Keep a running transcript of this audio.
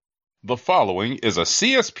The following is a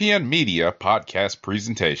CSPN Media podcast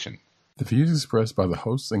presentation. The views expressed by the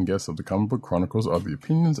hosts and guests of the Comic Book Chronicles are the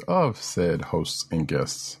opinions of said hosts and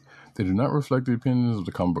guests. They do not reflect the opinions of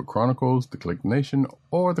the Comic Book Chronicles, the Click Nation,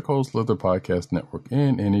 or the Cold Slither Podcast Network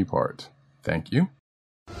in any part. Thank you.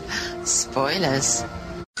 Spoilers.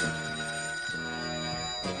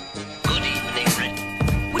 Good evening,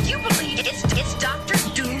 Rick. Would you believe it's Dr.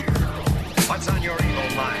 Doom? What's on your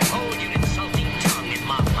evil mind? Hold your insulting tongue and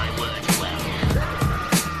mock my words well.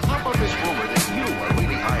 How about this rumor that you are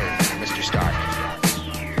really hired for Mr. Stark?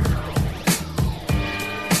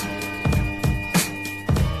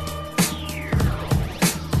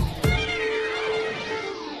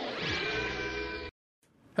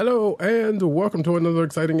 Hello, and welcome to another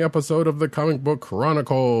exciting episode of the Comic Book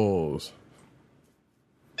Chronicles.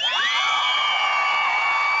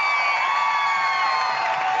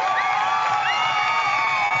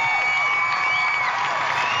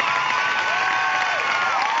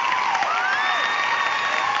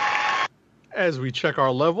 As we check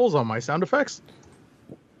our levels on my sound effects.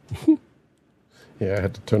 Yeah, I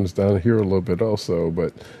had to turn this down here a little bit also,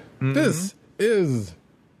 but This is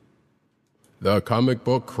the Comic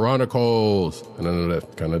Book Chronicles. And I know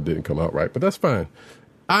that kind of didn't come out right, but that's fine.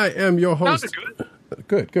 I am your host.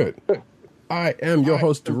 Good. I am your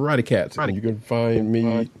host, Roddy Cat. And you can find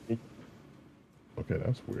me. Okay,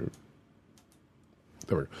 that's weird.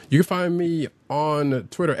 There we go. You can find me on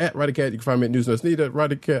Twitter at RoddyCat. You can find me at NewsNoseNeed at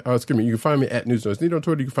RoddyCat. You can find me at NewsNoseNeed on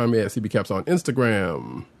Twitter. You can find me at CBCaps on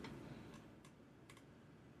Instagram.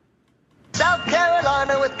 South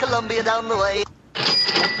Carolina with Columbia down the way.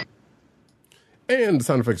 And the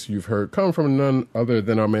sound effects you've heard come from none other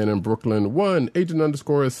than our man in Brooklyn,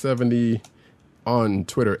 Agent_70 on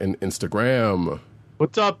Twitter and Instagram.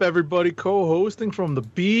 What's up, everybody? Co-hosting from the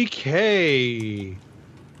BK.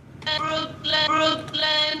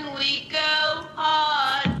 Brooklyn, we go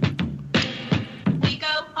hard. We go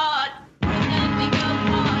hard. Brooklyn, we go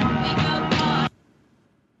hard. We go hard.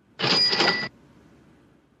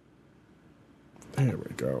 There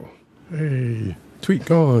we go. Hey, tweet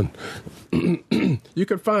gone. You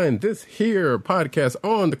can find this here podcast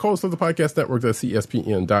on the Cold Slither Podcast Network at cspn.us.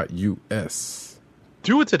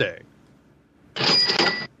 Do it today.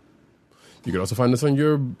 You can also find us on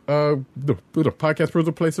your the podcast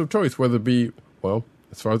browser place of choice, whether it be,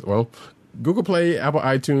 Google Play, Apple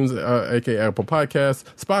iTunes, aka Apple Podcasts,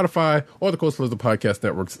 Spotify, or the Cold Slither Podcast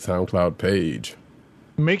Network's SoundCloud page.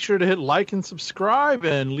 Make sure to hit like and subscribe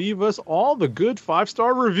and leave us all the good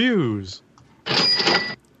 5-star reviews.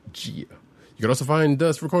 Yeah. You can also find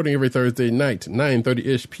us recording every Thursday night,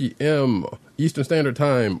 9:30-ish p.m. Eastern Standard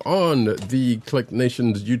Time on the Click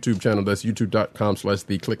Nation's YouTube channel. That's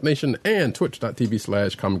youtube.com/theclicknation and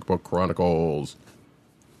twitch.tv/Comic Book Chronicles.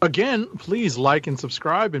 Again, please like and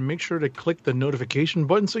subscribe and make sure to click the notification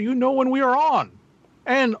button so you know when we are on.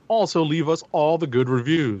 And also leave us all the good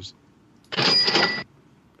reviews.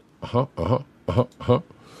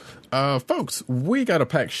 Folks, we got a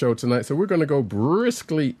packed show tonight, so we're going to go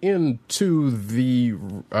briskly into the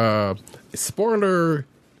spoiler-free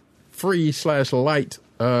 / light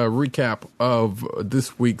recap of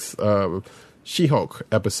this week's She-Hulk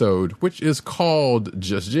episode, which is called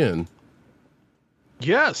Just Jen.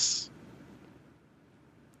 Yes,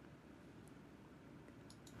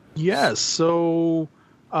 so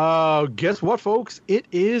guess what, folks? It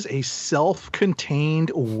is a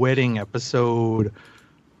self-contained wedding episode.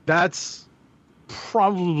 That's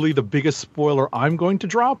probably the biggest spoiler I'm going to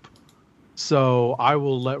drop. So I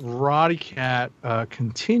will let Roddy Cat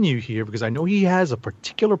continue here because I know he has a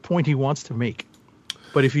particular point he wants to make.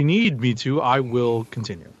 But if you need me to, I will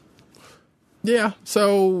continue. Yeah,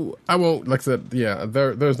 so I won't, like I said,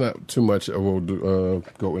 there's not too much I will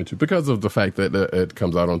go into because of the fact that it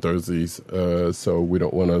comes out on Thursdays, so we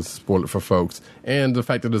don't want to spoil it for folks. And the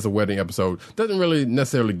fact that it's a wedding episode doesn't really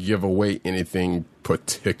necessarily give away anything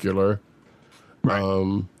particular.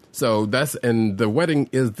 Right. So and the wedding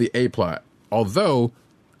is the A plot. Although,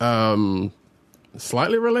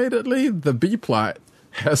 slightly relatedly, the B plot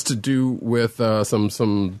has to do with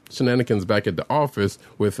some shenanigans back at the office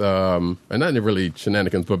with and not really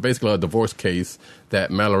shenanigans, but basically a divorce case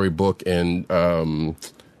that Mallory Book and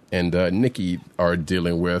Nikki are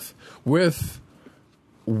dealing with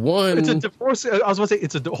one. It's a divorce. I was going to say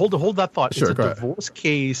it's a hold that thought. Sure, it's a divorce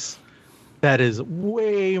case that is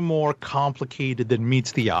way more complicated than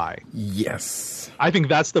meets the eye. Yes. I think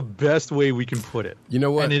that's the best way we can put it. You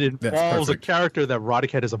know what? And it involves a character that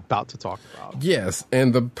Roddycat is about to talk about. Yes,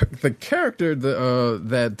 and the character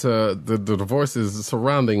that the divorce is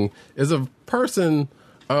surrounding is a person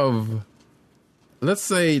of let's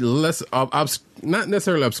say less not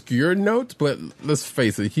necessarily obscure notes, but let's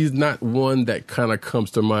face it, he's not one that kind of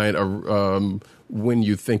comes to mind when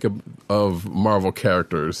you think of Marvel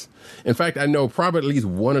characters. In fact, I know probably at least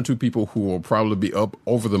one or two people who will probably be up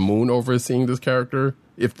over the moon over seeing this character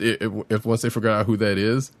if once they figure out who that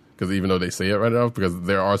is. Because even though they say it right now, because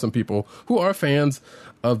there are some people who are fans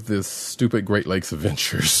of this stupid Great Lakes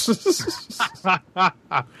Adventures.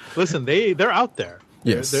 Listen, they're out there.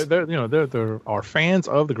 Yes, there are fans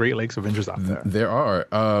of the Great Lakes Avengers out there. There are.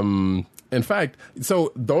 In fact,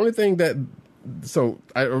 so the only thing I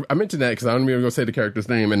mentioned that because I don't even going to say the character's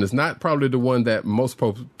name, and it's not probably the one that most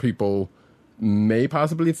people may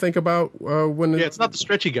possibly think about when. Yeah, it's not the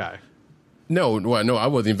stretchy guy. No, I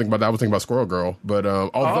wasn't even thinking about that. I was thinking about Squirrel Girl. But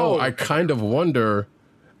although I kind of wonder,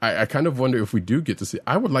 I kind of wonder if we do get to see.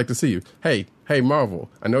 I would like to see you. Hey, Marvel.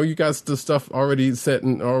 I know you got the stuff already set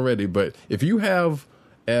already, but if you have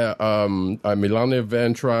a Melania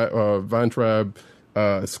Van Traub,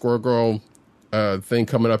 Squirrel Girl thing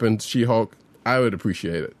coming up in She-Hulk, I would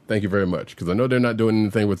appreciate it. Thank you very much, because I know they're not doing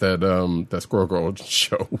anything with that Squirrel Girl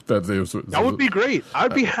show. That would be great.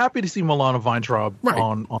 I'd be happy to see Milana Weintraub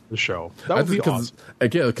on the show. That would be awesome.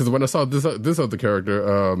 Again, because when I saw this other character,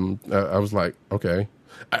 I was like, okay.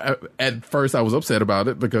 At first, I was upset about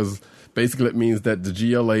it because basically it means that the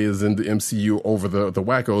GLA is in the MCU over the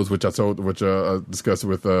Wackos, which I discussed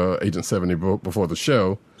with Agent 70 before the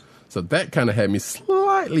show. So that kind of had me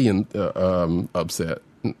slightly upset.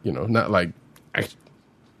 Not like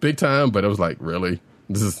big time, but it was like, really,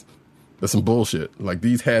 that's some bullshit. Like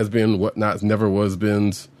these has been, whatnots, never was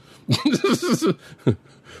beens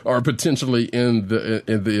are potentially in the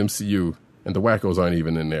MCU, and the Wackos aren't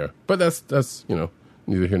even in there. But that's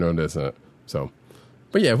neither here nor there. So,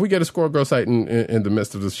 but yeah, if we get a Squirrel Girl sight in the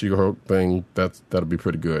midst of this She-Hulk thing, that'll be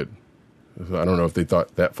pretty good. So I don't know if they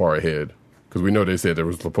thought that far ahead, because we know they said there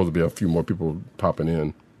was supposed to be a few more people popping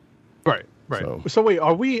in. Right. So wait,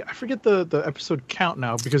 are we? I forget the episode count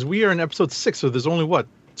now, because we are in episode 6, so there's only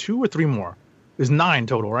 2 or 3 more. There's 9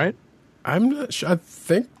 total, right? I'm not sure. I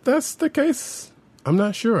think that's the case. I'm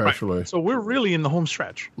not sure actually. So we're really in the home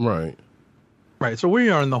stretch. Right. So we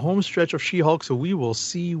are in the home stretch of She-Hulk, so we will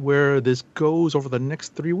see where this goes over the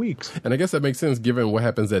next 3 weeks. And I guess that makes sense given what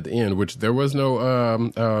happens at the end, which there was no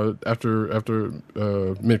after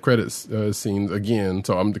mid-credits scenes again.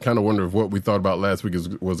 So I'm kind of wondering if what we thought about last week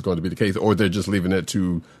was going to be the case, or they're just leaving it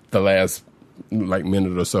to the last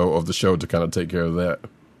minute or so of the show to kind of take care of that.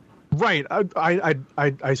 Right.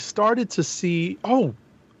 I started to see,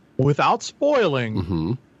 without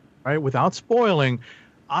spoiling, without spoiling,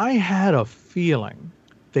 I had a feeling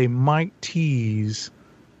they might tease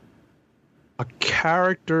a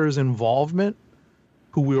character's involvement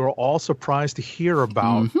who we were all surprised to hear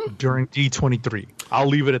about during D23. I'll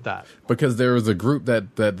leave it at that. Because there is a group that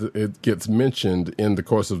it gets mentioned in the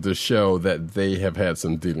course of this show that they have had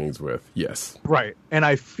some dealings with. Yes. Right. And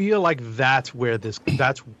I feel like that's where,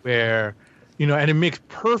 and it makes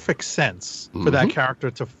perfect sense for that character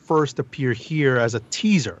to first appear here as a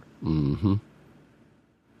teaser. Mm-hmm.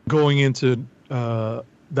 Going into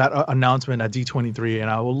that announcement at D23, and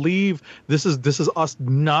I will leave. This is us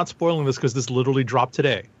not spoiling this because this literally dropped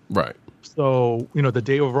today. Right. So the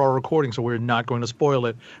day of our recording, so we're not going to spoil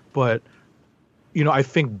it. But I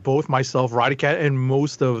think both myself, Roddy Cat, and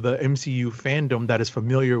most of the MCU fandom that is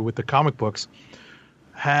familiar with the comic books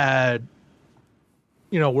had,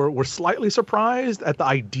 were slightly surprised at the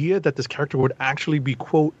idea that this character would actually be,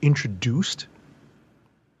 quote, introduced.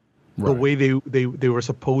 Right. The way they were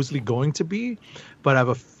supposedly going to be, but I have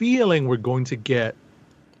a feeling we're going to get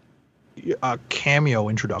a cameo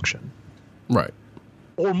introduction, right,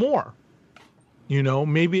 or more.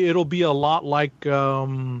 Maybe it'll be a lot like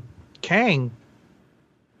Kang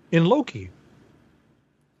in Loki,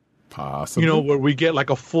 possibly. Where we get like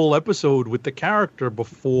a full episode with the character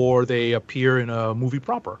before they appear in a movie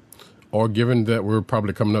proper. Or given that we're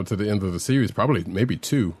probably coming up to the end of the series, probably maybe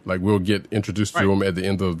 2. Like we'll get introduced to them at the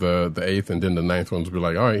end of the 8th, and then the 9th ones will be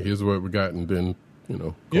like, all right, here's what we got, and then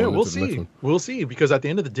we'll see. We'll see, because at the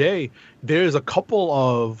end of the day, there's a couple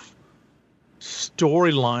of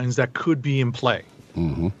storylines that could be in play.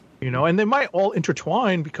 Mm-hmm. And they might all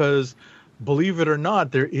intertwine because, believe it or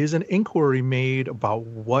not, there is an inquiry made about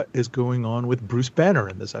what is going on with Bruce Banner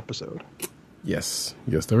in this episode. Yes,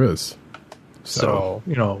 there is. So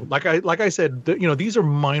like I said, these are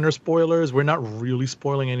minor spoilers. We're not really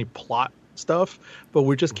spoiling any plot stuff, but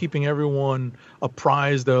we're just keeping everyone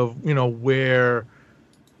apprised of, where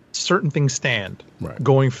certain things stand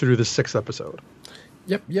going through the 6th episode.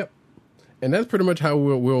 Yep. And that's pretty much how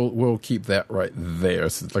we'll keep that right there.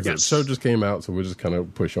 So, like I said, the show just came out, so we'll just kind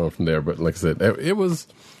of push on from there. But like I said, it was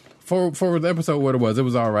for the episode what it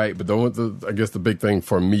was all right. But I guess the big thing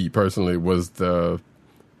for me personally was that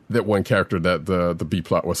one character that the B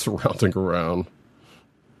plot was surrounding around.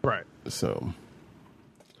 Right. So,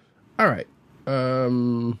 all right.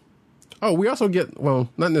 We also get, well,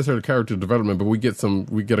 not necessarily character development, but we get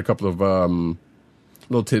a couple of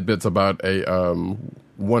little tidbits about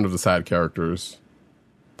one of the side characters.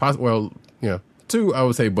 Two I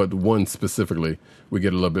would say, but one specifically, we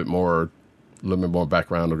get a little bit more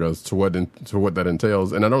background as to what that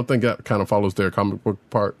entails, and I don't think that kind of follows their comic book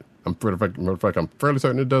part. I'm fairly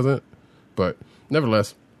certain it doesn't, but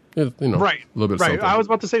nevertheless, right, a little bit. Right, something. I was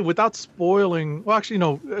about to say without spoiling. Well, actually,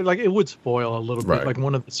 no, like it would spoil a little bit. Right. Like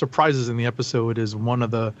one of the surprises in the episode is one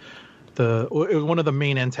of the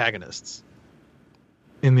main antagonists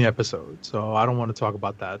in the episode. So I don't want to talk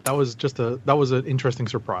about that. That was an interesting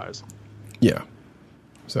surprise. Yeah.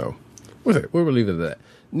 So we'll leave it at that.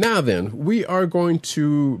 Now then, we are going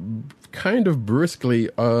to kind of briskly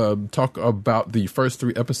talk about the first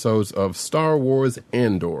 3 episodes of Star Wars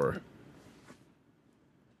Andor.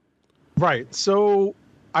 Right. So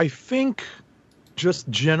I think just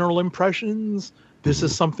general impressions. This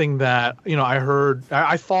is something that,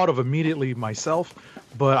 I thought of immediately myself,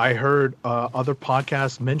 but I heard other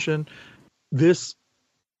podcasts mention this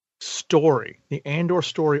story. The Andor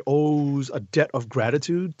story owes a debt of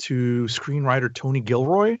gratitude to screenwriter Tony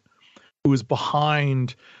Gilroy, who is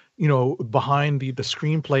behind the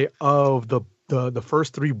screenplay of the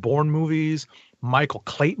first 3 Bourne movies, Michael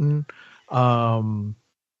Clayton, Rogue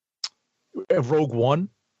One.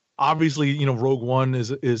 Obviously, Rogue One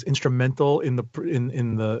is instrumental in the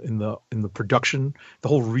production, the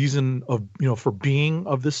whole reason of for being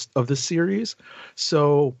of this series.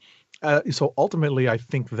 So ultimately, I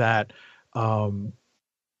think that the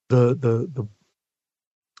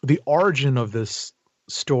origin of this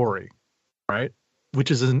story, right,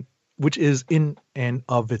 which is in and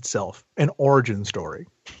of itself an origin story.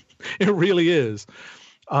 It really is.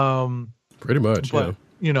 Pretty much, but,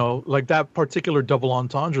 yeah. Like that particular double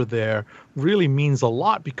entendre there really means a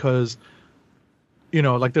lot because,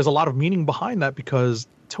 like there's a lot of meaning behind that because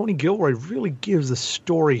Tony Gilroy really gives the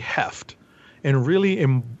story heft and really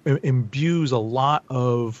imbues a lot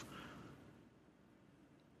of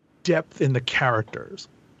depth in the characters.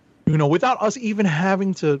 Without us even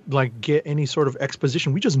having to like get any sort of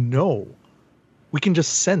exposition, we just know. We can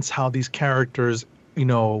just sense how these characters,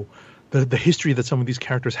 the history that some of these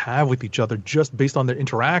characters have with each other just based on their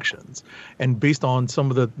interactions and based on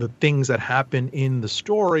some of the things that happen in the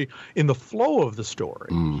story, in the flow of the story.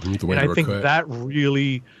 Mm-hmm, and I think that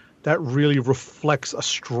really reflects a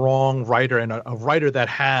strong writer and a writer that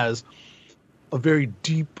has a very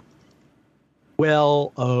deep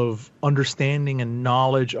well of understanding and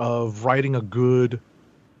knowledge of writing a good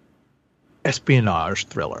espionage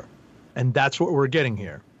thriller. And that's what we're getting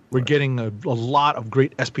here. We're getting a lot of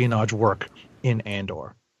great espionage work in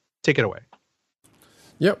Andor. Take it away.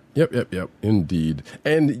 Yep. Indeed.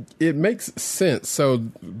 And it makes sense. So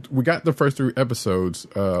we got the first 3 episodes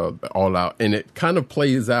all out, and it kind of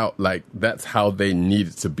plays out like that's how they need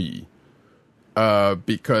it to be.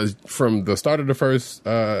 Because from the start of the first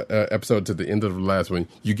episode to the end of the last one,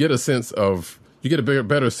 you get a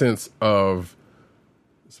better sense of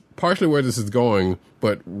partially where this is going,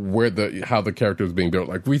 but how the character is being built.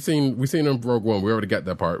 Like we seen in Rogue One, we already got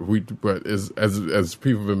that part. But as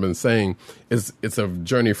people have been saying, it's a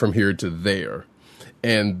journey from here to there,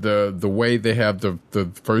 and the way they have the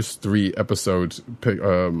first 3 episodes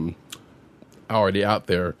already out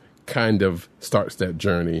there kind of starts that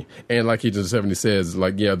journey. And like Agent 70 says,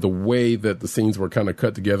 like the way that the scenes were kind of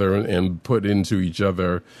cut together and put into each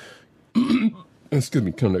other. Excuse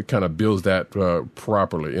me, kind of builds that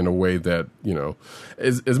properly in a way that,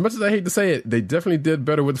 as much as I hate to say it, they definitely did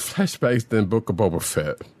better with flashbacks than Book of Boba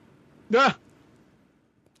Fett. Yeah.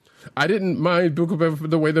 I didn't mind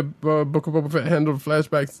the way the Book of Boba Fett handled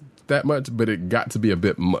flashbacks that much, but it got to be a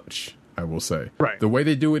bit much, I will say. Right. The way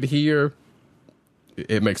they do it here,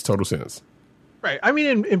 it makes total sense. Right. I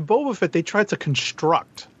mean, in Boba Fett, they tried to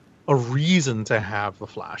construct a reason to have the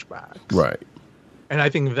flashbacks. Right. And I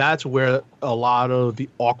think that's where a lot of the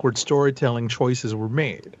awkward storytelling choices were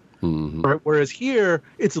made. Mm-hmm. Right? Whereas here,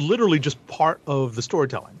 it's literally just part of the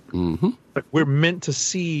storytelling. Mm-hmm. Like we're meant to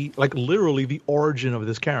see, like, literally the origin of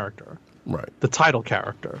this character. Right. The title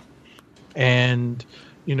character. And,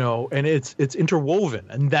 and it's interwoven.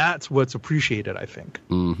 And that's what's appreciated, I think.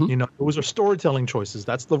 Mm-hmm. Those are storytelling choices.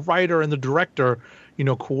 That's the writer and the director,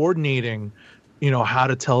 coordinating, how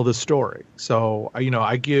to tell the story. So,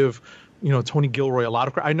 I give Tony Gilroy a lot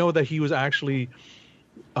of credit. I know that he was actually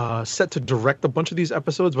set to direct a bunch of these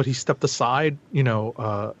episodes, but he stepped aside,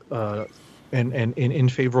 and in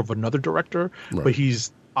favor of another director. Right. But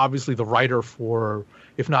he's obviously the writer for,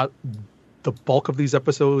 if not the bulk of these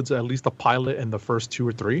episodes, at least the pilot and the first 2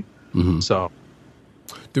 or 3. Mm-hmm. So,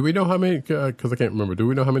 Do we know how many? Because I can't remember. Do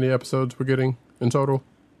we know how many episodes we're getting in total?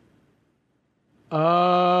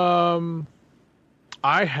 I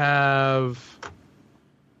have.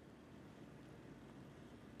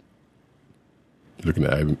 Looking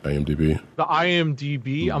at IMDb. The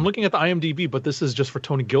IMDb. I'm looking at the IMDb, but this is just for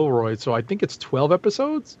Tony Gilroy, so I think it's 12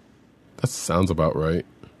 episodes. That sounds about right.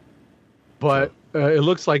 But it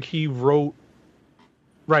looks like he wrote.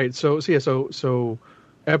 Right. So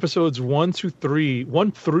episodes 1 through 3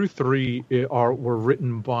 were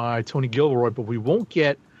written by Tony Gilroy, but we won't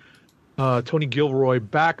get Tony Gilroy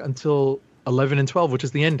back until 11 and 12, which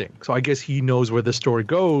is the ending. So I guess he knows where the story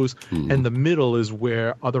goes, and the middle is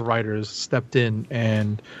where other writers stepped in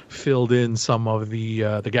and filled in some of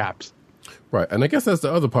the gaps. Right, and I guess that's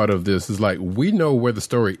the other part of this is like we know where the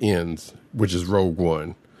story ends, which is Rogue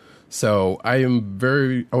One. So I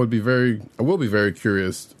will be very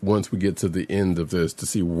curious once we get to the end of this to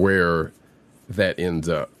see where that ends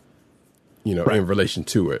up, Right. in relation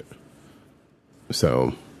to it.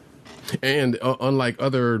 So, and unlike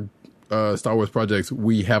other Star Wars projects,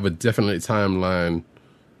 we have a definite timeline.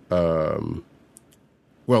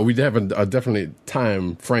 We have a definite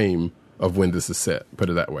time frame of when this is set. Put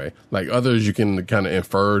it that way. Like others, you can kind of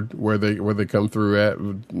infer where they come through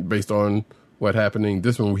at based on what happening.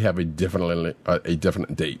 This one we have a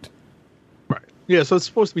definite date. Right. Yeah. So it's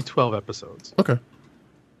supposed to be 12 episodes. Okay.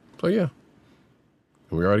 So yeah,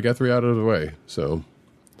 and we already got 3 out of the way. So,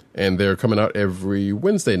 and they're coming out every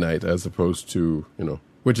Wednesday night as opposed to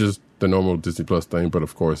which is the normal Disney Plus thing. But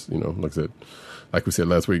of course, like we said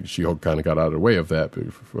last week, She-Hulk kind of got out of the way of that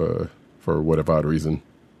for whatever odd reason,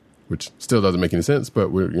 which still doesn't make any sense.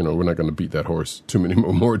 But we're not going to beat that horse too many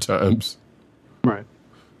more times. Right.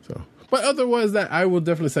 So, but otherwise, that I will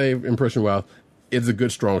definitely say, impression-wise, it's a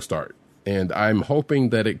good strong start, and I'm hoping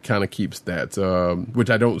that it kind of keeps that. Which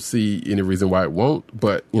I don't see any reason why it won't.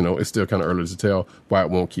 But it's still kind of early to tell why it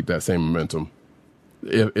won't keep that same momentum.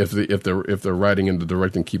 If the writing and the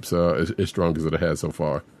directing keeps as strong as it has so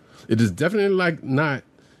far, it is definitely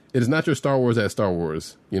it is not your Star Wars as Star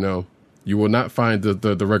Wars. You will not find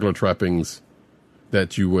the regular trappings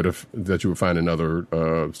that you would find in other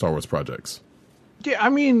Star Wars projects. Yeah, I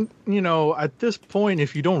mean, at this point,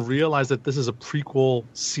 if you don't realize that this is a prequel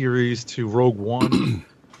series to Rogue One,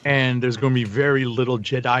 and there's going to be very little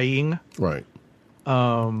Jediing, right?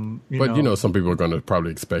 Some people are going to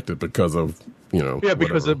probably expect it because of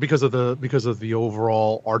because of the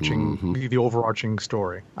overall overarching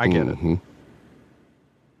story. I get it.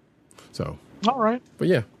 So all right, but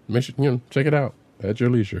yeah, make sure check it out at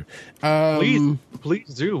your leisure.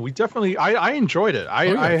 Please do. We definitely. I enjoyed it.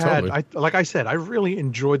 Totally. Like I said, I really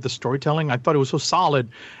enjoyed the storytelling. I thought it was so solid,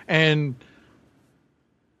 and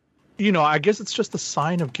I guess it's just a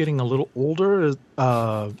sign of getting a little older,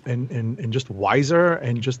 and just wiser,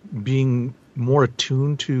 and just being more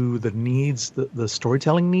attuned to the needs, the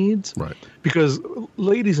storytelling needs. Right. Because,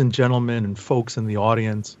 ladies and gentlemen, and folks in the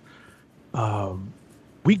audience,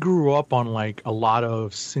 we grew up on like a lot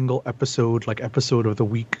of single episode, like episode of the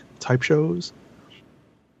week type shows,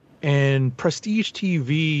 and prestige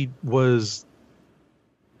TV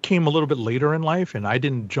came a little bit later in life, and I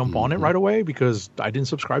didn't jump on it right away because I didn't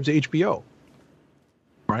subscribe to HBO.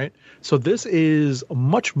 Right. So this is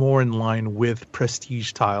much more in line with prestige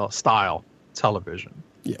style television.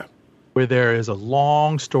 Yeah. Where there is a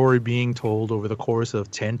long story being told over the course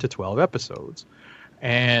of 10 to 12 episodes.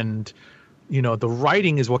 And, the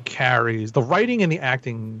writing is what carries. The writing and the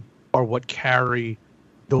acting are what carry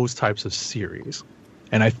those types of series.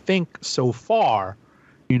 And I think so far,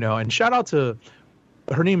 and shout out to,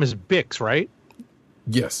 her name is Bix, right?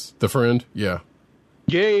 Yes. The friend. Yeah.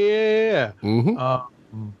 Yeah. Mm-hmm.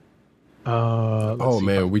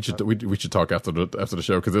 We should talk after the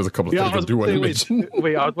show because there's a couple of things I do want to mention.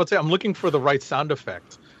 Wait, I was about to say I'm looking for the right sound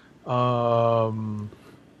effect.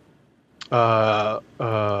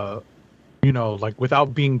 Like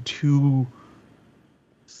without being too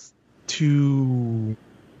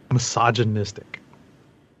misogynistic.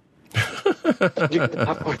 Did you get the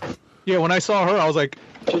popcorn? Yeah, when I saw her, I was like,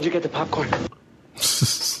 Did you get the popcorn?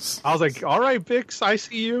 I was like, all right, Bix, I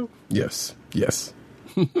see you. Yes.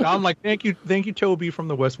 I'm like, thank you, Toby from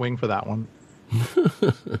the West Wing for that one.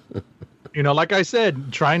 Like I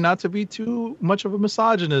said, trying not to be too much of a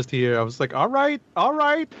misogynist here. I was like, all right.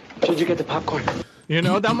 Did you get the popcorn?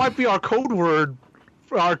 That might be our code word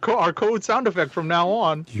our code sound effect from now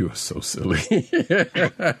on. You are so silly.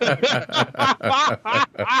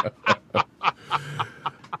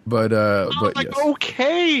 But Like, yes.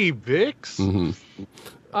 okay, Vix.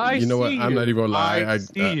 I You know what? see I'm not even gonna lie. I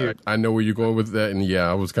see you. I know where you're going with that, and yeah,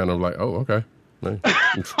 I was kind of like, oh, okay.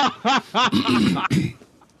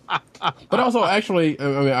 But also, actually, I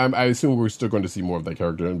mean, I assume we're still going to see more of that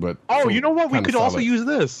character. But Oh, so you know what? We kinda could also solid. use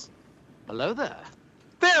this. Hello there.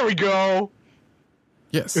 There we go.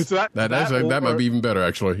 Yes, Is that actually, that might or- be even better.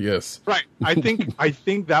 Actually, yes. Right. I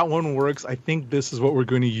think that one works. I think this is what we're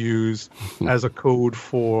going to use as a code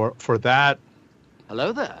for that.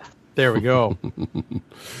 Hello there. There we go.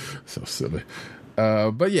 So silly.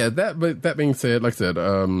 But yeah, that being said, like I said,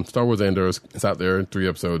 Star Wars Andor is out there in 3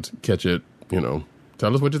 episodes. Catch it. You know,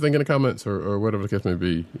 tell us what you think in the comments or whatever the case may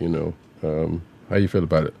be. You know, how you feel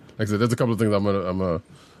about it. Like I said, there's a couple of things I'm gonna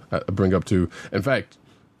bring up too. In fact,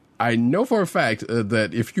 I know for a fact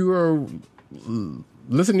that if you are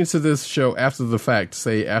listening to this show after the fact,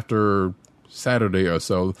 say after Saturday or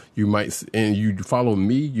so, you might, and you follow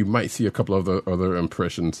me, you might see a couple of other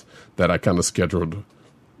impressions that I kind of scheduled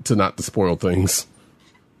to not to spoil things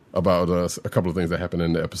about a couple of things that happen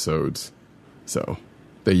in the episodes. So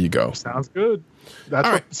there you go. Sounds good. That's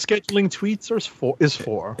All what right. scheduling tweets is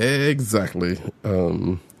for. Exactly.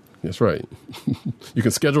 That's right. You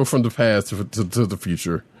can schedule from the past to the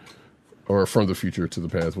future, or from the future to the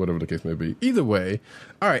past, whatever the case may be. Either way,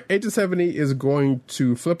 all right. Agent 70 is going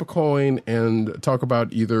to flip a coin and talk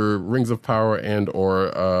about either Rings of Power and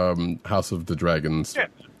or House of the Dragons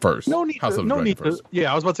first. No need. House of the No Dragon need. first.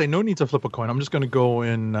 Yeah, I was about to say no need to flip a coin. I'm just going to go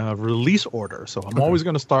in release order. So I'm always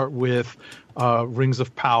going to start with Rings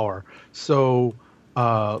of Power. So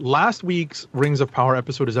last week's Rings of Power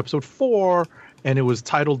episode is episode 4, and it was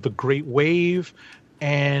titled "The Great Wave."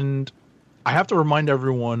 And I have to remind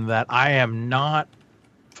everyone that I am not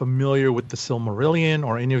familiar with the Silmarillion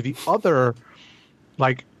or any of the other,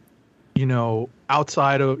 like, you know,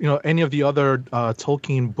 outside of, you know, any of the other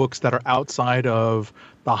Tolkien books that are outside of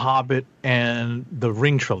The Hobbit and the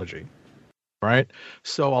Ring trilogy, right?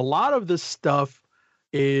 So a lot of this stuff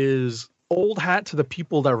is old hat to the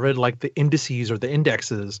people that read like the indices or the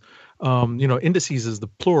indexes. You know, indices is the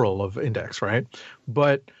plural of index, right?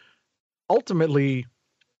 But ultimately,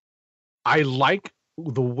 I like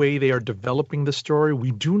the way they are developing the story.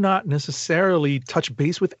 We do not necessarily touch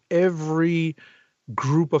base with every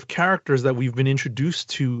group of characters that we've been introduced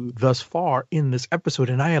to thus far in this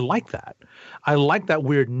episode, and I like that. I like that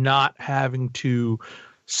we're not having to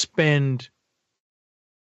spend,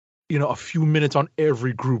 you know, a few minutes on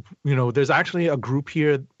every group. You know, there's actually a group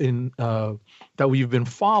here in that we've been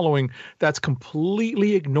following that's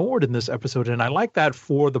completely ignored in this episode, and I like that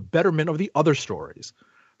for the betterment of the other stories,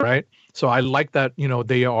 right? So I like that, you know,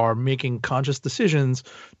 they are making conscious decisions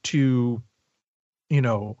to, you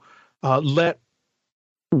know, let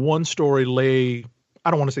one story lay,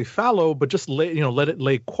 I don't want to say fallow, but just let it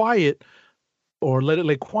lay quiet, or let it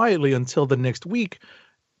lay quietly until the next week,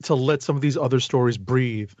 to let some of these other stories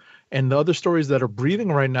breathe. And the other stories that are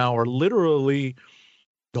breathing right now are literally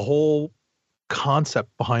the whole concept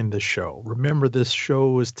behind this show. Remember, this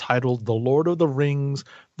show is titled The Lord of the Rings,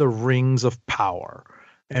 The Rings of Power.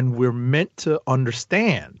 And we're meant to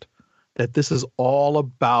understand that this is all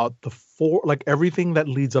about like everything that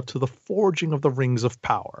leads up to the forging of the Rings of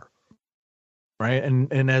Power, right?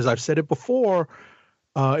 And as I've said it before,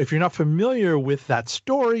 if you're not familiar with that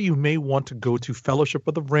story, you may want to go to Fellowship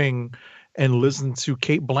of the Ring and listen to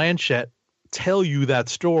Kate Blanchett tell you that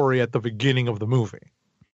story at the beginning of the movie.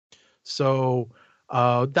 So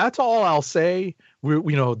that's all I'll say.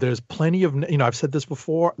 There's plenty of, I've said this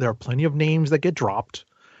before, there are plenty of names that get dropped.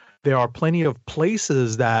 There are plenty of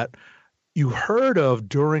places that you heard of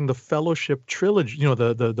during the Fellowship trilogy,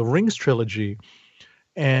 the Rings trilogy,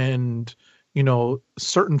 and,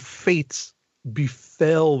 certain fates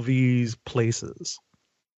befell these places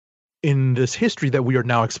in this history that we are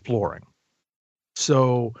now exploring.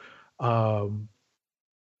 So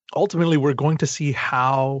ultimately, we're going to see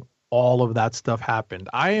how all of that stuff happened.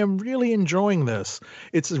 I am really enjoying this.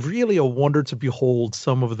 It's really a wonder to behold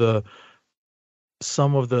some of the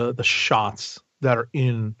shots that are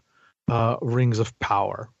in Rings of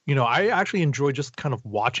Power. I actually enjoy just kind of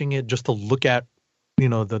watching it, just to look at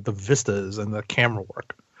the vistas and the camera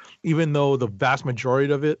work. Even though the vast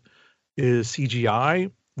majority of it is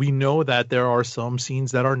CGI, we know that there are some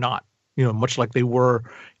scenes that are not, much like they were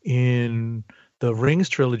in the Rings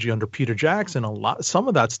trilogy under Peter Jackson. Some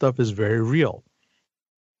of that stuff is very real.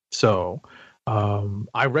 So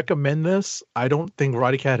I recommend this. I don't think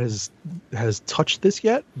Roddy Cat has touched this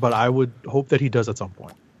yet, but I would hope that he does at some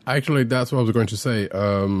point. Actually, that's what I was going to say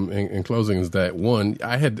in closing is that, one,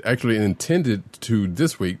 I had actually intended to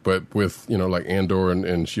this week, but with, like Andor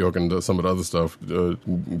and She-Hulk and some of the other stuff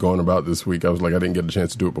going about this week, I was like, I didn't get a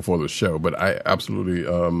chance to do it before the show. But I absolutely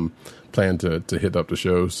plan to hit up the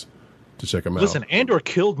shows to check them out. Listen, Andor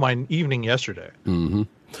killed my evening yesterday. Mm-hmm.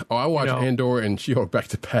 Oh, I watched Andor and She-Hulk back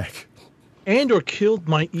to back. Andor killed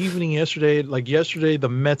my evening yesterday. Like yesterday, the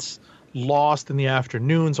Mets lost in the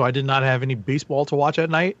afternoon, so I did not have any baseball to watch at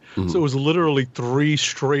night. So it was literally 3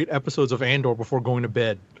 straight episodes of Andor before going to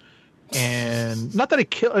bed. And not that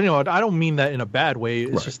it killed, I don't mean that in a bad way.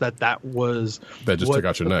 It's just that was that just took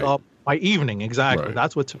out your night. Up my evening, exactly. Right.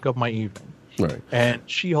 That's what took up my evening. Right. And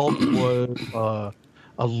She-Hulk was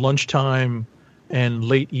a lunchtime and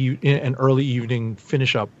and early evening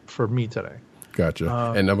finish up for me today.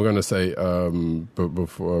 Gotcha. And I'm going to say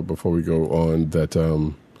before we go on that.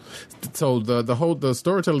 So the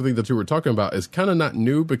storytelling thing that you were talking about is kind of not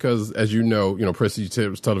new because, as you know, prestige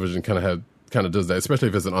television kind of does that, especially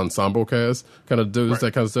if it's an ensemble cast, kind of does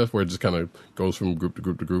that kind of stuff where it just kind of goes from group to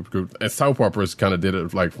group to group to group. And South Operas kind of did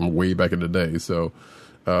it like from way back in the day, so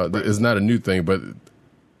it's not a new thing, but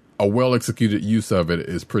a well executed use of it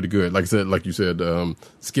is pretty good. Like you said,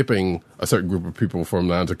 skipping a certain group of people from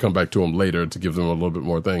now to come back to them later to give them a little bit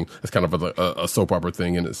more thing. It's kind of a soap opera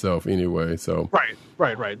thing in itself, anyway. So right.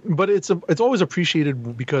 But it's always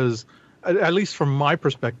appreciated because, at least from my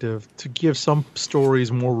perspective, to give some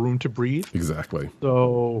stories more room to breathe. Exactly.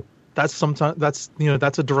 So that's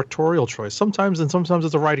a directorial choice sometimes, and sometimes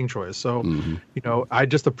it's a writing choice. So I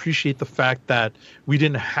just appreciate the fact that we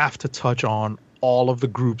didn't have to touch on all of the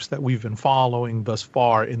groups that we've been following thus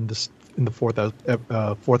far in the fourth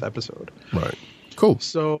episode. Right. Cool.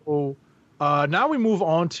 So now we move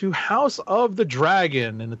on to House of the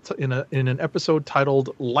Dragon in an episode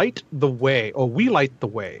titled "Light the Way" or "We Light the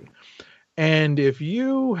Way." And if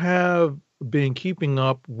you have been keeping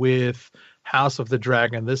up with House of the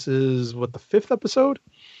Dragon, this is the 5th episode.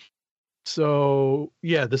 So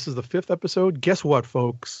yeah, this is the 5th episode. Guess what,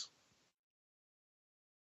 folks?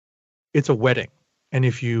 It's a wedding. And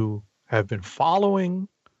if you have been following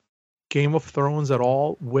Game of Thrones at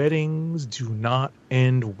all, weddings do not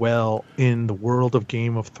end well in the world of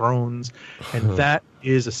Game of Thrones. And that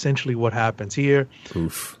is essentially what happens here.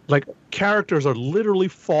 Oof. Like, characters are literally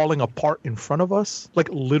falling apart in front of us. Like,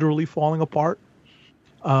 literally falling apart.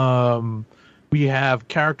 We have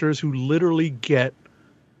characters who literally get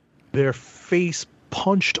their face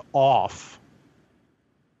punched off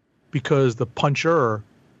because the puncher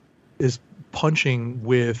is punching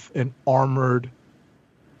with an armored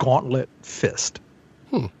gauntlet fist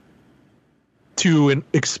to an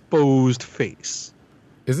exposed face.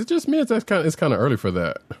 Is it just me? It's kind of early for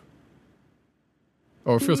that.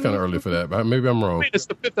 Oh, it feels kind of early for that, but maybe I'm wrong. I mean, it's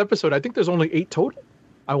the 5th episode. I think there's only 8 total.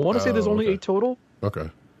 I want to say there's only 8 total. Okay.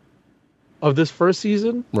 Of this first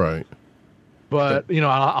season. Right. But,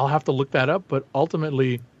 I'll have to look that up. But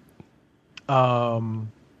ultimately,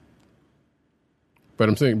 But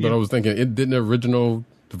I was thinking, didn't the original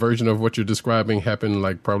version of what you're describing happen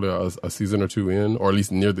like probably a season or 2 in, or at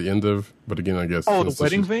least near the end of? But again, I guess. Oh, the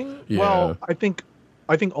wedding thing? Yeah. Well, I think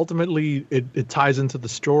ultimately it ties into the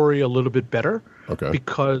story a little bit better. Okay.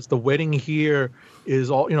 Because the wedding here is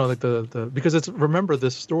all, like because remember,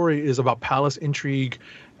 this story is about palace intrigue,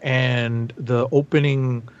 and the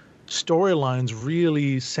opening storylines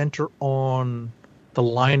really center on the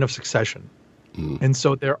line of succession. And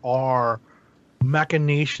so there are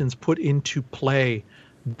machinations put into play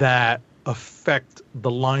that affect the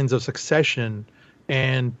lines of succession,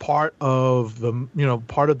 and part of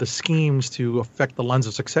the schemes to affect the lines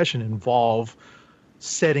of succession involve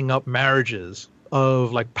setting up marriages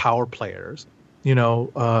of like power players,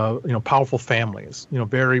 powerful families,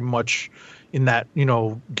 very much in that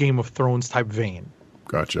Game of Thrones type vein.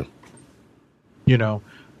 Gotcha.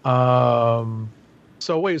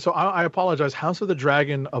 So I apologize. House of the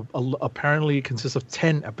Dragon apparently consists of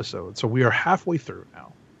 10 episodes. So we are halfway through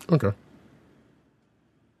now. Okay.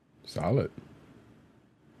 Solid.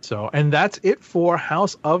 So, and that's it for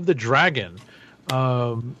House of the Dragon.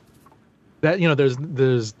 There's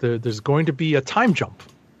going to be a time jump.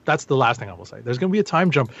 That's the last thing I will say. There's going to be a time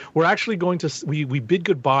jump. We're actually going to we bid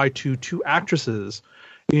goodbye to 2 actresses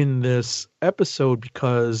in this episode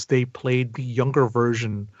because they played the younger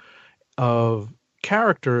version of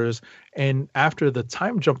characters, and after the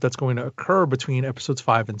time jump that's going to occur between episodes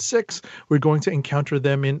 5 and 6, we're going to encounter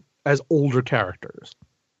them as older characters.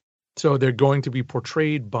 So they're going to be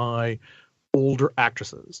portrayed by older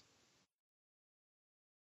actresses.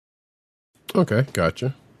 Okay,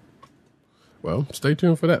 gotcha. Well, stay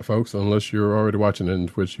tuned for that, folks, unless you're already watching it, in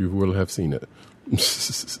which you will have seen it.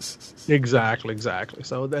 Exactly.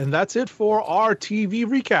 So then that's it for our TV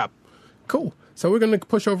recap. Cool. So we're going to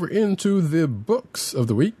push over into the books of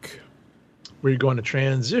the week. We're going to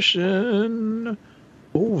transition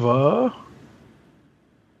over.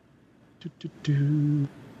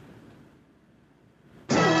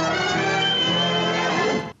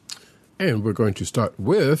 And we're going to start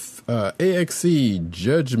with AXE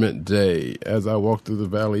Judgment Day, As I Walk Through the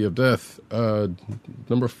Valley of Death,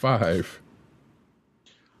 number 5.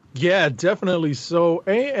 Yeah, definitely. So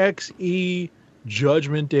AXE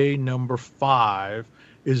Judgment Day number 5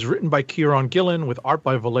 is written by Kieron Gillen with art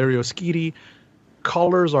by Valerio Schiti.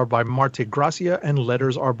 Colors are by Marte Gracia and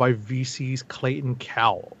letters are by VC's Clayton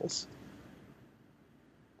Cowles.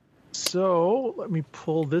 So let me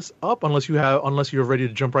pull this up unless you're ready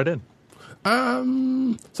to jump right in.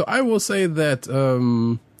 So I will say that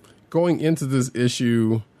going into this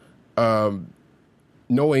issue,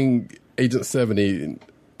 knowing Agent 70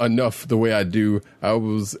 enough the way I do, I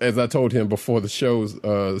was, as I told him before the show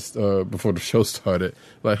started,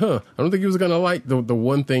 like, I don't think he was gonna like the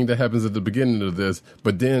one thing that happens at the beginning of this,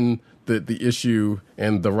 but then the issue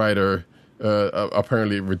and the writer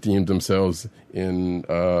apparently redeemed themselves in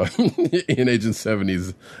in Agent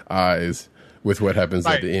 70's eyes with what happens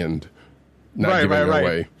at the end. Not giving it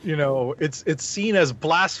away. You know, it's seen as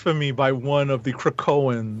blasphemy by one of the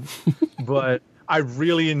Krakoans, but I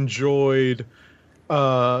really enjoyed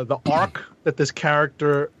the arc that the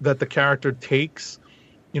character takes.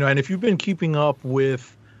 You know, and if you've been keeping up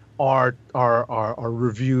with our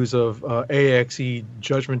reviews of AXE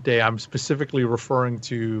Judgment Day, I'm specifically referring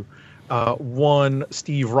to one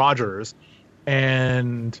Steve Rogers,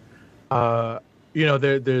 and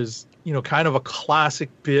there's kind of a classic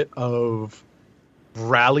bit of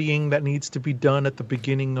rallying that needs to be done at the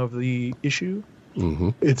beginning of the issue. Mm-hmm.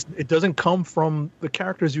 It doesn't come from the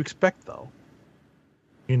characters you expect, though.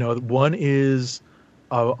 You know, one is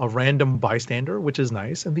a random bystander, which is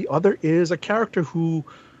nice, and the other is a character who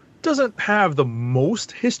doesn't have the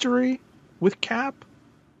most history with Cap,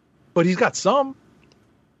 but he's got some.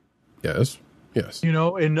 Yes. You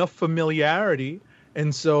know, enough familiarity.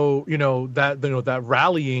 And so, that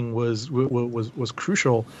rallying was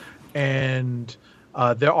crucial, and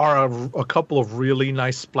there are a couple of really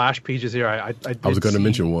nice splash pages here. I was going to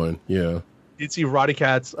mention one. Yeah, did see Roddy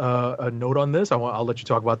Cat's a note on this. I'll let you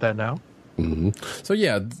talk about that now. Mm-hmm. So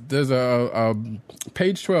yeah, there's a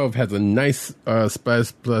page 12 has a nice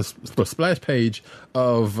splash page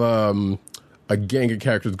of a gang of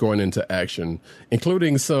characters going into action,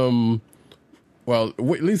 including some. Well,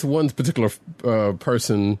 at least one particular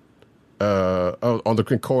person on the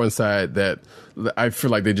Krakoan side that I feel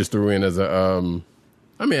like they just threw in as a.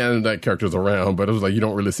 I know that character's around, but it was like you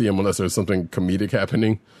don't really see him unless there's something comedic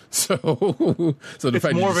happening. So the it's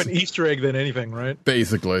fact more of an Easter egg than anything, right?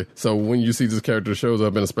 Basically. So when you see this character shows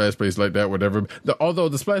up in a splash page like that, whatever. Although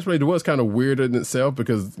the splash page was kind of weird in itself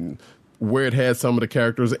because where it had some of the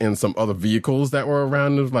characters and some other vehicles that were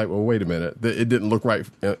around, it was like, well, wait a minute. It didn't look right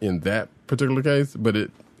in that particular case, but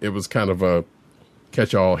it was kind of a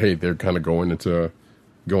catch-all. Hey, they're kind of going into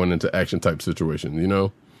action type situation, you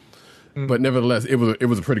know. Mm-hmm. But nevertheless, it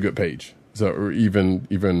was a pretty good page. So even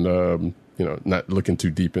not looking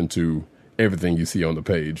too deep into everything you see on the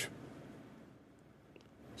page.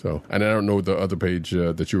 So, and I don't know the other page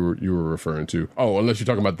that you were referring to. Oh, unless you're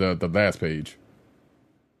talking about the last page.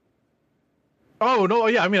 Oh, no,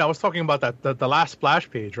 yeah, I was talking about the last splash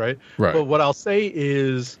page, right? Right. But what I'll say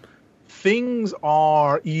is things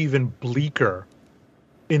are even bleaker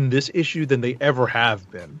in this issue than they ever have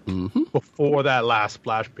been before that last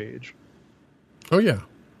splash page. Oh, yeah.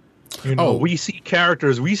 We see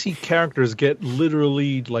characters get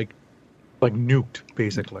literally like nuked,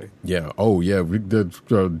 basically. Yeah. Oh, yeah.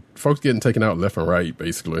 The folks getting taken out left and right,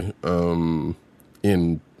 basically,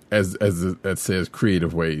 in as it says,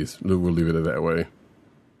 creative ways. We'll leave it that way.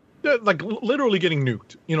 Yeah, like literally getting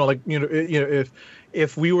nuked.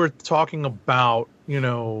 If we were talking about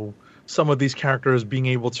some of these characters being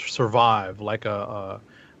able to survive, like a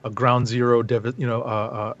ground zero,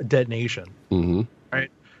 detonation,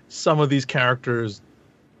 right? Some of these characters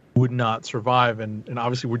would not survive, and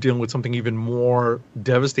obviously we're dealing with something even more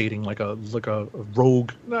devastating, like a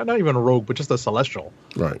rogue, not even a rogue, but just a celestial,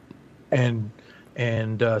 right? And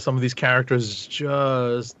some of these characters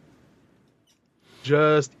just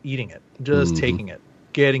eating it, just taking it,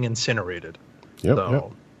 getting incinerated. Yep, so.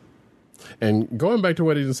 Yep. And going back to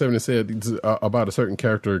what Agent 70 said about a certain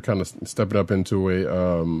character kind of stepping up into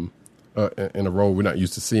in a role we're not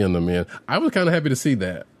used to seeing them in, I was kind of happy to see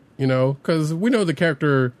that, because we know the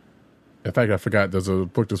character In fact, I forgot there's a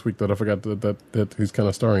book this week that I forgot that he's kind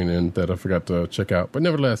of starring in that I forgot to check out. But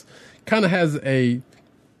nevertheless, kind of has a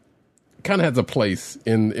place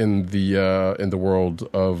in the world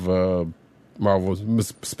of Marvel,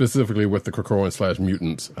 specifically with the Krakoan /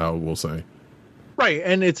 mutants. I will say. Right,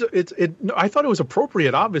 and it. I thought it was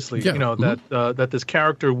appropriate, obviously, Yeah. that this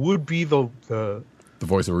character would be the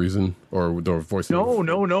voice of reason, or the voice.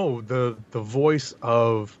 the voice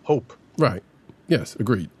of hope. Right. Yes.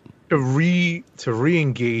 Agreed. To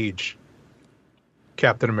re-engage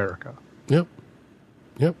Captain America. Yep.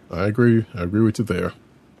 I agree with you there.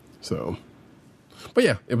 So, but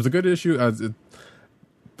yeah, it was a good issue.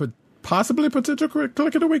 But possibly potential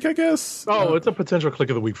click of the week, I guess. Oh, it's a potential click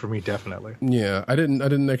of the week for me, definitely. Yeah, I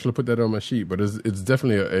didn't actually put that on my sheet, but it's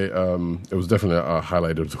definitely it was definitely a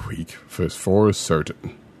highlight of the week for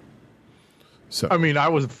certain. So I mean, I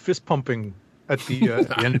was fist pumping at the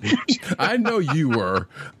end of the issue. I know you were.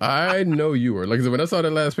 Like I said, when I saw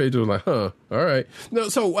that last page, I was like, huh, all right. No,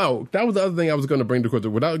 so that was the other thing I was going to bring to court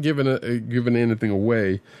without giving anything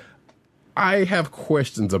away. I have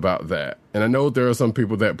questions about that, and I know there are some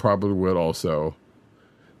people that probably would also,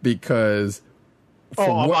 because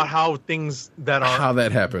about how things that are how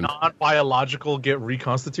that happened, not biological, get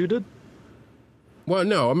reconstituted. Well,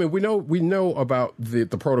 no, I mean we know about the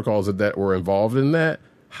protocols that were involved in that.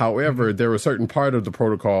 However, there was a certain part of the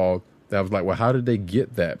protocol that was like, well, how did they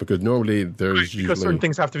get that? Because normally there's Because certain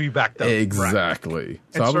things have to be backed up. Exactly. Right.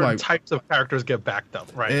 So and I was certain like, types of characters get backed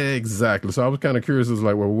up, right? Exactly. So I was kind of curious. I was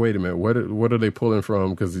like, well, wait a minute. What are they pulling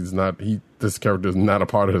from? Because this character is not a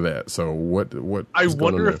part of that. So what? I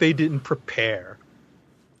wonder if they didn't prepare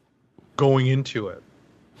going into it.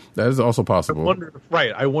 That is also possible.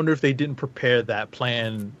 I wonder if they didn't prepare that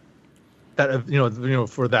plan, that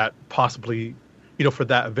for that possibly, for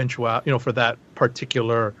that eventual, for that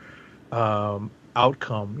particular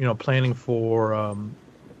outcome. Planning for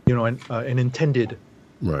an intended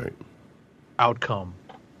right outcome.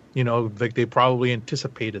 Like they probably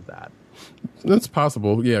anticipated that. That's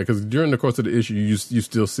possible, yeah. Because during the course of the issue, you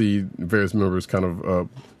still see various members kind of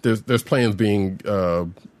there's plans being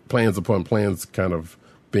plans upon plans kind of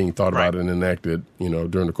being thought about and enacted,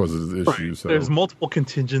 during the course of this issue. Right. So there's multiple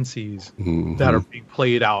contingencies that are being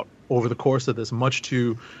played out over the course of this, much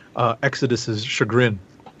to Exodus's chagrin.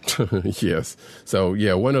 Yes. So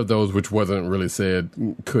yeah, one of those which wasn't really said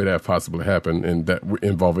could have possibly happened, and that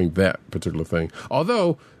involving that particular thing.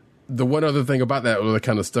 Although the one other thing about that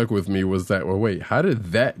kind of stuck with me was that, well, wait, how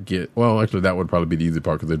did that get? Well, actually, that would probably be the easy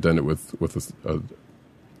part because they've done it with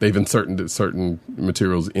they've inserted certain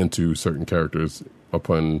materials into certain characters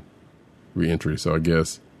upon re-entry. So I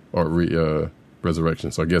guess, or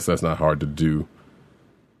resurrection. So I guess that's not hard to do.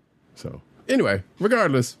 So anyway,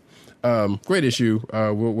 regardless, great issue.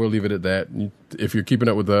 We'll leave it at that. If you're keeping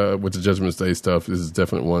up with the Judgment Day stuff, this is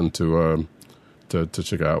definitely one to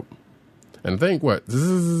check out. And I think what this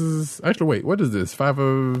is actually, wait, what is this? 5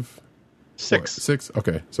 of 6. What, 6?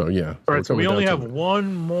 Okay, so yeah. All right, so we only have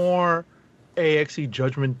one more AXE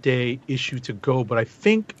Judgment Day issue to go, but I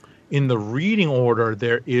think in the reading order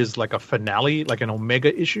there is like a finale, like an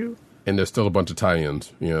Omega issue. And there's still a bunch of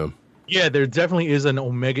tie-ins. Yeah. Yeah, there definitely is an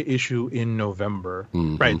Omega issue in November.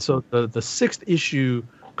 Mm-hmm. Right. So the 6th issue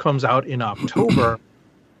comes out in October.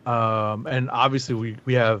 And obviously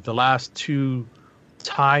we have the last 2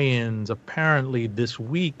 tie-ins apparently this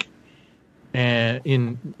week.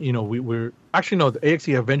 And we're actually, no, the AXE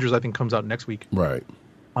Avengers I think comes out next week. Right.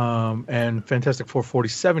 And Fantastic Four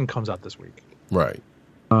 47 comes out this week. Right.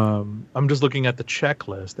 I'm just looking at the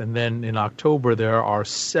checklist, and then in October there are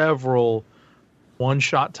several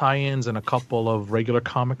one-shot tie-ins and a couple of regular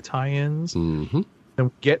comic tie-ins. Mm-hmm. Then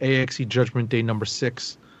we get AXE Judgment Day number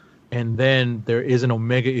 6, and then there is an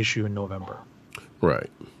Omega issue in November. Right.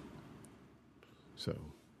 So,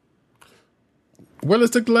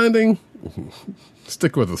 realistic landing.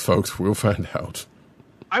 Stick with us, folks. We'll find out.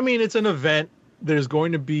 I mean, it's an event. There's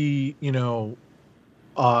going to be,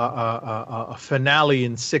 a finale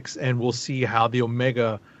in 6, and we'll see how the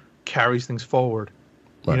Omega carries things forward.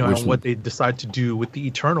 Right, and what they decide to do with the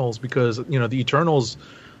Eternals, because the Eternals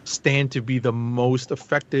stand to be the most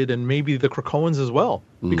affected, and maybe the Krakoans as well,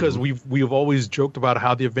 because we've always joked about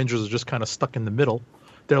how the Avengers are just kind of stuck in the middle.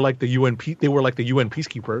 They're like the UN. They were like the UN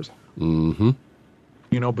peacekeepers. Mm-hmm.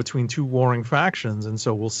 Between 2 warring factions, and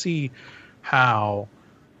so we'll see how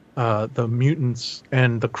the mutants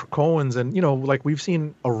and the Krakoans, and like we've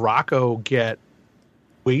seen Arakko get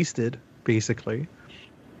wasted. Basically,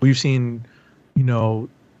 we've seen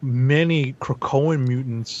many Krakoan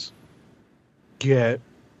mutants get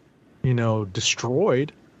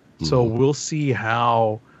destroyed. So we'll see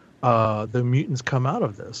how the mutants come out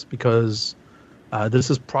of this, because this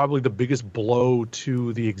is probably the biggest blow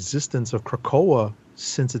to the existence of Krakoa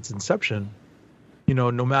since its inception.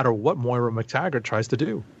 No matter what Moira McTaggart tries to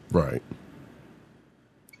do. Right.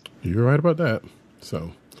 You're right about that.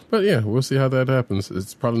 So, but yeah, we'll see how that happens.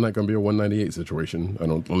 It's probably not going to be a 198 situation.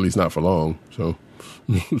 At least not for long. So,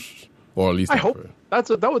 or at least I hope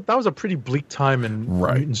that was a pretty bleak time in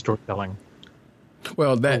mutant storytelling.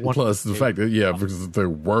 Well, that plus the fact that because there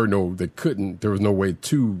was no way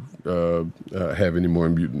to have any more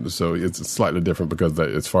mutants. So it's slightly different because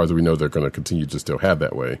as far as we know, they're going to continue to still have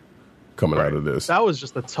that way coming out of this. That was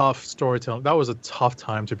just a tough storytelling. That was a tough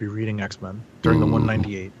time to be reading X-Men during the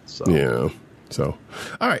 198. So. Yeah. So,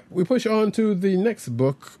 all right, we push on to the next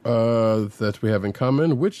book that we have in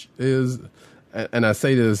common, which is, and I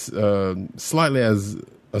say this slightly as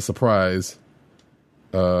a surprise,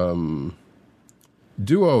 Duo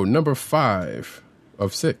number 5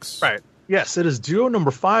 of 6. Right. Yes, it is Duo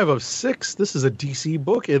number 5 of 6. This is a DC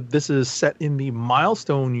book. This is set in the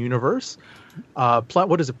Milestone universe.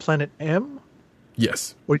 What is it? Planet M?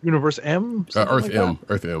 Yes. Or Universe M? Earth like M.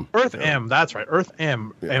 That? Earth M. Earth M. That's right. Earth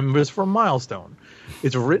M. Yeah. M is from Milestone.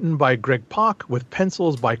 It's written by Greg Pak with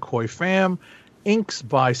pencils by Coy Pham, inks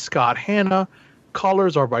by Scott Hanna,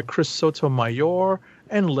 colors are by Chris Sotomayor,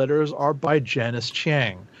 and letters are by Janice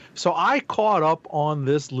Chiang. So I caught up on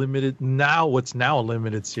this what's now a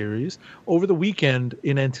limited series, over the weekend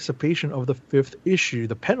in anticipation of the 5th issue,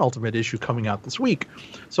 the penultimate issue coming out this week.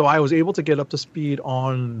 So I was able to get up to speed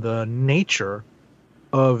on the nature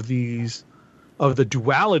of the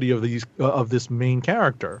duality of this main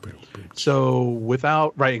character. So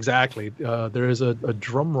exactly. There is a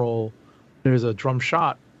drum roll. There's a drum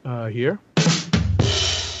shot here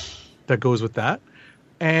that goes with that,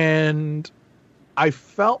 and I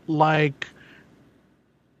felt like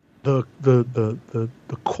the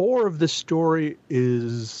core of this story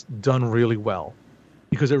is done really well,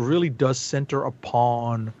 because it really does center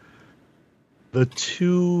upon the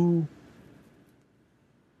two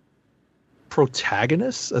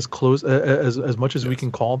protagonists, as much as we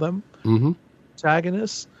can call them. Mm-hmm.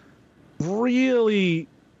 Protagonists really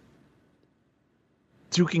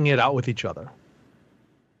duking it out with each other.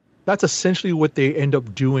 That's essentially what they end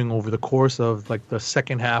up doing over the course of like the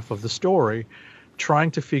second half of the story,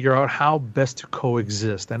 trying to figure out how best to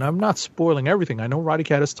coexist. And I'm not spoiling everything. I know Roddy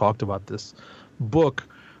Cat has talked about this book,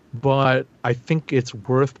 but I think it's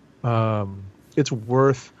worth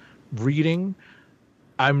reading.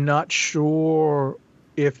 I'm not sure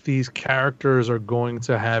if these characters are going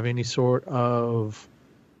to have any sort of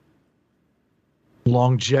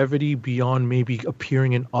longevity beyond maybe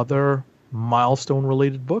appearing in other Milestone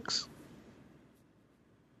related books.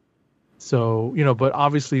 So, but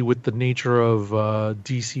obviously with the nature of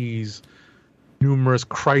DC's numerous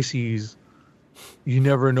crises, you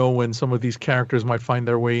never know when some of these characters might find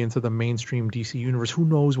their way into the mainstream DC universe. Who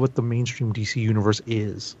knows what the mainstream DC universe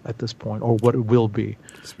is at this point, or what it will be.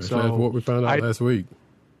 Especially what we found out last week.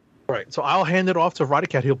 Right. So I'll hand it off to Roddy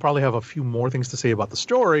Cat. He'll probably have a few more things to say about the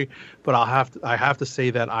story, but I have to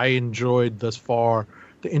say that I enjoyed thus far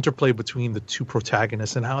the interplay between the two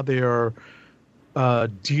protagonists and how they are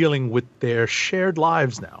dealing with their shared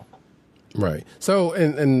lives now. Right. So,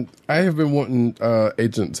 and I have been wanting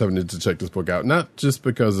Agent 70 to check this book out, not just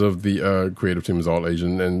because of the creative team is all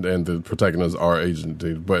Asian and the protagonists are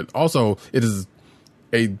Asian, but also it is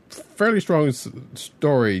a fairly strong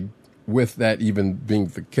story with that even being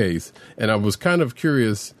the case. And I was kind of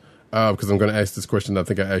curious because I'm going to ask this question. I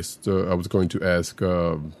think I was going to ask.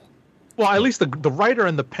 Well, at least the writer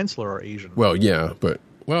and the penciler are Asian. Well, yeah,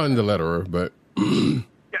 and the letterer, but.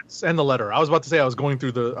 Yes, and the letter. I was about to say I was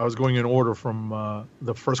going in order from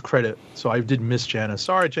the first credit, so I did miss Janice.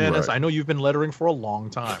 Sorry, Janice. Right. I know you've been lettering for a long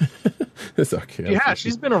time. It's okay. Yeah,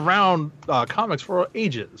 she's been around comics for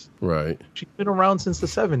ages. Right. She's been around since the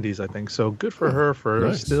 70s, I think. So good for her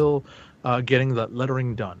for still getting that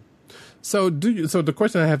lettering done. So the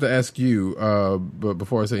question I have to ask you, but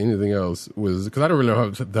before I say anything else, was because I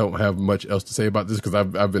don't have much else to say about this because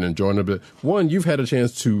I've been enjoying it a bit. One, you've had a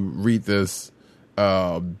chance to read this. Just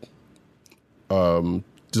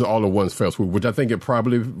all at once fell swoop, which I think it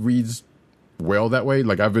probably reads well that way.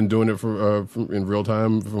 Like I've been doing it from in real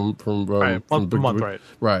time from month to month,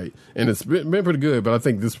 right, and it's been pretty good. But I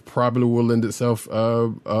think this probably will lend itself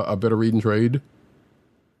a better read and trade.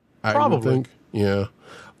 I would think, yeah.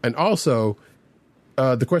 And also,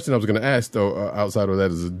 the question I was going to ask though, outside of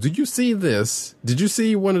that, is: Did you see this? Did you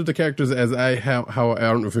see one of the characters as how I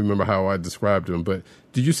don't know if you remember how I described him, but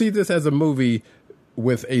did you see this as a movie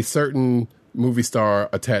with a certain movie star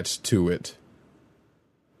attached to it?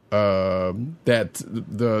 that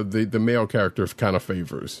the male character kind of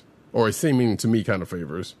favors, or is seeming to me kind of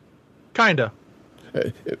favors. Kinda.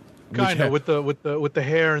 Which Kinda with the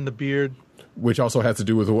hair and the beard. Which also has to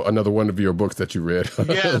do with another one of your books that you read.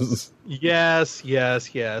 Yes.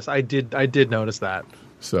 I did notice that.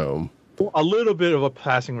 So a little bit of a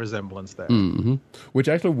passing resemblance there. Mm-hmm. Which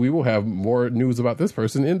actually we will have more news about this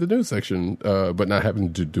person in the news section, but not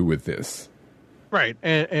having to do with this. Right,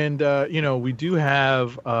 and we do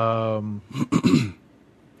have. I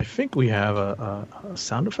think we have a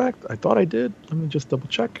sound effect. I thought I did. Let me just double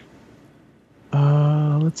check.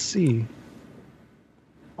 Let's see.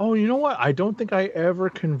 Oh, you know what? I don't think I ever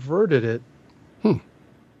converted it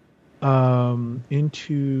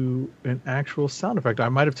into an actual sound effect. I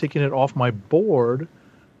might have taken it off my board,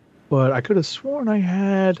 but I could have sworn I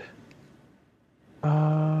had.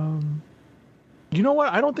 You know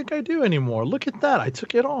what? I don't think I do anymore. Look at that. I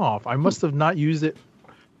took it off. I must have not used it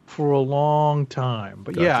for a long time.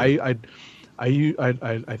 But Gotcha. yeah,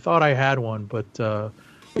 I thought I had one, but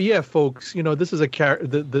yeah, folks, this is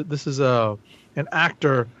this is an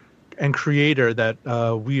actor and creator that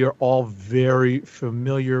we are all very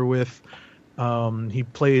familiar with. He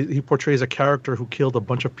portrays a character who killed a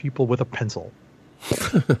bunch of people with a pencil.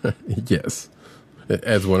 Yes,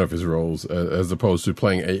 as one of his roles, as opposed to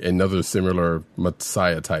playing another similar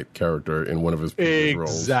Messiah type character in one of his previous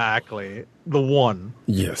roles. Exactly, the one.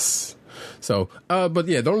 Yes. So, but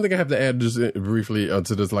yeah, the only thing I have to add just briefly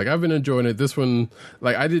to this, like, I've been enjoying it. This one,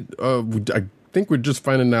 like, I think we're just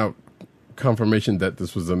finding out confirmation that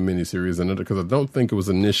this was a miniseries, and because I don't think it was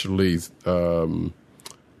initially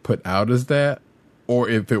put out as that, or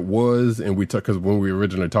if it was, and because when we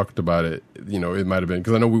originally talked about it, it might have been,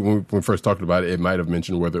 because I know when we first talked about it might have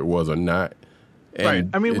mentioned whether it was or not. Right.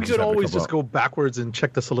 I mean, we could always just go backwards and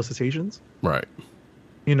check the solicitations. Right.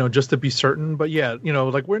 Just to be certain. But yeah,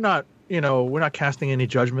 like we're not casting any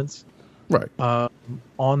judgments. Right.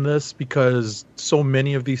 On this, because so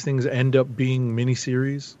many of these things end up being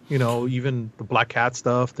miniseries. Even the Black Cat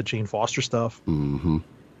stuff, the Jane Foster stuff. Mm-hmm.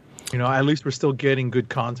 At least we're still getting good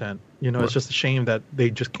content. Right. It's just a shame that they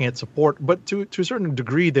just can't support. But to a certain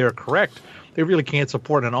degree, they're correct. They really can't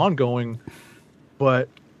support an ongoing. But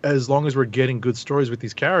as long as we're getting good stories with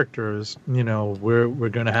these characters, we're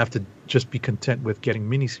going to have to just be content with getting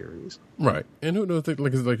miniseries. Right. And who knows,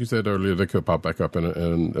 like you said earlier, they could pop back up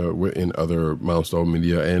in other Milestone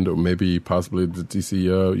Media and maybe possibly the DC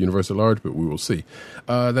universe at large, but we will see.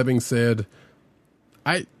 That being said,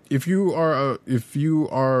 if you are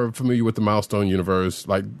familiar with the Milestone universe,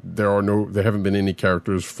 like there haven't been any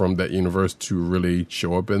characters from that universe to really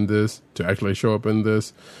show up in this,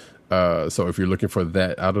 so if you're looking for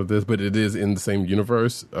that out of this, but it is in the same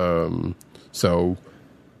universe, and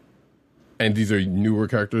these are newer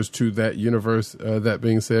characters to that universe. That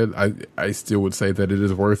being said, I still would say that it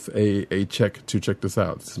is worth a check to check this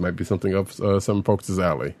out. This might be something up some folks'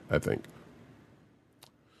 alley, I think.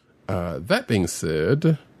 That being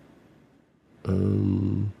said,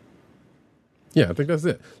 yeah, I think that's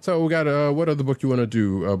it. So we got what other book you want to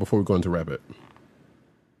do before we go into Rabbit?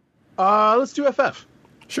 Let's do FF.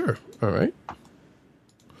 Sure. All right.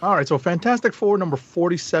 So Fantastic Four number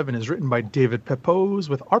 47 is written by David Pepose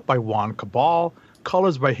with art by Juan Cabal,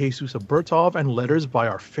 colors by Jesus Aburtov, and letters by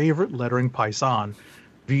our favorite lettering paisan,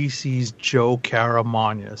 VC's Joe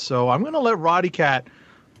Caramagna. So I'm going to let Roddy Cat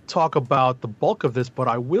talk about the bulk of this, but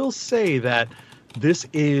I will say that this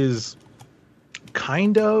is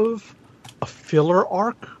kind of a filler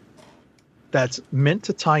arc that's meant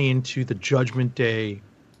to tie into the Judgment Day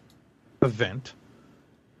event,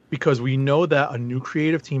 because we know that a new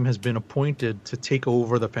creative team has been appointed to take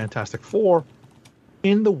over the Fantastic Four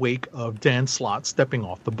in the wake of Dan Slott stepping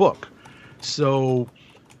off the book. So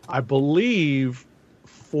I believe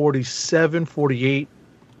 47, 48,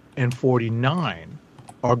 and 49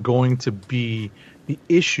 are going to be the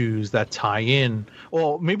issues that tie in.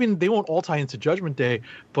 Well, maybe they won't all tie into Judgment Day,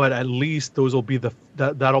 but at least those will be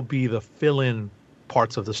that'll be the fill-in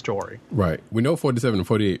parts of the story. Right. We know 47 and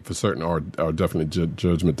 48 for certain are definitely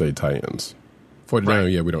Judgment Day tie-ins. 49, right.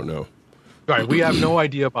 Yeah, we don't know. Right. We have no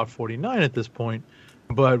idea about 49 at this point,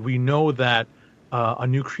 but we know that a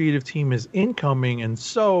new creative team is incoming, and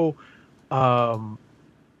so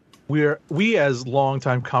we as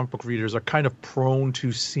longtime comic book readers are kind of prone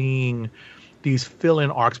to seeing these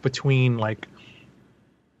fill-in arcs between like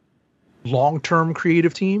long-term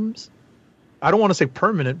creative teams. I don't want to say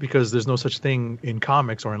permanent because there's no such thing in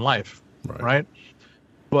comics or in life, right?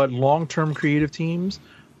 But long-term creative teams,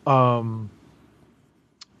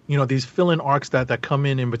 these fill-in arcs that come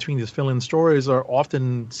in between these fill-in stories are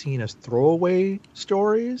often seen as throwaway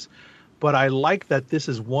stories. but I like that this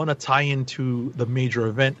is one, a tie-in to the major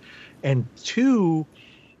event, and two,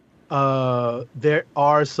 there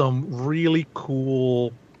are some really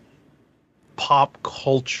cool pop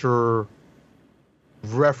culture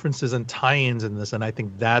references and tie-ins in this, and I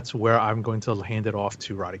think that's where I'm going to hand it off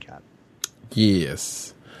to Roddy Cat.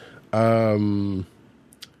 Yes.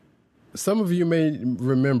 Some of you may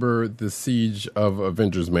remember the siege of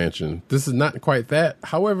Avengers Mansion. This is not quite that.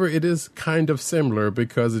 However, it is kind of similar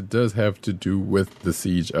because it does have to do with the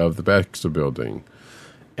siege of the Baxter Building.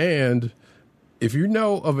 And if you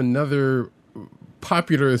know of another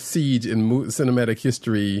popular siege in cinematic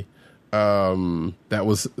history that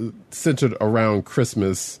was centered around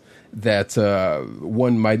Christmas that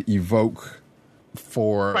one might evoke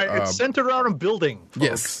for... Right, it's centered around a building, folks.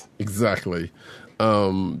 Yes, exactly.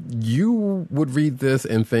 You would read this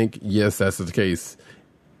and think, yes, that's the case.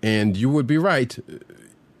 And you would be right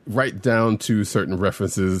down to certain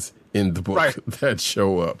references in the book that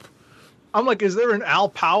show up. I'm like, is there an Al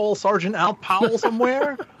Powell, Sergeant Al Powell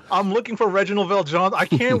somewhere? I'm looking for Reginald Vell Johnson. I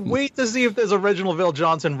can't wait to see if there's a Reginald Vell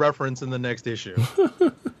Johnson reference in the next issue.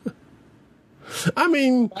 I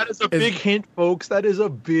mean... That is a big hint, folks. That is a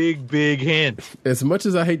big, big hint. As much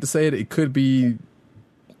as I hate to say it, it could be...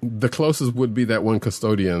 The closest would be that one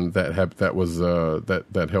custodian that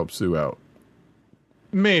helped Sue out.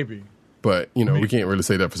 Maybe. But, we can't really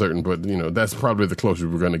say that for certain. But, that's probably the closest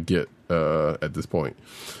we're going to get at this point.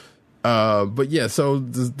 But, yeah, so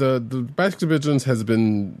the Baxter Vigilance has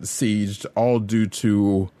been sieged, all due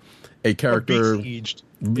to a character... besieged.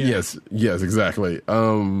 Yes, exactly.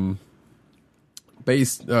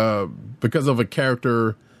 Based because of a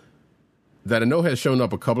character... that I know has shown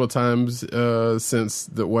up a couple of times since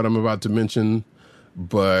what I'm about to mention,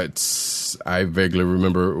 but I vaguely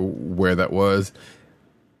remember where that was.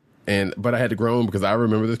 But I had to groan because I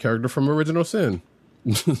remember this character from Original Sin.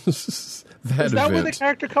 Is that where the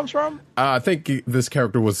character comes from? I think this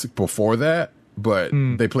character was before that, but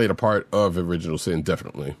they played a part of Original Sin,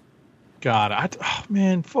 definitely. God,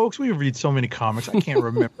 man, folks, we read so many comics. I can't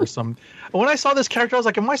remember some. When I saw this character, I was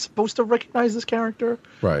like, am I supposed to recognize this character?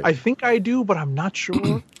 Right. I think I do, but I'm not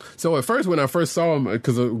sure. So at first, when I first saw him,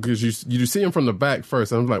 because you see him from the back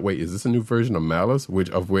first, I was like, wait, is this a new version of Malice?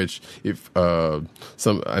 Which if I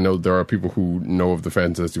know there are people who know of the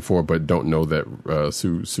Fantastic Four, but don't know that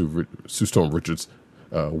Sue Storm Richards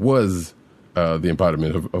was the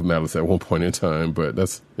embodiment of Malice at one point in time, but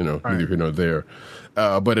that's neither here nor there.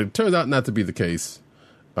 But it turns out not to be the case.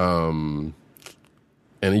 And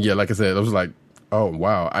yeah, like I said, I was like, oh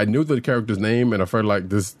wow, I knew the character's name, and I felt like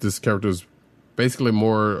this character's basically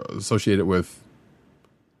more associated with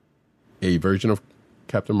a version of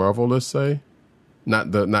Captain Marvel, let's say,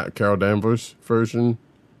 not Carol Danvers' version.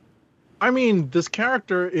 I mean, this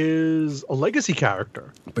character is a legacy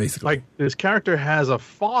character. Basically. Like, this character has a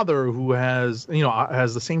father who has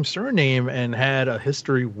the same surname and had a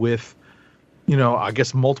history with, I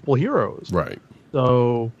guess, multiple heroes. Right.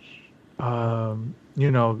 So, I'm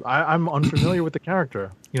unfamiliar with the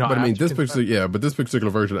character. But I mean, this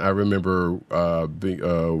particular version, I remember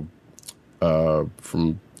being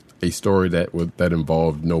from a story that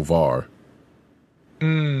involved Novar.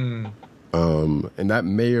 And that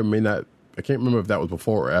may or may not, I can't remember if that was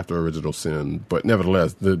before or after Original Sin, but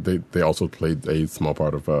nevertheless, they also played a small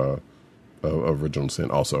part of Original Sin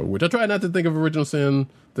also, which I try not to think of Original Sin,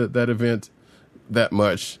 that event, that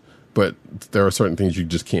much, but there are certain things you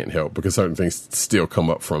just can't help because certain things still come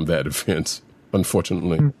up from that event,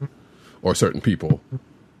 unfortunately, or certain people.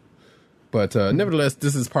 But nevertheless,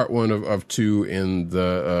 this is part one of two in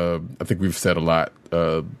the, I think we've said a lot,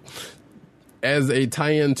 as a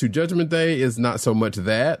tie-in to Judgment Day is not so much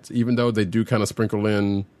that, even though they do kind of sprinkle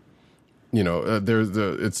in,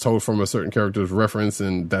 it's told from a certain character's reference,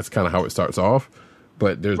 and that's kind of how it starts off.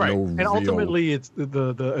 But there's no and ultimately, it's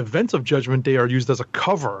the events of Judgment Day are used as a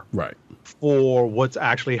cover, right, for what's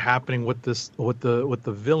actually happening with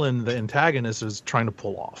the villain, the antagonist is trying to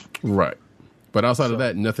pull off. Right, but outside of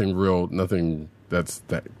that, nothing that's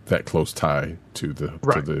that close tie to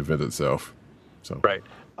the event itself. So right.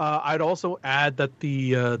 I'd also add that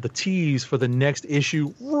the tease for the next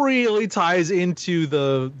issue really ties into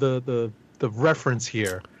the reference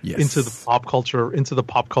here, into the pop culture,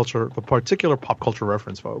 the particular pop culture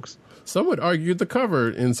reference, folks. Some would argue the cover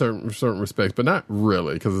in certain respects, but not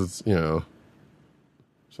really, because it's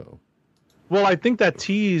so. Well, I think that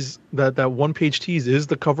tease, that one-page tease, is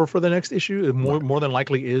the cover for the next issue. It more than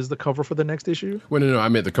likely is the cover for the next issue. Well, no, I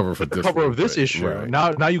meant the cover for this. The cover of this issue. Right.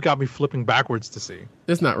 Now you got me flipping backwards to see.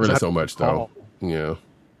 It's not really so much, though. Yeah.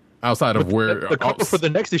 outside of where The cover for the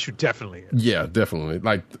next issue definitely is. Yeah, definitely.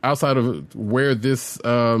 Like outside of where this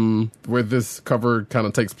cover kind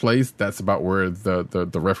of takes place, that's about where the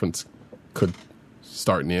reference could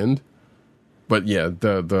start and end. But yeah,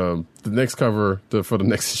 the next cover for the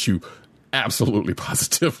next issue, absolutely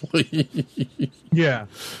positively. Yeah.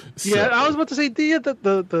 So- Yeah, I was about to say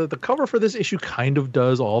the cover for this issue kind of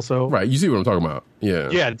does also. Right, you see what I'm talking about? Yeah.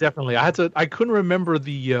 Yeah, definitely. I couldn't remember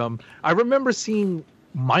I remember seeing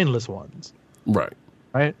mindless ones. Right.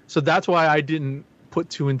 Right? So that's why I didn't put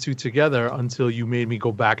two and two together until you made me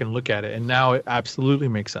go back and look at it, and now it absolutely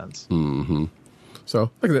makes sense. Mm-hmm. So,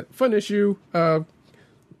 like that, fun issue.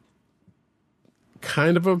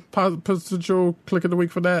 Kind of a potential click of the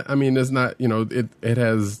week for that. I mean, it's not, it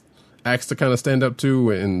has acts to kind of stand up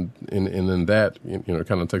to, and then that,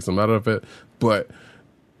 kind of takes them out of it. But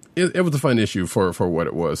it was a fun issue for what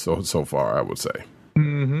it was so far, I would say.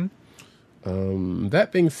 Mm-hmm.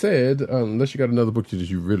 That being said, unless you got another book that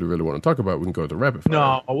you really, really want to talk about, we can go to rapid fire.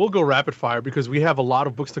 No, we'll go rapid fire because we have a lot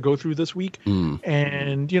of books to go through this week.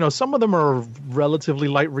 And, some of them are relatively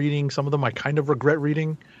light reading. Some of them I kind of regret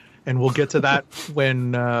reading. And we'll get to that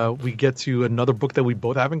when we get to another book that we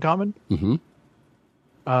both have in common. Mm-hmm.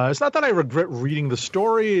 It's not that I regret reading the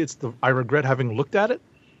story. I regret having looked at it.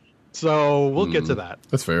 So we'll get to that.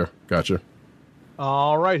 That's fair. Gotcha.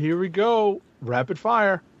 All right, here we go. Rapid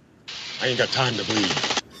fire. I ain't got time to bleed.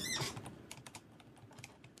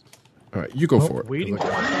 All right, you go for it. Waiting for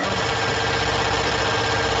it.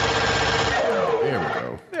 There we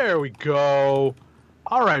go. There we go.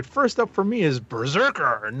 All right, first up for me is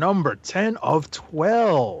Berserker, number 10 of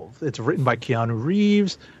 12. It's written by Keanu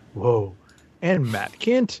Reeves, and Matt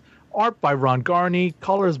Kint. Art by Ron Garney,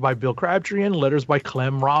 colors by Bill Crabtree, and letters by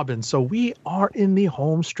Clem Robbins. So we are in the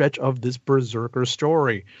home stretch of this Berserker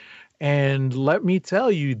story. And let me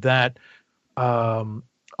tell you that a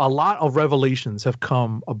lot of revelations have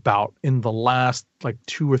come about in the last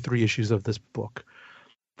 2 or 3 issues of this book.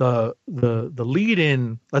 The lead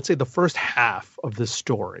in, let's say the first half of this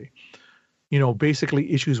story,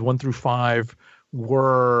 basically issues 1 through 5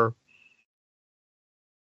 were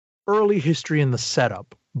early history in the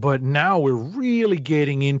setup, but now we're really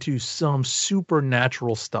getting into some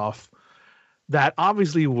supernatural stuff that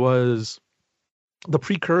obviously was the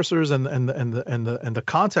precursors and the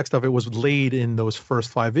context of it was laid in those first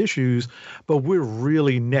 5 issues, but we're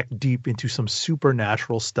really neck deep into some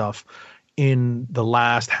supernatural stuff in the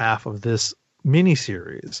last half of this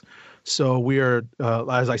miniseries. So we are,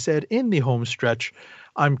 as I said, in the home stretch.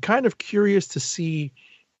 I'm kind of curious to see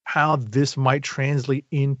how this might translate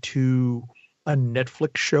into a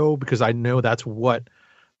Netflix show, because I know that's what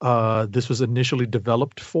this was initially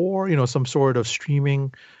developed for, some sort of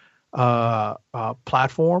streaming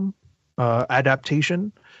platform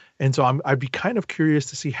adaptation. And so I'd be kind of curious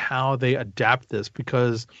to see how they adapt this,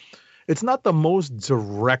 because it's not the most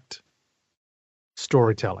direct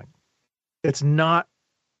storytelling. It's not,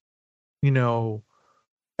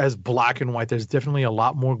 as black and white. There's definitely a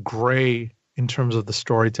lot more gray in terms of the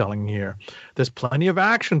storytelling here. There's plenty of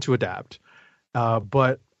action to adapt.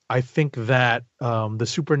 But I think that the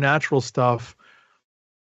supernatural stuff,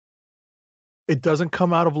 it doesn't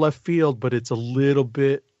come out of left field, but it's a little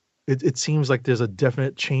bit, it seems like there's a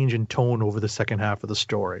definite change in tone over the second half of the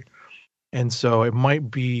story. And so it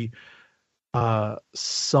might be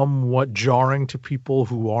somewhat jarring to people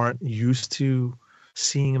who aren't used to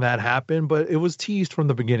seeing that happen, but it was teased from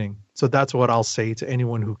the beginning. So that's what I'll say to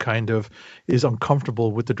anyone who kind of is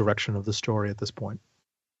uncomfortable with the direction of the story at this point.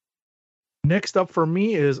 Next up for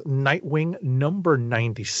me is Nightwing number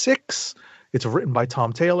 96. It's written by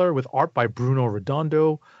Tom Taylor with art by Bruno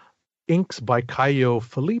Redondo, inks by Caio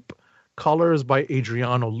Felipe, colors by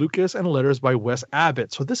Adriano Lucas, and letters by Wes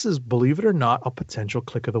Abbott. So this is, believe it or not, a potential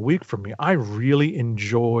click of the week for me. I really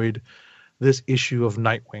enjoyed this issue of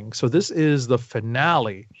Nightwing. So this is the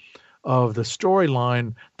finale of the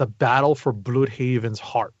storyline, The Battle for Bloodhaven's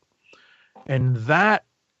Heart. And that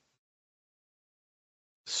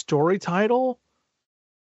story title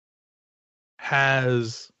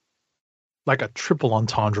has like a triple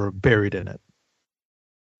entendre buried in it.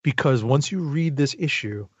 Because once you read this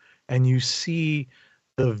issue and you see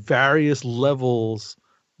the various levels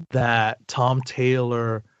that Tom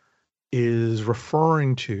Taylor is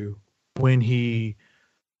referring to when he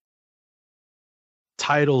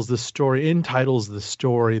entitles the story,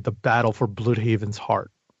 The Battle for Bloodhaven's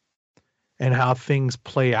Heart, and how things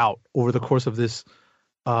play out over the course of this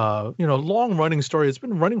long running story. It's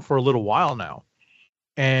been running for a little while now.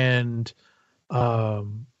 And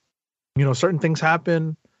certain things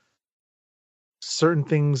happen, certain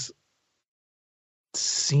things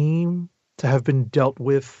seem to have been dealt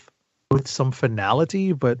with with some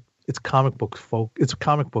finality, but it's comic books,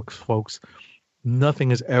 folks.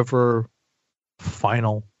 Nothing is ever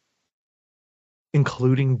final,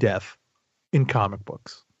 including death in comic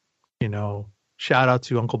books. Shout out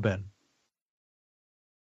to Uncle Ben.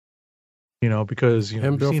 Because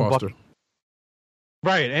And Bill Foster.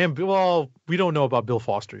 Right, and we don't know about Bill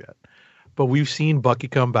Foster yet, but we've seen Bucky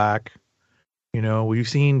come back. We've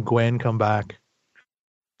seen Gwen come back,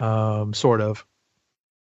 sort of.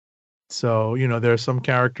 So there are some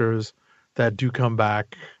characters that do come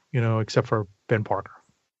back, except for Ben Parker.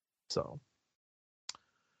 So,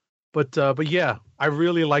 but yeah, I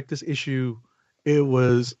really like this issue. It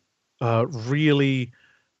was really,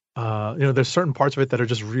 there's certain parts of it that are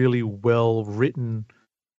just really well written.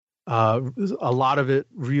 A lot of it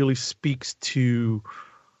really speaks to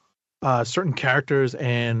certain characters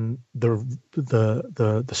and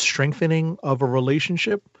the strengthening of a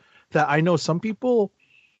relationship that I know some people,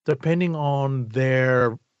 depending on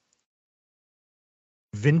their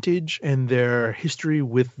vintage and their history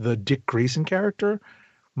with the Dick Grayson character,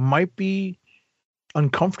 might be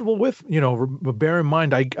uncomfortable with. But bear in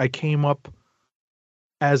mind, I came up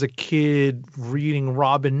as a kid reading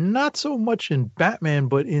Robin, not so much in Batman,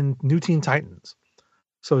 but in New Teen Titans.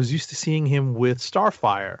 So I was used to seeing him with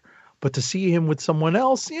Starfire, but to see him with someone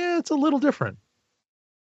else, yeah, it's a little different.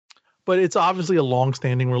 But it's obviously a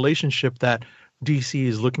long-standing relationship that DC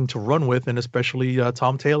is looking to run with, and especially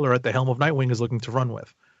Tom Taylor at the helm of Nightwing is looking to run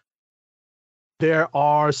with. There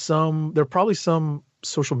are probably some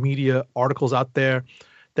social media articles out there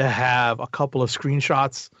that have a couple of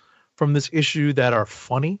screenshots from this issue that are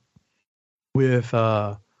funny, with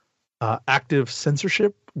active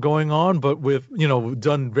censorship going on, but with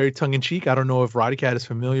done very tongue in cheek. I don't know if Roddy Cat is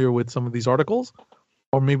familiar with some of these articles,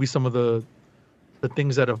 or maybe some of the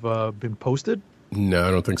things that have been posted. No, I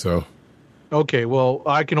don't think so. Okay, well,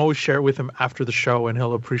 I can always share it with him after the show, and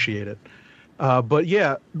he'll appreciate it. But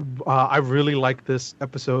yeah, I really liked this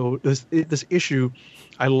episode, this issue.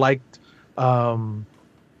 I liked the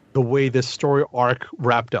way this story arc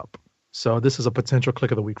wrapped up. So this is a potential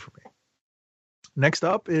click of the week for me. Next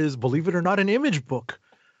up is, believe it or not, an Image book,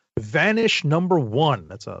 Vanish #1.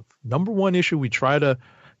 That's a #1 issue. We try to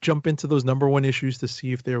jump into those #1 issues to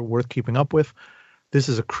see if they're worth keeping up with. This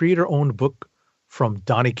is a creator-owned book from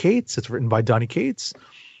Donny Cates. It's written by Donny Cates,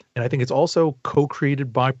 and I think it's also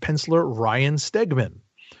co-created by penciler Ryan Stegman.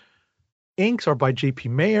 Inks are by J.P.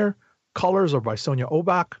 Mayer, colors are by Sonia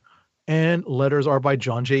Obach, and letters are by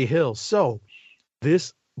John J. Hill. So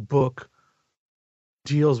this book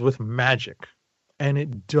deals with magic, and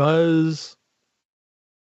it does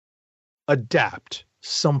adapt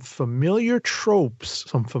some familiar tropes,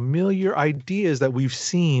 some familiar ideas that we've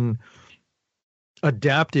seen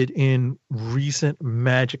adapted in recent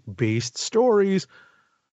magic-based stories,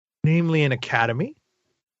 namely an academy,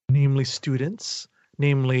 namely students,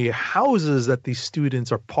 namely houses that these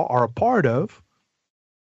students are a part of.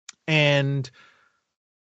 And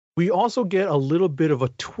we also get a little bit of a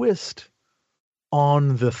twist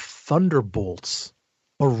on the Thunderbolts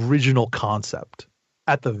original concept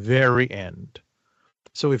at the very end.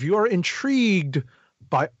 So if you are intrigued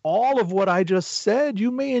by all of what I just said,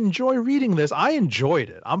 you may enjoy reading this. I enjoyed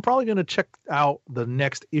it. I'm probably going to check out the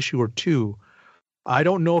next issue or two. I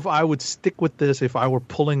don't know if I would stick with this if I were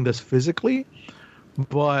pulling this physically,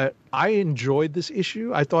 but I enjoyed this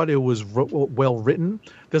issue. I thought it was well written.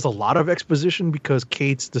 There's a lot of exposition because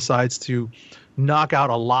Cates decides to knock out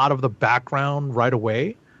a lot of the background right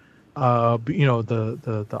away.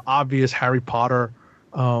 The obvious Harry Potter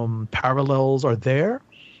parallels are there.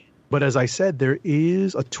 But as I said, there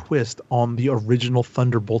is a twist on the original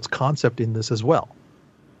Thunderbolts concept in this as well.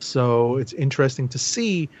 So it's interesting to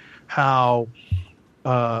see how,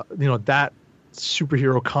 that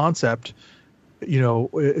superhero concept,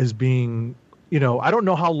 is being, I don't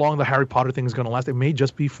know how long the Harry Potter thing is going to last. It may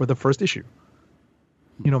just be for the first issue.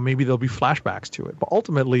 Maybe there'll be flashbacks to it. But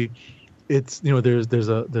ultimately, it's, there's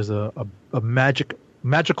a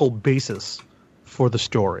magical basis for the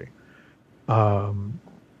story.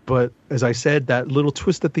 But as I said, that little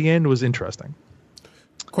twist at the end was interesting.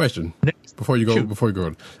 Question before you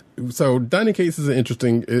go. So Donny Cates is an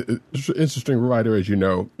interesting writer, as you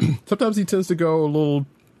know. Sometimes he tends to go a little,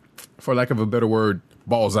 for lack of a better word,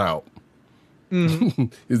 balls out. Mm-hmm.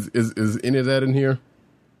 Is any of that in here?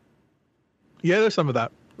 Yeah, there's some of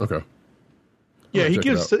that. Okay. Yeah, he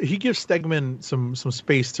gives Stegman some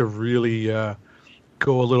space to really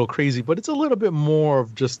go a little crazy, but it's a little bit more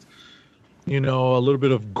of just, a little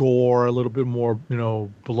bit of gore, a little bit more,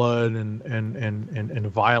 blood and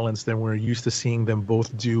violence than we're used to seeing them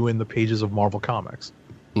both do in the pages of Marvel Comics.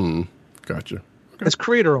 Gotcha. Okay. It's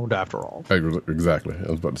creator owned after all. Exactly.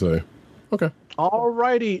 I was about to say. Okay.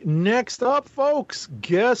 Alrighty, next up, folks.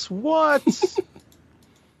 Guess what?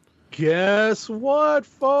 Guess what,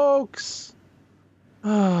 folks?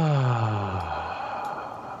 I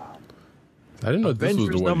didn't know this was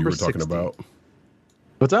the Avengers one you number were talking 60. about.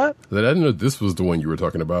 What's that? I didn't know this was the one you were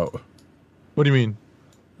talking about. What do you mean?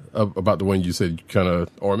 About the one you said you kind of,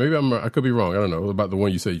 or maybe I could be wrong. I don't know. About the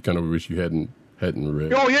one you said you kind of wish you hadn't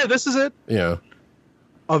read. Oh yeah, this is it. Yeah.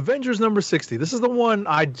 Avengers number 60. This is the one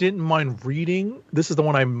I didn't mind reading. This is the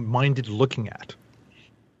one I minded looking at.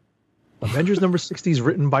 Avengers number 60 is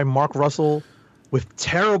written by Mark Russell with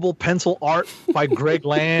terrible pencil art by Greg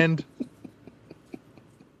Land.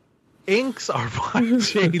 Inks are by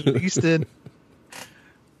Jay Leaston.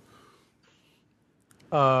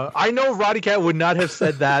 I know Roddy Cat would not have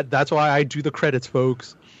said that. That's why I do the credits,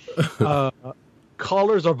 folks.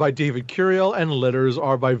 Colors are by David Curiel, and letters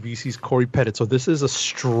are by VC's Corey Pettit. So this is a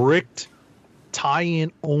strict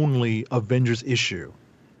tie-in only Avengers issue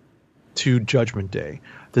to Judgment Day.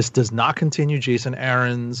 This does not continue Jason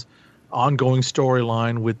Aaron's ongoing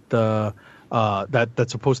storyline with the that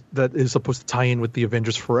is supposed to tie in with the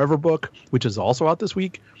Avengers Forever book, which is also out this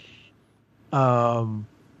week.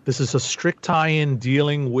 This is a strict tie-in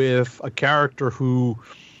dealing with a character who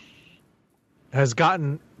has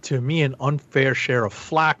gotten, to me, an unfair share of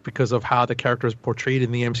flack because of how the character is portrayed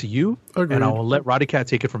in the MCU. Agreed. And I will let Roddy Cat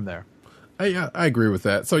take it from there. I agree with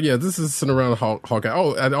that. So yeah, this is sitting around Hawkeye.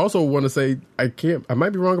 Oh, I also want to say I might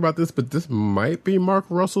be wrong about this, but this might be Mark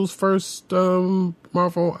Russell's first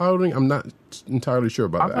Marvel outing. I'm not entirely sure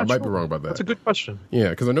about that. I might be wrong about that. That's a good question. Yeah,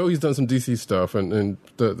 because I know he's done some DC stuff and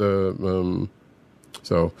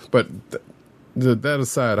that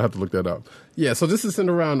aside, I have to look that up. Yeah, so this is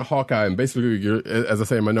centered around Hawkeye, and basically, as I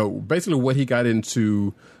say in my note, basically what he got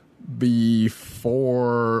into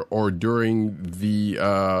before or during the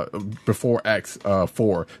before Acts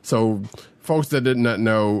 4. So, folks that did not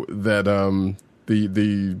know that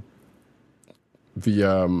the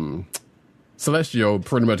Celestial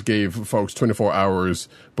pretty much gave folks 24 hours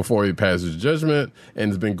before he passes judgment, and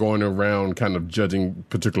has been going around kind of judging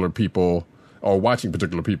particular people or watching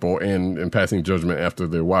particular people and passing judgment after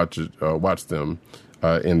they watch them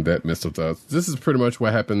in that midst of that. This is pretty much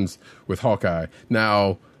what happens with Hawkeye.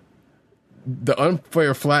 Now, the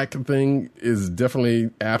unfair flack thing is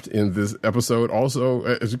definitely apt in this episode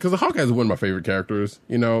also, because Hawkeye is one of my favorite characters,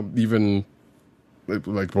 you know, even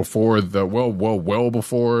like before well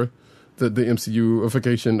before the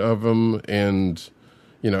MCU-ification of him, and,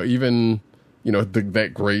 you know, even, you know,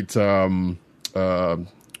 that great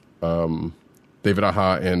David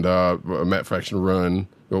Aja and Matt Fraction run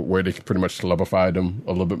where they pretty much celebrified him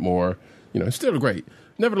a little bit more. You know, still great.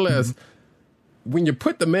 Nevertheless, when you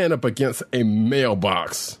put the man up against a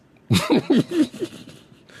mailbox,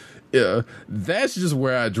 yeah, that's just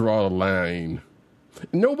where I draw the line.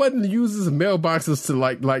 Nobody uses mailboxes to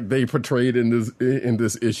like they portrayed in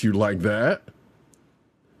this issue like that.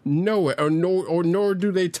 Nor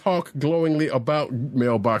do they talk glowingly about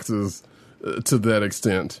mailboxes to that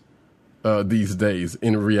extent. These days,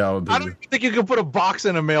 in reality, I don't think you can put a box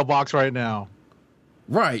in a mailbox right now.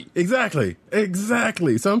 Right? Exactly.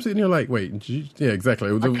 So I'm sitting here like, wait, yeah,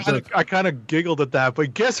 exactly. I kind of giggled at that,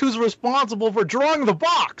 but guess who's responsible for drawing the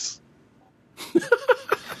box?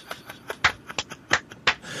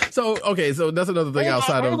 So that's another thing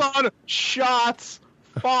hold on. Shots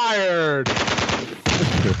fired.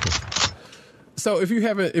 So if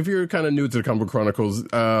you're kind of new to the Comic Book Chronicles,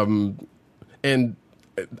 and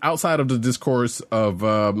outside of the discourse of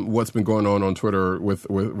what's been going on Twitter with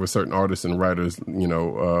certain artists and writers, you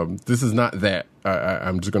know, this is not that.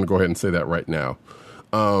 I'm just going to go ahead and say that right now.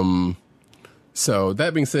 So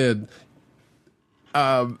that being said,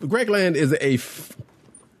 Greg Land is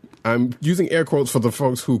I'm using air quotes for the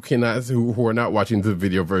folks who are not watching the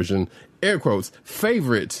video version. Air quotes,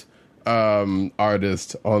 favorite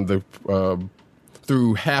artist on the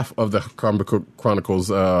through half of the Comic Book Chronicles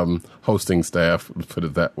hosting staff, put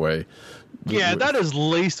it that way. Yeah, that is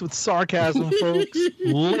laced with sarcasm, folks.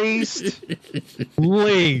 Laced.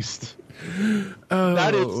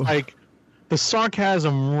 That is like, the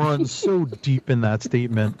sarcasm runs so deep in that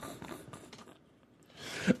statement.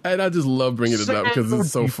 And I just love bringing it up because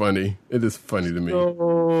it's so funny. It is funny to me.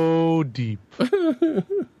 So deep.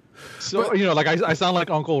 So, you know, like I sound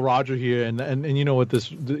like Uncle Roger here, and you know what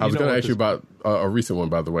this. I was going to ask you about a recent one,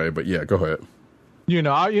 by the way, but yeah, go ahead. It's.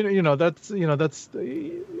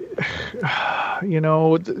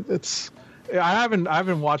 I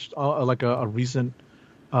haven't watched like a recent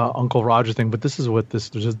Uncle Roger thing, but this is what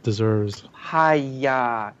this just deserves.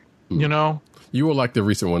 Hiya. You know, You will like the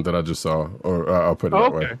recent one that I just saw, or I'll put it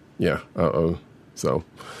that way. Okay. Yeah. So,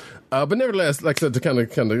 but nevertheless, like I said, to kind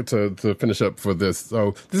of to finish up for this.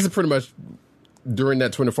 So this is pretty much during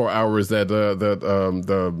that 24 hours that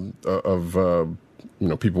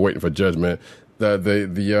people waiting for judgment.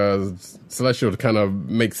 The Celestial kind of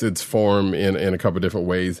makes its form in a couple of different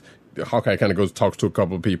ways. Hawkeye kind of talks to a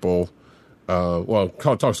couple of people.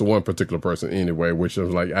 Talks to one particular person anyway, which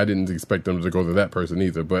was like, I didn't expect them to go to that person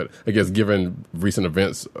either. But I guess given recent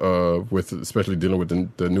events, with especially dealing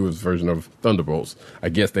with the newest version of Thunderbolts, I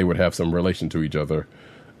guess they would have some relation to each other.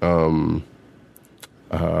 But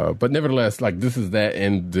nevertheless, like this is that,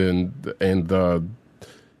 and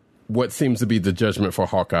what seems to be the judgment for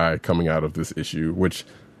Hawkeye coming out of this issue, which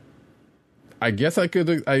I guess I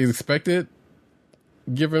expected,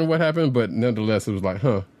 given what happened, but nonetheless, it was like,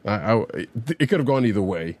 it could have gone either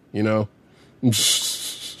way, you know?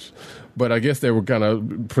 But I guess they were kind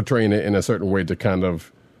of portraying it in a certain way to kind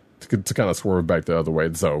of swerve back the other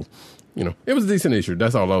way. So, you know, it was a decent issue.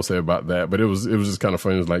 That's all I'll say about that. But it was just kind of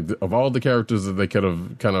funny. It was like, of all the characters that they could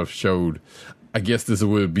have kind of showed, I guess this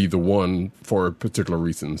would be the one for particular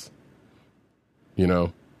reasons, you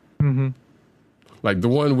know? Mm-hmm. Like the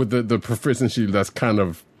one with the proficiency that's kind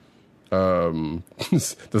of,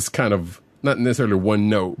 that's kind of not necessarily one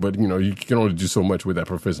note, but you know, you can only do so much with that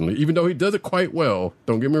proficiently, even though he does it quite well.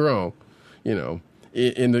 Don't get me wrong, you know,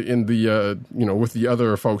 in the with the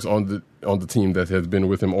other folks on the team that has been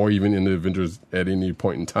with him, or even in the Avengers at any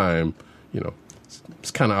point in time, you know,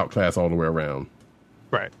 it's kind of outclassed all the way around.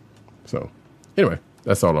 right. So anyway,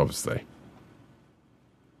 that's all I have to say.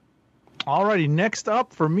 Alrighty, next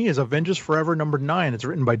up for me is Avengers Forever #9. It's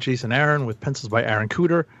written by Jason Aaron with pencils by Aaron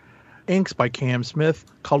Cooter, inks by Cam Smith,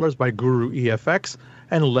 colors by Guru EFX,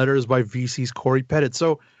 and letters by VC's Corey Pettit.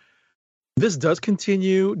 So this does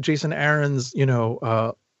continue Jason Aaron's,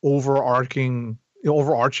 overarching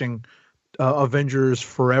Avengers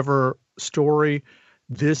Forever story.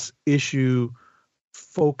 This issue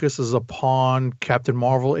focuses upon Captain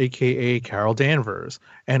Marvel, aka Carol Danvers,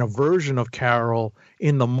 and a version of Carol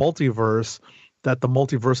in the multiverse that the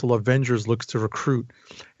Multiversal Avengers looks to recruit.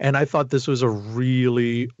 And I thought this was a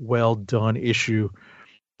really well done issue.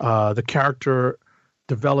 The character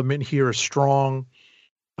development here is strong.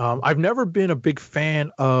 I've never been a big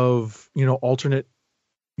fan of, alternate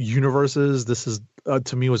universes. This is,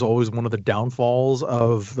 to me, was always one of the downfalls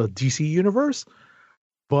of the DC universe.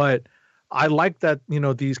 But I like that,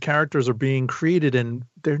 these characters are being created and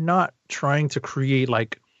they're not trying to create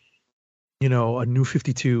like, a new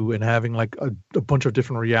 52 and having like a bunch of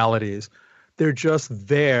different realities. They're just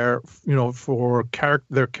there, for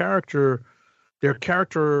their character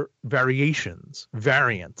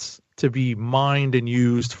variants to be mined and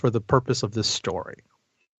used for the purpose of this story.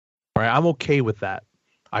 All right, I'm okay with that.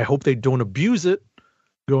 I hope they don't abuse it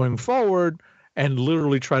going forward and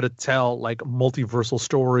literally try to tell like multiversal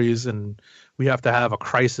stories, and we have to have a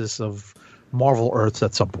crisis of Marvel Earths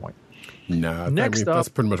at some point. Nah, Next up, that's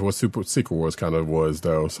pretty much what Secret Wars kind of was,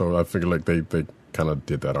 though. So I figured like they kind of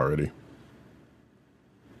did that already.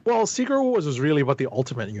 Well, Secret Wars was really about the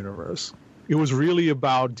Ultimate Universe. It was really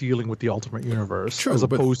about dealing with the Ultimate Universe, True, as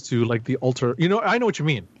opposed to like the I know what you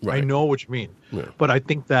mean. Right. I know what you mean. Yeah. But I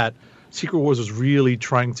think that Secret Wars was really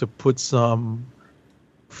trying to put some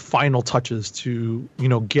final touches to,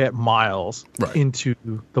 get Miles Right. into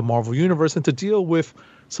the Marvel Universe and to deal with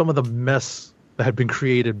some of the mess that had been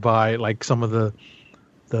created by like some of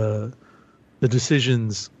the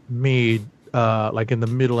decisions made like in the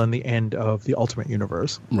middle and the end of the Ultimate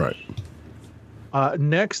Universe. Right.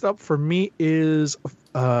 Next up for me is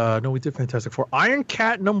we did Fantastic Four. Iron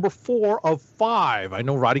Cat #4 of 5. I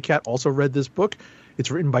know Roddy Cat also read this book. It's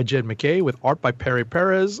written by Jed McKay with art by Perry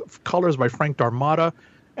Perez, colors by Frank Darmada,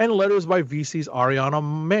 and letters by VC's Ariana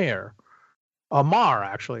Maher. Mar,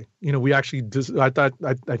 actually. We actually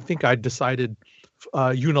I think I decided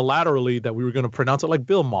unilaterally that we were going to pronounce it like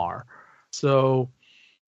Bill Maher. So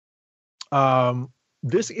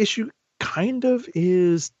this issue kind of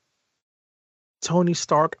is Tony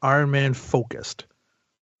Stark Iron Man focused,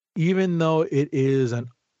 even though it is an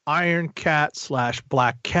Iron Cat /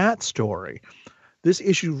 Black Cat story. This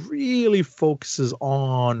issue really focuses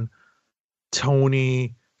on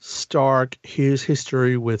Tony Stark, his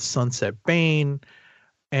history with Sunset Bane,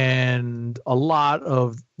 and a lot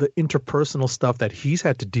of the interpersonal stuff that he's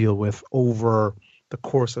had to deal with over the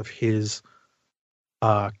course of his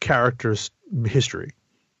character's history.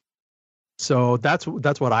 So that's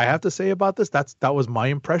what I have to say about this. That was my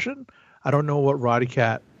impression. I don't know what Roddy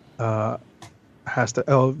Cat has to.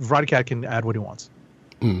 Roddy Cat can add what he wants.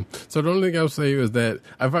 So the only thing I'll say is that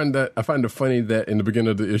I find it funny that in the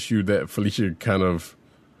beginning of the issue that Felicia kind of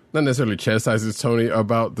not necessarily chastises Tony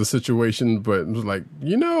about the situation, but it was like,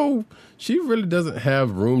 she really doesn't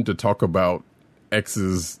have room to talk about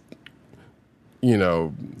exes.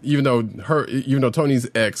 Even though Tony's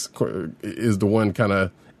ex is the one kind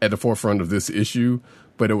of at the forefront of this issue,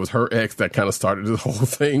 but it was her ex that kind of started the whole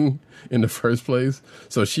thing in the first place.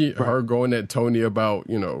 So her going at Tony about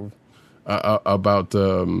the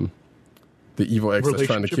evil ex that's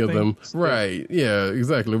trying to kill them. Right. Yeah,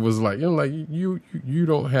 exactly. It was like, you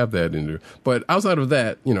don't have that in there. But outside of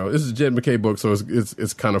that, this is a Jed MacKay book, so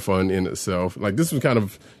it's kind of fun in itself. Like, this was kind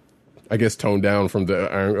of, I guess, toned down from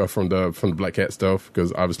the Black Cat stuff,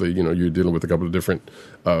 because obviously, you're dealing with a couple of different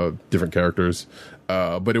characters.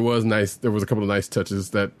 But it was nice. There was a couple of nice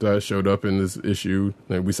touches that showed up in this issue.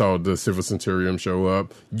 Like, we saw the Silver Centurion show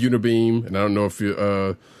up, Unibeam, and I don't know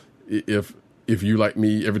if you like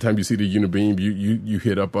me, every time you see the Unibeam, you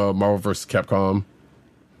hit up Marvel vs. Capcom.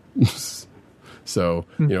 So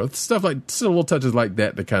stuff like still little touches like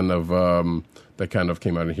that kind of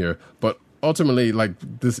came out in here. But ultimately, like,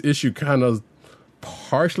 this issue kind of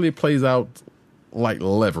partially plays out like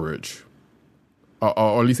Leverage,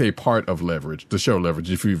 or at least a part of Leverage, the show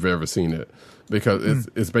Leverage, if you've ever seen it, because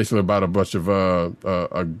it's basically about a bunch of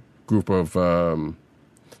a group of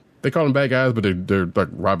they call them bad guys, but they're like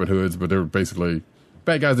Robin Hoods, but they're basically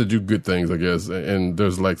bad guys that do good things, I guess. And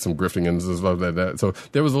there's like some grifting and stuff like that. So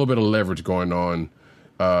there was a little bit of leverage going on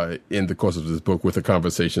in the course of this book with a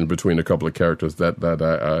conversation between a couple of characters that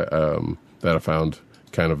I found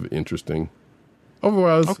kind of interesting.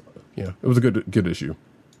 Overall, it was a good issue.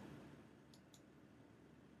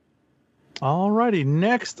 Alrighty,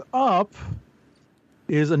 next up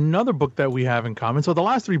is another book that we have in common. So the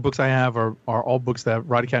last three books I have are all books that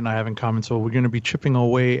Roddy Cat and I have in common. So we're going to be chipping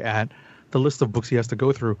away at the list of books he has to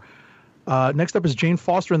go through. Next up is Jane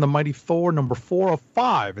Foster and the Mighty Thor, number 4 of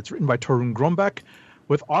 5. It's written by Torunn Grønbekk,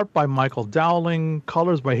 with art by Michael Dowling,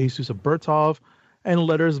 colors by Jesus Bertov, and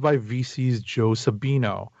letters by VC's Joe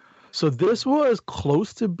Sabino. So this was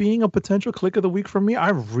close to being a potential click of the week for me. I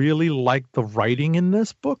really liked the writing in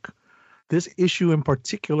this book. This issue in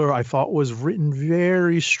particular, I thought, was written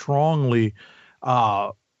very strongly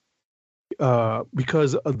because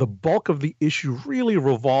the bulk of the issue really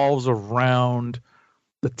revolves around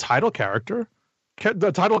the title characters,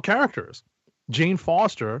 Jane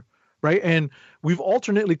Foster, right? And we've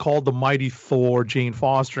alternately called the Mighty Thor Jane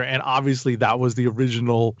Foster, and obviously that was the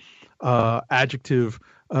original adjective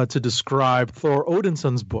to describe Thor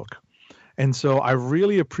Odinson's book. And so I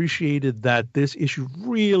really appreciated that this issue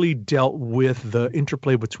really dealt with the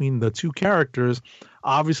interplay between the two characters.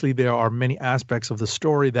 Obviously, there are many aspects of the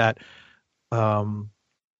story that are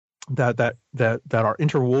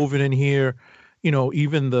interwoven in here.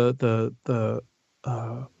 Even the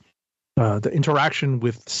interaction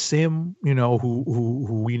with Sim,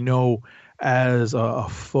 who we know as a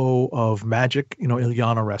foe of magic,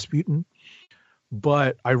 Illyana Rasputin.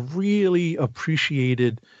 But I really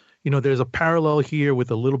appreciated. There's a parallel here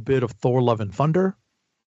with a little bit of Thor Love and Thunder,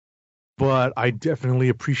 but I definitely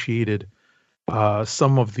appreciated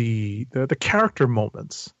some of the character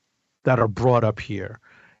moments that are brought up here.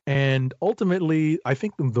 And ultimately, I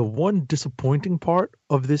think the one disappointing part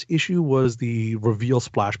of this issue was the reveal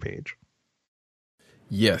splash page.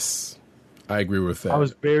 Yes, I agree with that. I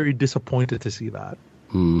was very disappointed to see that.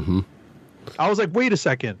 Mm-hmm. I was like, wait a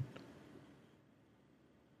second.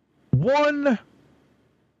 One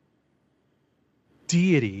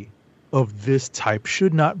deity of this type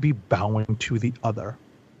should not be bowing to the other,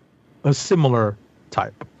 a similar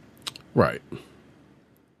type. Right.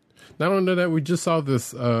 Not only that, we just saw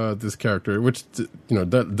this character, which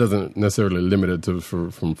that doesn't necessarily limit it to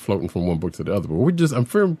from floating from one book to the other. But I'm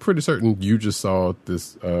pretty certain you just saw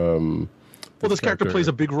this. This character plays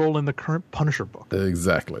a big role in the current Punisher book.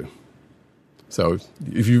 Exactly. So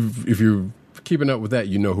if you keeping up with that,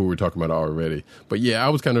 you know who we're talking about already. But yeah, I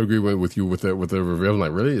was kind of agreeing with you with the reveal. I'm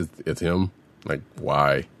like, really, it's him? Like,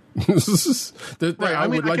 why? Right. I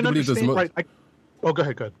would like to believe there's. Right. Go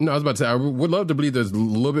ahead. No, I was about to say I would love to believe there's a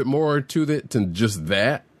little bit more to it than just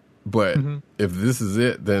that. But if this is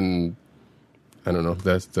it, then I don't know.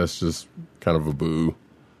 That's just kind of a boo.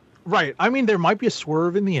 Right. I mean, there might be a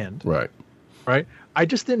swerve in the end. Right. I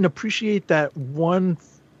just didn't appreciate that one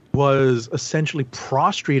was essentially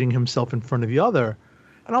prostrating himself in front of the other.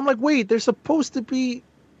 And I'm like, wait, they're supposed to be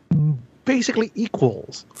basically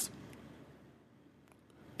equals.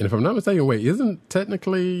 And if I'm not mistaken, isn't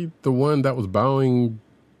technically the one that was bowing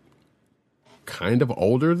kind of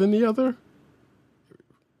older than the other?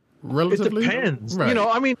 relatively. It depends. Right.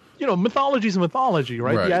 I mean, mythology is mythology,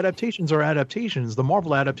 right? Right. The adaptations are adaptations. The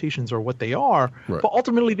Marvel adaptations are what they are, Right. but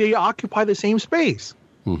ultimately they occupy the same space.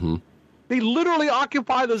 Mm-hmm. They literally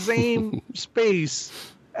occupy the same space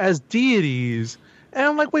as deities. And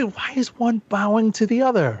I'm like, wait, why is one bowing to the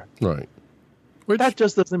other? Right. Which, That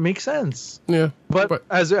just doesn't make sense. yeah. But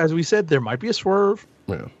as we said, there might be a swerve.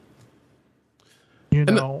 Yeah. You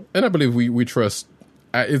And, know, and I believe we trust.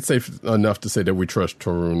 It's safe enough to say that we trust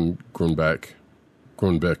Torun Grunbeck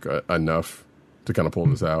enough to kind of pull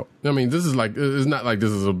this out. I mean, this is like, it's not like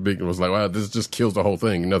this is a big. It was like, wow, this just kills the whole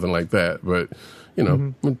thing. Nothing like that. But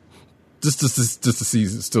just to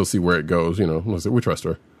still see where it goes. We trust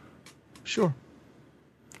her. sure.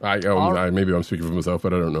 Maybe I'm speaking for myself,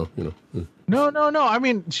 but I don't know. No. I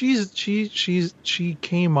mean, she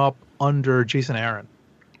came up under Jason Aaron,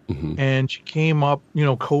 and she came up,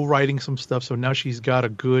 co-writing some stuff. So now she's got a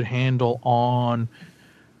good handle on,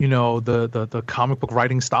 the comic book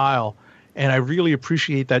writing style, and I really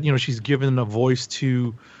appreciate that. She's given a voice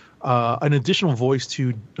to, an additional voice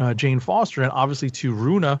to Jane Foster, and obviously to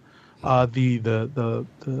Runa, the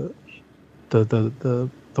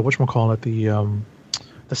whatchamacallit,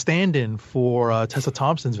 the stand-in for Tessa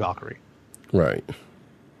Thompson's Valkyrie. Right.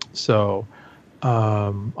 So,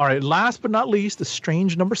 all right. Last but not least, The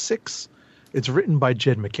Strange number 6. It's written by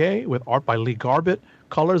Jed MacKay with art by Lee Garbett,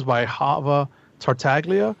 colors by Hava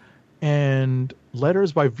Tartaglia, and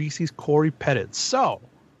letters by VC's Corey Pettit. So,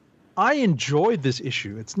 I enjoyed this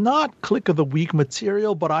issue. It's not Click of the Week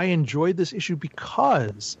material, but I enjoyed this issue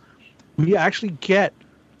because we actually get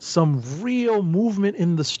some real movement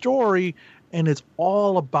in the story, and it's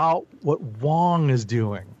all about what Wong is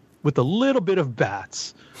doing with a little bit of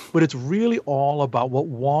bats, but it's really all about what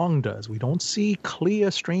Wong does. We don't see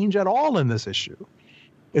Clea Strange at all in this issue.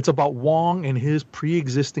 It's about Wong and his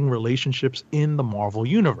pre-existing relationships in the Marvel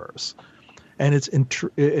universe. And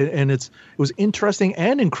it was interesting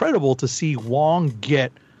and incredible to see Wong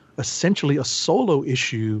get essentially a solo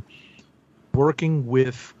issue working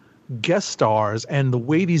with guest stars, and the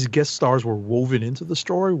way these guest stars were woven into the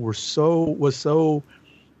story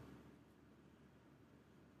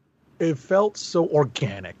it felt so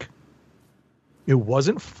organic. It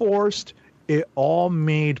wasn't forced. It all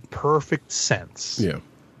made perfect sense. Yeah.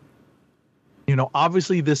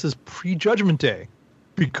 Obviously this is pre-Judgment Day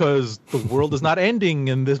because the world is not ending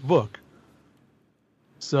in this book.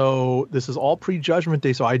 So this is all pre-Judgment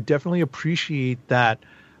Day. So I definitely appreciate that,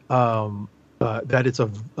 that it's a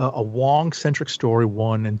Wong-centric story,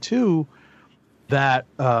 1, and 2, that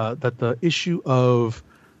the issue of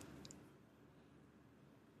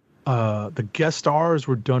the guest stars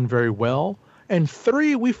were done very well, and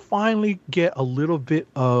 3, we finally get a little bit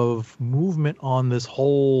of movement on this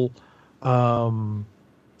whole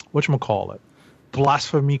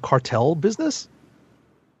blasphemy cartel business.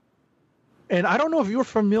 And I don't know if you're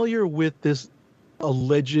familiar with this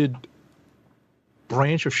alleged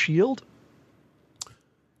branch of S.H.I.E.L.D.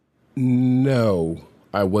 No,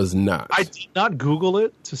 I was not. I did not Google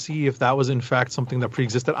it to see if that was in fact something that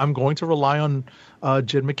pre-existed. I'm going to rely on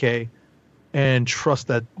Jed MacKay and trust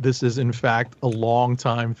that this is in fact a long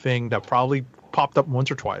time thing that probably popped up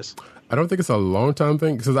once or twice. I don't think it's a long time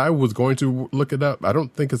thing because I was going to look it up. I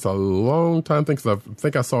don't think it's a long time thing because I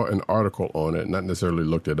think I saw an article on it, not necessarily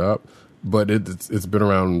looked it up, but it's been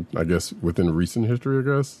around, I guess, within recent history,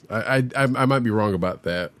 I guess. I might be wrong about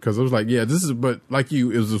that because I was like, yeah, but like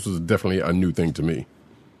you, this was definitely a new thing to me.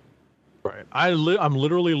 Right. I'm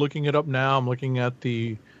literally looking it up now. I'm looking at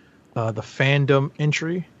the fandom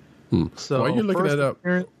entry. So while you're looking that up,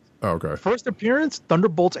 okay. First appearance,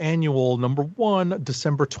 Thunderbolts Annual number 1,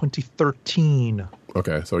 December 2013.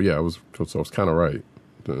 Okay, so yeah, I was kind of right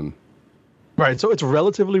then. Right, so it's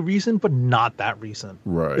relatively recent, but not that recent.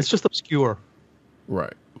 Right, it's just obscure.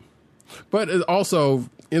 Right, but it's also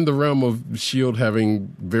in the realm of S.H.I.E.L.D.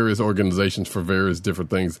 having various organizations for various different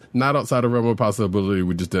things, not outside the realm of possibility.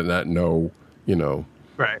 We just did not know,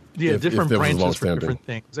 Right, yeah, different branches for different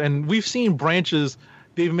things, and we've seen branches.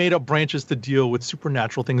 They've made up branches to deal with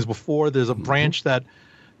supernatural things before. There's a branch that,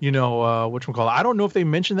 I don't know if they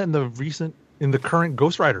mentioned that in the current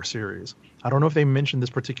Ghost Rider series. I don't know if they mentioned this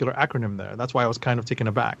particular acronym there. That's why I was kind of taken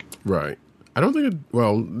aback. Right. I don't think at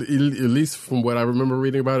least from what I remember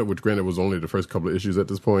reading about it, which granted was only the first couple of issues at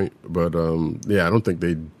this point, but yeah, I don't think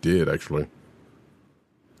they did actually.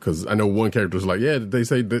 Because I know one character was like, yeah, they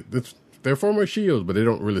say that they're former S.H.I.E.L.D., but they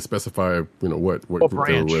don't really specify, what group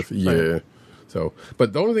they're with. Yeah. Right. So,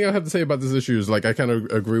 but the only thing I have to say about this issue is, like, I kind of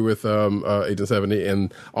agree with Agent 70.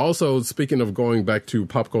 And also, speaking of going back to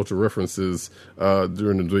pop culture references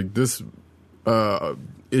during the week, this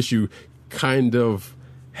issue kind of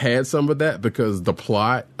had some of that because the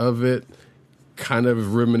plot of it kind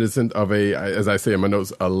of reminiscent of as I say in my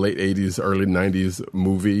notes, a late 80s, early 90s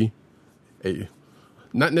movie.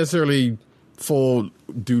 Not necessarily full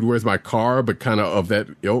dude, where's my car, but kind of that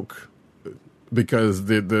ilk. Because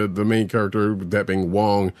the main character, that being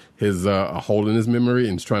Wong, has a hole in his memory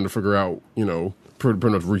and is trying to figure out, pretty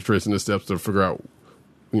much retracing the steps to figure out,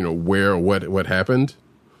 where or what happened.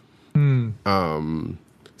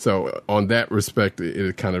 So on that respect,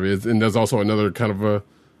 it kind of is. And there's also another kind of a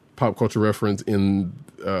pop culture reference in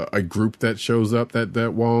a group that shows up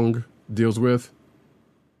that Wong deals with,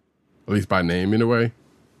 at least by name anyway.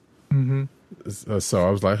 Mm-hmm. So I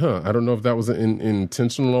was like, I don't know if that was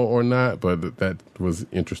intentional or not, but that was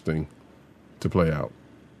interesting to play out.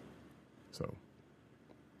 So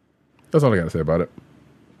that's all I got to say about it.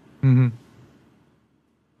 Mm-hmm.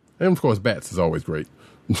 And of course, Bats is always great.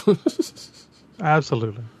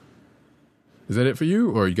 Absolutely. Is that it for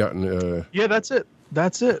you, or you got? Yeah, that's it.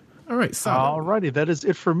 That's it. All right, solid. Alrighty, that is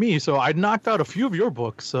it for me. So I knocked out a few of your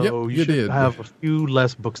books, so Yep, you should did. have a few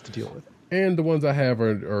less books to deal with. And the ones I have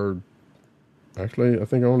are actually, I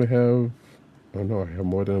think I only have. Oh no, I have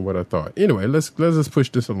more than what I thought. Anyway, let's just push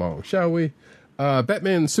this along, shall we?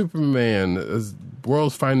 Batman Superman,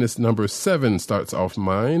 World's Finest number 7 starts off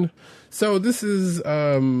mine. So this is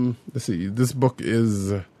let's see. This book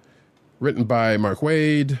is written by Mark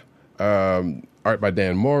Waid, art by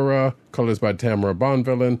Dan Mora, colors by Tamara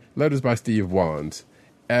Bonvillain, letters by Steve Wands.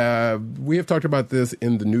 We have talked about this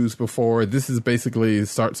in the news before. This is basically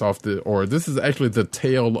this is actually the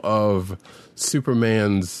tale of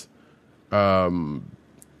Superman's, I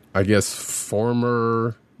guess,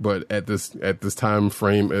 former, but at this time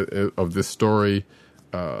frame of this story,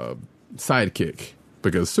 sidekick.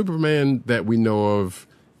 Because Superman that we know of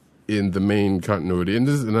in the main continuity, and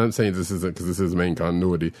I'm not saying this isn't because this is main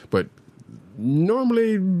continuity, but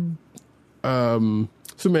normally,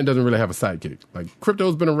 Superman doesn't really have a sidekick. Like,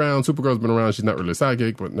 Krypto's been around, Supergirl's been around, she's not really a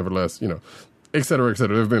sidekick, but nevertheless, et cetera, et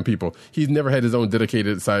cetera. There have been people. He's never had his own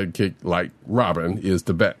dedicated sidekick like Robin is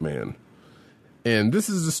to Batman. And this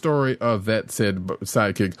is the story of that said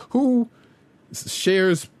sidekick who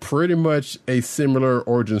shares pretty much a similar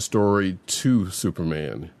origin story to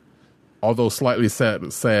Superman, although slightly sad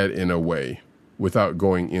in a way, without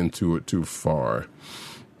going into it too far.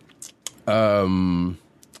 And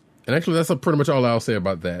actually, that's pretty much all I'll say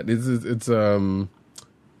about that.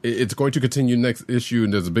 It's going to continue next issue,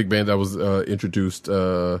 and there's a big band that was introduced,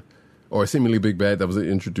 or seemingly big bad that was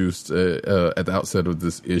introduced at the outset of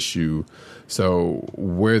this issue. So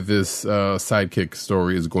where this sidekick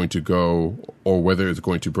story is going to go, or whether it's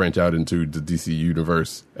going to branch out into the DC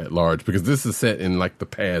universe at large, because this is set in like the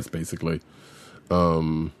past, basically,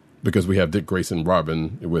 because we have Dick Grayson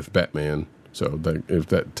Robin with Batman. So if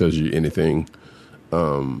that tells you anything.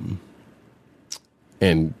 And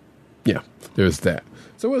yeah, there's that.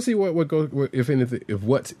 So we'll see what goes, if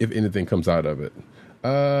anything comes out of it.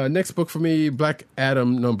 Next book for me, Black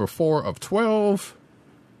Adam number 4 of 12.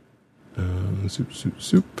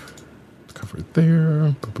 Soup. Cover it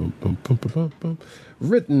there. Boom.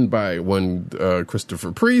 Written by one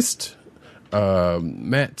Christopher Priest.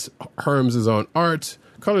 Matt Herms is on art.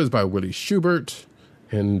 Colors by Willie Schubert.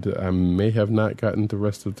 And I may have not gotten the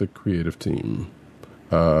rest of the creative team.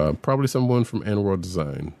 Probably someone from AndWorld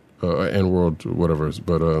Design. AndWorld whatever.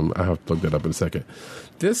 But I have to look that up in a second.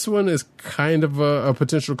 This one is kind of a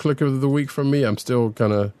potential click of the week for me. I'm still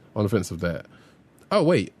kind of on the fence of that. Oh,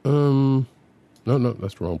 wait. No,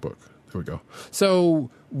 that's the wrong book. There we go. So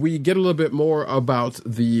we get a little bit more about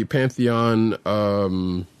the Pantheon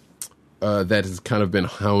that has kind of been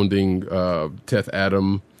hounding Teth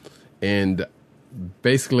Adam, and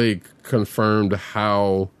basically confirmed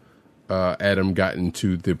how Adam got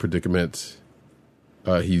into the predicament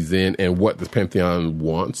he's in and what the Pantheon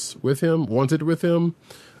wanted with him.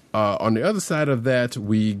 On the other side of that,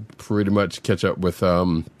 we pretty much catch up with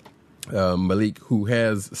Malik, who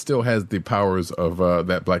still has the powers of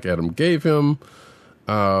that Black Adam gave him,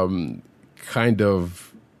 kind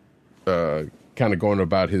of going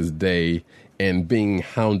about his day and being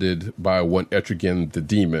hounded by one Etrigan the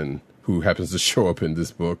Demon, who happens to show up in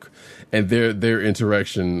this book. And their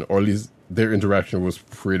interaction, or at least their interaction, was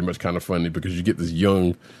pretty much kind of funny, because you get this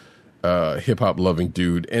young hip hop loving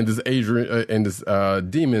dude and this this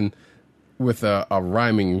demon with a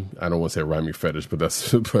rhyming, I don't want to say rhyming fetish, but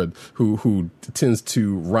who tends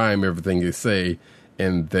to rhyme everything they say,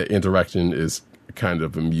 and the interaction is kind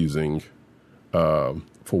of amusing for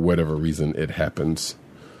whatever reason it happens.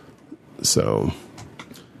 So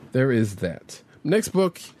there is that. Next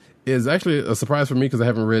book is actually a surprise for me, because I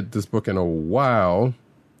haven't read this book in a while.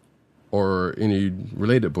 or any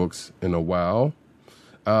related books in a while.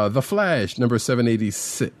 The Flash, number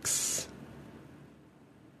 786.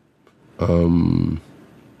 As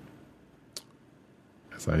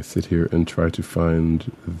I sit here and try to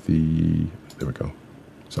find there we go.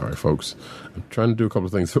 Sorry, folks. I'm trying to do a couple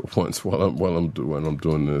of things at once while I'm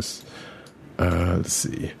doing this. Let's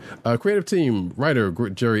see. Creative team, writer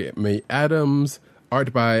Jerry May Adams,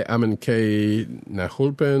 art by Amin K.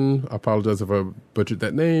 Nahulpen. I apologize if I butchered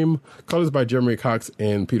that name. Colors by Jeremy Cox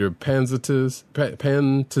and Peter Pantzis,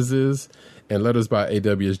 and letters by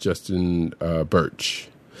A.W.'s Justin Birch.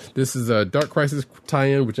 This is a Dark Crisis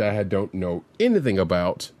tie-in, which I don't know anything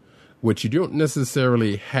about, which you don't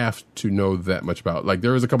necessarily have to know that much about. Like,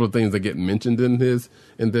 there is a couple of things that get mentioned in this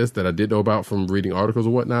that I did know about from reading articles or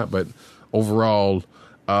whatnot, but overall,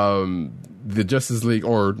 the Justice League,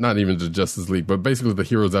 or not even the Justice League, but basically the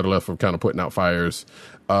heroes that are left are kind of putting out fires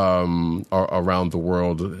around the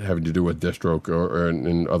world, having to do with Deathstroke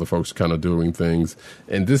and other folks kind of doing things.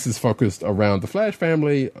 And this is focused around the Flash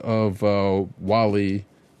family of Wally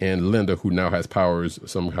and Linda, who now has powers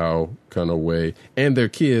somehow kind of way, and their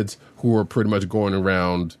kids who are pretty much going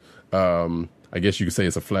around. I guess you could say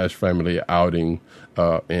it's a Flash family outing,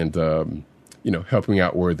 and helping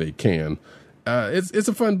out where they can. It's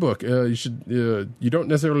a fun book. You should you don't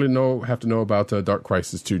necessarily have to know about Dark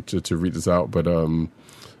Crisis to read this out, but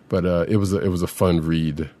it was a fun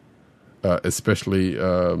read, especially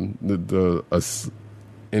an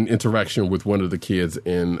interaction with one of the kids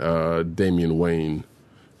and Damian Wayne.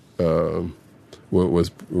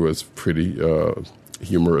 Was pretty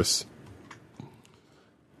humorous.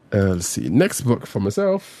 Let's see. Next book for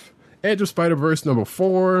myself, Edge of Spider-Verse number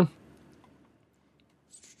 4,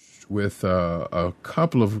 with a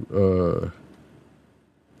couple of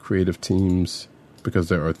creative teams, because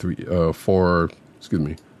there are four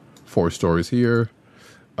stories here.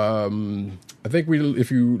 I think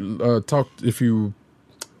if you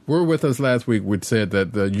were with us last week, we'd said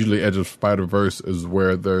that usually Edge of Spider-Verse is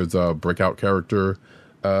where there's a breakout character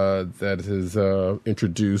that is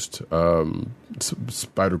introduced,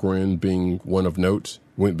 Spider-Gwen being the one of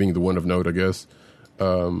note, I guess.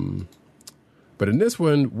 But in this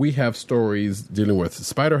one, we have stories dealing with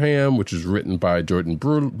Spider-Ham, which is written by Jordan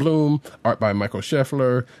Bloom, art by Michael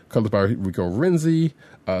Scheffler, colors by Rico Renzi,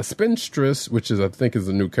 Spinstress, which I think is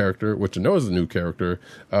a new character, which I know is a new character,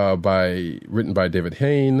 written by David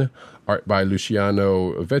Hayne, art by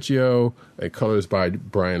Luciano Vecchio, and colors by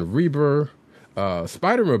Brian Reber.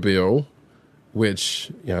 Spider-Mobile,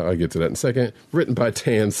 which I'll get to that in a second, written by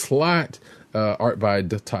Tan Slott, art by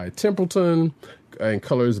Ty Templeton, and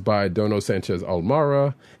colors by Dono Sanchez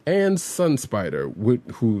Almara, and Sun Spider,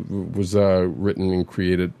 who was written and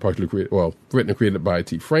created by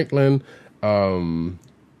T. Franklin,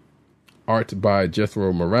 art by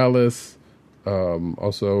Jethro Morales,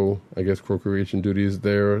 also I guess co-creation duties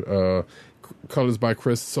there, colors by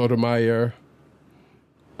Chris Sotomayor,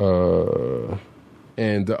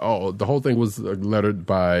 and the whole thing was lettered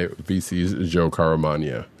by VC's Joe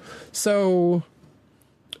Caramagna. So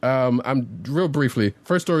I'm real briefly.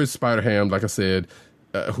 First story is Spider-Ham, like I said,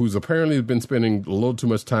 who's apparently been spending a little too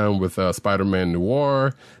much time with Spider-Man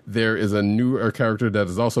Noir. There is a newer character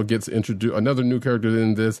that also gets introduced, another new character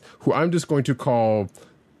in this, who I'm just going to call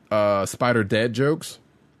Spider Dad Jokes.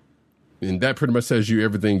 And that pretty much tells you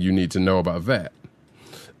everything you need to know about that.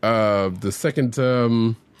 The second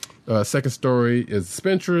story is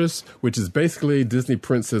Spinstress, which is basically Disney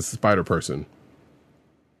Princess Spider-Person.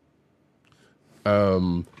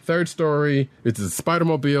 Third story, it's a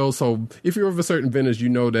Spider-Mobile. So if you're of a certain vintage, you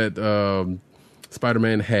know that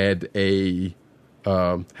Spider-Man had a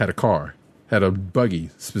car, had a buggy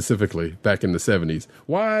specifically back in the 70s.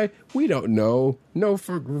 Why? We don't know. No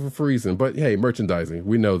for reason. But hey, merchandising,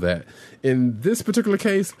 we know that. In this particular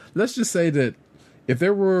case, let's just say that if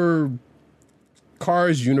there were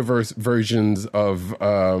Cars universe versions of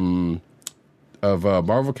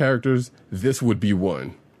Marvel characters, this would be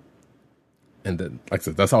one. And then, like I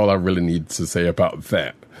said, that's all I really need to say about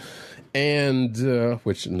that. And,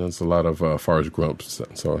 which there's a lot of Forrest Grumps,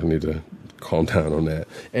 so I need to calm down on that.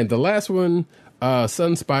 And the last one,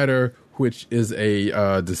 Sun Spider, which is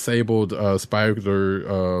a disabled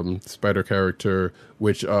spider character,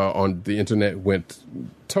 which on the internet went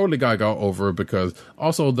totally gaga over, because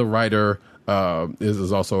also the writer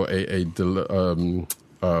is also a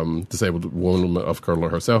disabled woman of color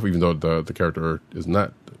herself, even though the character is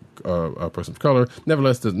not a person of color.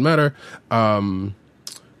 Nevertheless, doesn't matter.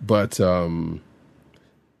 But you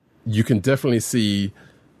can definitely see,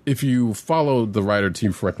 if you follow the writer T.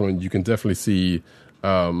 Franklin, you can definitely see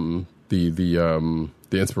the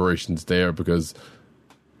inspirations there, because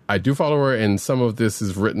I do follow her, and some of this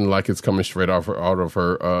is written like it's coming straight out of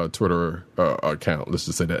her Twitter account. Let's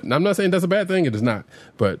just say that. And I'm not saying that's a bad thing; it is not.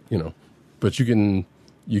 But but you can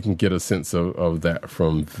get a sense of that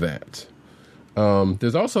from that.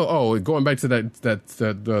 There's also going back to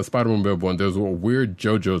that Spider-Man one. There's a weird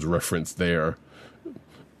JoJo's reference there.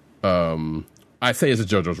 I say it's a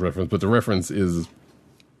JoJo's reference, but the reference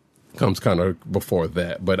comes kind of before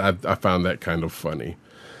that. But I found that kind of funny.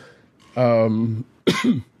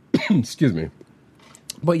 Excuse me.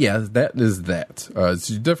 But yeah, that is that. So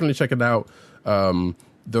you definitely check it out.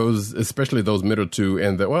 Those, especially those middle two,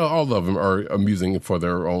 and all of them are amusing for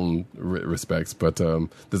their own respects. But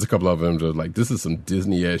there's a couple of them that are like, this is some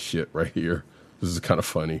Disney ass shit right here. This is kind of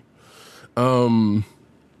funny.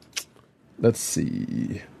 Let's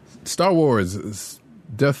see. Star Wars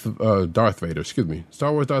Darth Vader. Excuse me.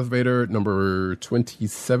 Star Wars Darth Vader number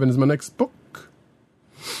 27 is my next book.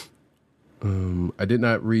 I did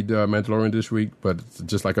not read Mandalorian this week, but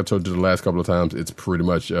just like I told you the last couple of times, it's pretty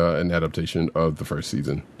much an adaptation of the first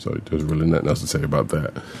season. So there's really nothing else to say about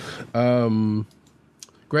that.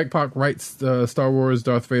 Greg Pak writes Star Wars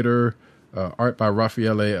Darth Vader, art by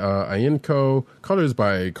Raffaele Ienco, colors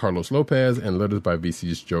by Carlos Lopez, and letters by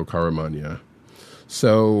VC's Joe Caramagna.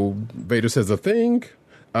 So Vader says a thing.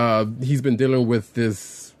 He's been dealing with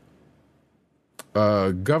this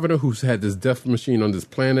governor who's had this death machine on this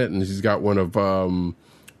planet, and she's got one of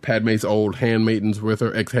Padme's old handmaidens with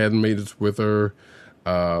her, ex-handmaidens with her.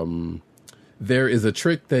 There is a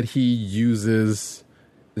trick that he uses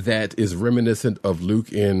that is reminiscent of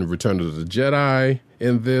Luke in Return of the Jedi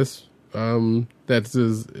in this. That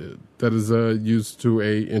is used to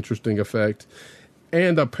a interesting effect.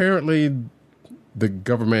 And apparently the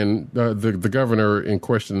governor in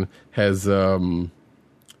question has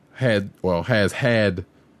had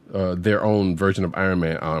their own version of Iron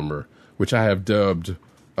Man armor, which I have dubbed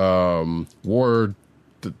War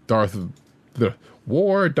Darth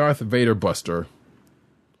Vader Buster.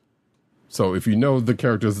 So if you know the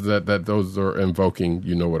characters that those are invoking,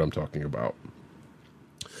 you know what I'm talking about.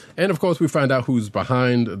 And of course, we find out who's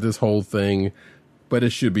behind this whole thing, but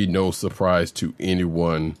it should be no surprise to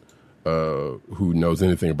anyone who knows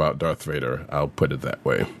anything about Darth Vader. I'll put it that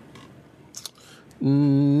way.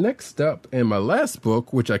 Next up, and my last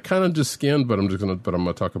book, which I kind of just skimmed, but I'm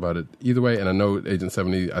gonna talk about it either way. And I know Agent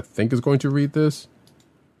 70, I think, is going to read this.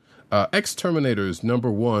 Exterminators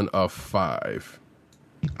 #1 of 5.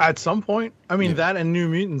 At some point, I mean that and New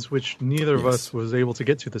Mutants, which neither of us was able to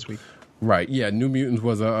get to this week. Right, yeah. New Mutants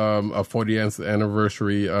was a 40th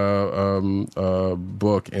anniversary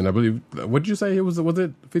book, and I believe, what did you say it was? Was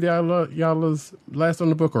it Fide Ayala's last on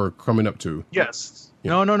the book, or coming up to? Yes.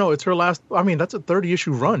 Yeah. No. It's her last. I mean, that's a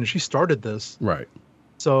 30-issue run. She started this, right?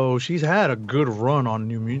 So she's had a good run on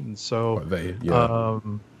New Mutants. So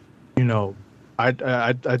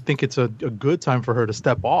I think it's a good time for her to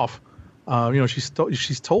step off.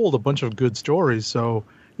 She's told a bunch of good stories. So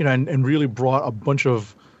and really brought a bunch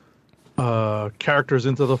of characters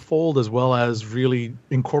into the fold, as well as really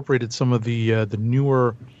incorporated some of the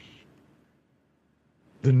newer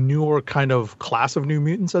kind of class of New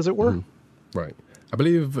Mutants, as it were. Mm-hmm. Right. I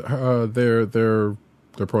believe their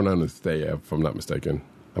pronoun is they, if I'm not mistaken.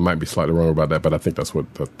 I might be slightly wrong about that, but I think that's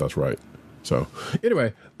right. So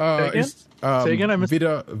anyway, Say again. I missed.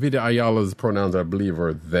 Vida Ayala's pronouns, I believe,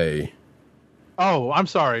 are they. Oh, I'm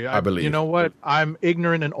sorry. I believe. You know what? I'm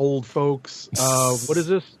ignorant and old, folks. What is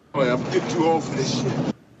this? I'm too old for this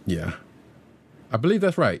shit. Yeah. I believe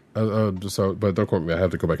that's right. But don't quote me. I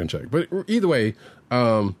have to go back and check. But either way,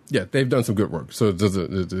 they've done some good work. So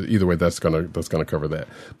either way, that's gonna cover that.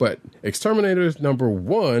 But Exterminators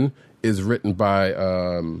 #1 is written by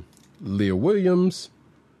Leah Williams,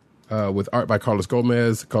 with art by Carlos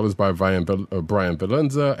Gomez, colors by Brian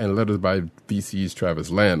Valenza, and letters by VC's Travis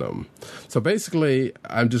Lanham. So basically,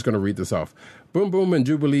 I'm just going to read this off. Boom Boom and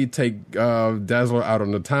Jubilee take Dazzler out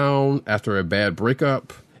on the town after a bad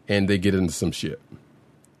breakup, and they get into some shit.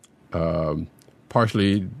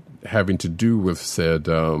 Partially having to do with said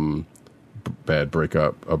bad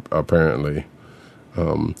breakup, apparently.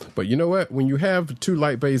 But you know what? When you have 2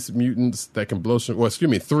 light-based mutants that can blow some...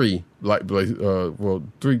 3 light-based...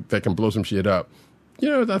 3 that can blow some shit up.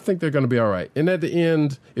 I think they're going to be all right. And at the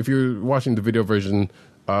end, if you're watching the video version,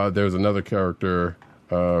 there's another character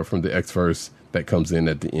from the X-Verse that comes in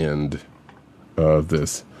at the end of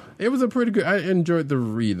this. It was a pretty good... I enjoyed the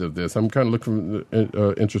read of this. I'm kind of looking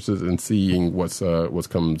interested in seeing what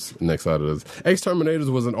comes next out of this. Exterminators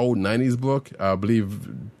was an old 90s book. I believe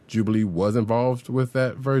Jubilee was involved with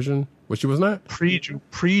that version, which she was not?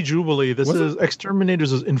 Pre-Jubilee. This is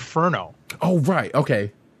Exterminators is Inferno. Oh, right.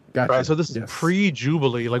 Okay. Gotcha. Right, so this is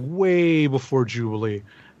pre-Jubilee, like way before Jubilee.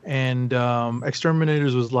 And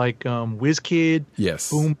Exterminators was like WizKid. Yes.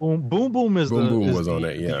 Boom Boom. Boom Boom is Boom Boom is was on the,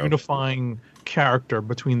 it, yeah. the unifying character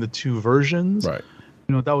between the two versions. Right.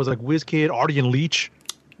 You know, that was like WizKid, Artie and Leech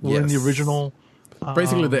were in the Yes. original.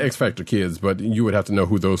 Basically, the X Factor kids, but you would have to know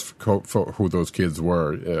who those kids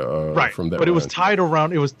were. Right. From that. But it was line. tied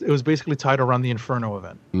around. It was basically tied around the Inferno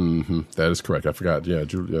event. That is correct. I forgot. Yeah,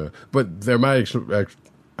 but there might actually.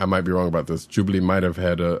 I might be wrong about this. Jubilee might have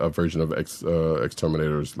had a version of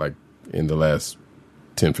Exterminators like in the last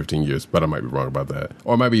 10, 15 years, but I might be wrong about that.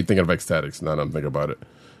 Or I might be thinking of Ecstatics now that I'm thinking about it.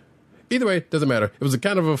 Either way, doesn't matter. It was a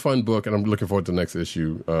kind of a fun book, and I'm looking forward to the next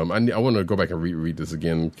issue. I want to go back and reread this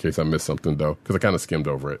again in case I missed something, though, because I kind of skimmed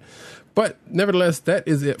over it. But nevertheless, that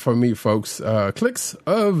is it for me, folks. Clicks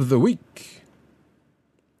of the week.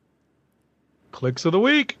 Clicks of the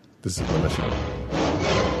week. This is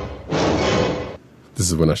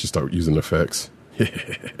when I should start using effects. We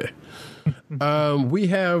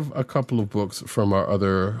have a couple of books from our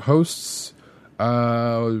other hosts.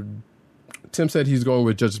 Tim said he's going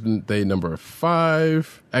with Judgment Day number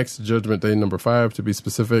 5. X Judgment Day number 5 to be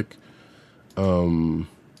specific.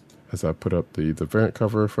 As I put up the variant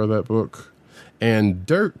cover for that book. And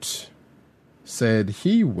Dirt said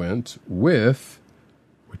he went with,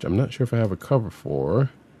 which I'm not sure if I have a cover for,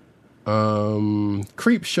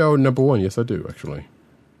 Creep Show number 1. Yes, I do, actually.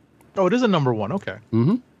 Oh, it is a number 1. Okay.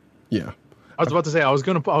 Yeah. I was about to say I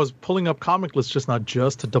was pulling up comic lists just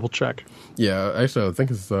to double check. Yeah, actually, I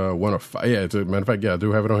think it's 1 of 5. Yeah, as a matter of fact, yeah, I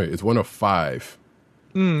do have it on here. It's 1 of 5.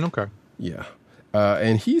 Okay. Yeah.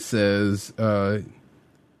 And he says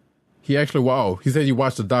he said he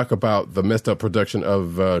watched a doc about the messed up production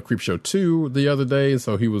of Creepshow 2 the other day,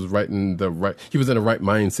 so he was in the right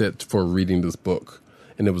mindset for reading this book.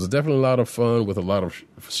 And it was definitely a lot of fun with a lot of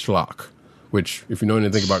schlock, which, if you know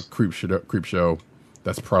anything about Creepshow,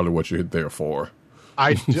 that's probably what you're there for.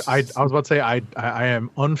 I was about to say I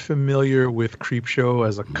am unfamiliar with Creepshow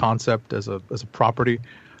as a concept, as a property.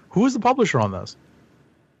 Who is the publisher on this?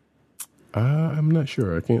 I'm not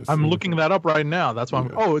sure. I can't see. I'm looking that up right now. That's why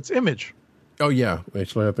I'm. Oh, it's Image. Oh, yeah.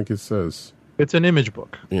 Actually, I think it says. It's an Image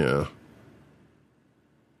book. Yeah.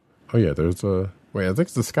 Oh, yeah. There's a. Wait, I think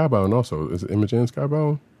it's the Skybound also. Is it Image and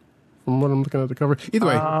Skybound? From what I'm looking at the cover. Either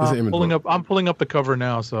way, it's an Image book. I'm pulling up the cover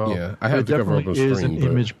now. So yeah, I have the cover up on screen. It is an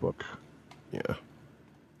Image book. Yeah.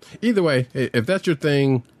 Either way, if that's your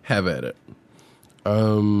thing, have at it.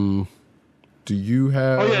 Do you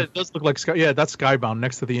have? Oh yeah, it does look like Sky. Yeah, that's Skybound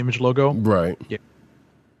next to the Image logo. Right. Yeah.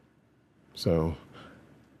 So,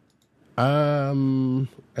 do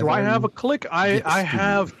I have a click? I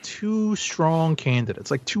have 2 strong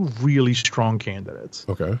candidates, like 2 really strong candidates.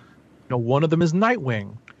 Okay. One of them is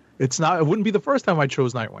Nightwing. It wouldn't be the first time I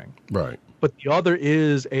chose Nightwing. Right. But the other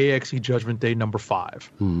is AXE Judgment Day number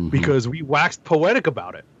 5 because we waxed poetic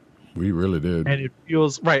about it. We really did. And it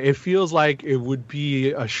feels right. It feels like it would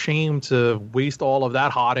be a shame to waste all of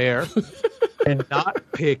that hot air and not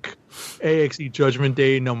pick AXE Judgment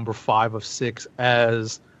Day number 5 of 6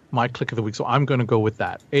 as my click of the week. So I'm going to go with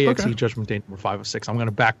that. AXE Judgment Day number 5 of 6. I'm going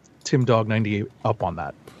to back Tim Dog 98 up on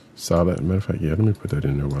that. Solid. Matter of fact, yeah, let me put that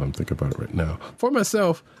in there while I'm thinking about it right now. For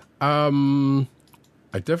myself,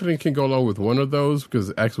 I definitely can go along with one of those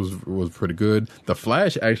because X was pretty good. The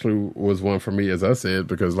Flash actually was one for me, as I said,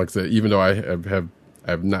 because like I said, even though I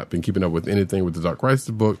have not been keeping up with anything with the Dark Crisis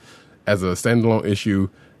book, as a standalone issue,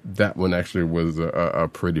 that one actually was a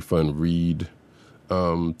pretty fun read.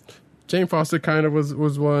 Jane Foster kind of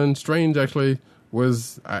was one. Strange actually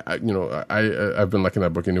was. I've been liking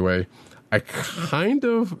that book anyway. I kind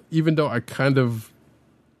of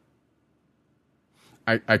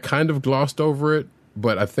glossed over it,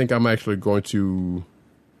 but I think I'm actually going to.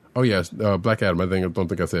 Oh yes, Black Adam. I don't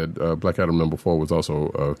think I said Black Adam number 4 was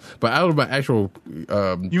also. But out of my actual.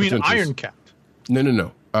 You mean Iron Cat?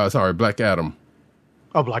 No. Sorry, Black Adam.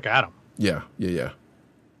 Oh, Black Adam. Yeah.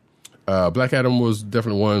 Black Adam was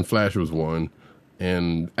definitely one. Flash was one,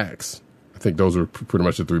 and Axe. I think those are pretty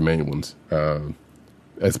much the 3 main ones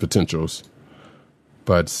as potentials.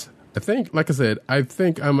 But I think, like I said,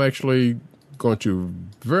 I'm actually going to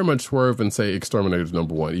very much swerve and say Exterminators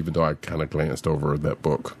number 1, even though I kind of glanced over that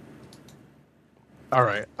book. All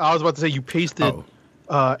right. I was about to say you pasted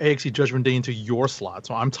AXE Judgment Day into your slot,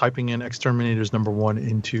 so I'm typing in Exterminators number 1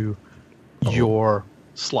 into your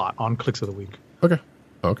slot on Clicks of the Week. Okay.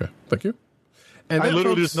 Thank you. And I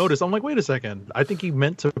literally just noticed. I'm like, wait a second. I think he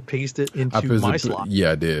meant to paste it into my slot.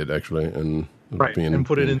 Yeah, I did actually, and right, and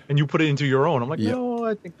put it in, and you put it into your own. I'm like, no,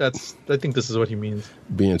 I think this is what he means.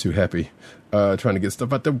 Being too happy, trying to get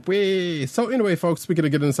stuff out the way. So anyway, folks, speaking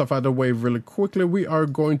of getting stuff out the way really quickly, we are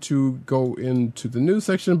going to go into the news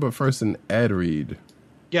section, but first an ad read.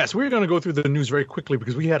 Yes, we're going to go through the news very quickly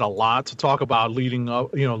because we had a lot to talk about leading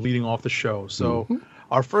off the show. So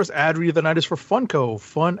our first ad read of the night is for Funko,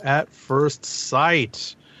 Fun at First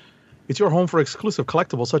Sight. It's your home for exclusive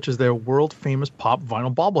collectibles such as their world-famous pop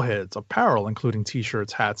vinyl bobbleheads, apparel including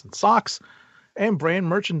t-shirts, hats, and socks, and brand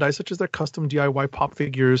merchandise such as their custom DIY pop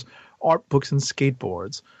figures, art books, and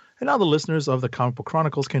skateboards. And now the listeners of the Comic Book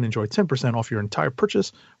Chronicles can enjoy 10% off your entire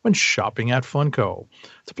purchase when shopping at Funko.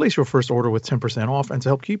 To place your first order with 10% off and to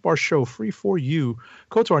help keep our show free for you,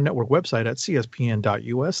 go to our network website at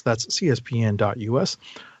cspn.us. That's cspn.us.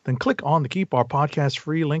 Then click on the Keep Our Podcast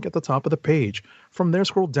Free link at the top of the page. From there,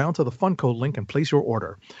 scroll down to the Funko link and place your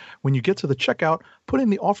order. When you get to the checkout, put in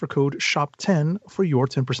the offer code SHOP10 for your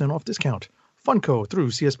 10% off discount. Funko through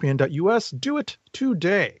cspn.us. Do it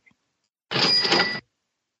today.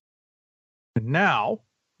 And now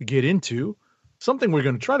we get into something we're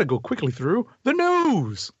going to try to go quickly through, the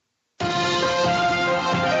news.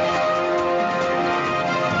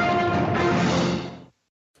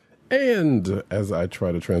 And as I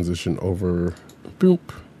try to transition over, boop,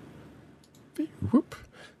 whoop.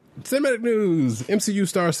 Cinematic news. MCU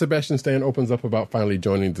star Sebastian Stan opens up about finally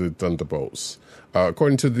joining the Thunderbolts.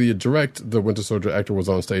 According to the Direct, the Winter Soldier actor was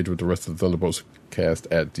on stage with the rest of the Thunderbolts cast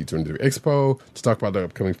at D23 Expo to talk about the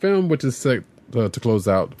upcoming film, which is set to close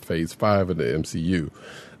out Phase 5 of the MCU.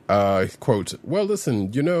 Quote, well,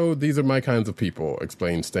 listen, these are my kinds of people,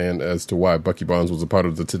 explained Stan as to why Bucky Barnes was a part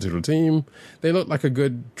of the titular team. They look like a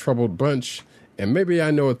good, troubled bunch, and maybe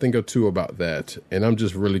I know a thing or two about that, and I'm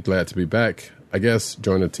just really glad to be back. I guess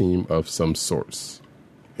join a team of some sorts,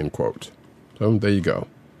 end quote. So there you go.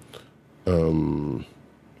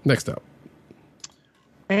 Next up.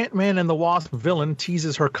 Ant-Man and the Wasp villain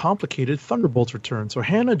teases her complicated Thunderbolts return. So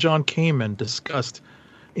Hannah John Kamen discussed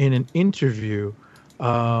in an interview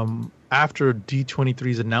after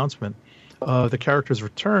D23's announcement of the character's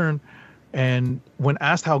return, and when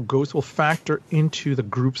asked how Ghost will factor into the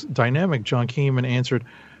group's dynamic, John Kamen answered,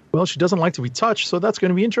 well, she doesn't like to be touched, so that's going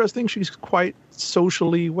to be interesting. She's quite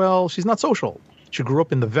she's not social. She grew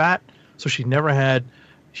up in the vat, so she never had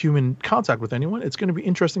human contact with anyone. It's going to be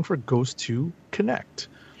interesting for Ghost to connect.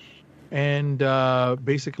 And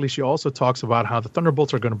basically, she also talks about how the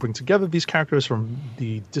Thunderbolts are going to bring together these characters from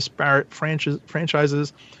the disparate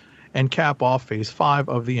franchises and cap off Phase 5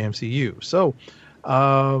 of the MCU. So,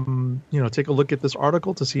 take a look at this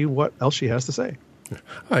article to see what else she has to say.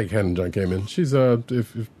 I like Hannah John Kamen. She's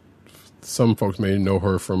if some folks may know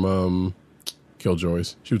her from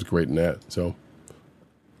Killjoys. She was great in that. So,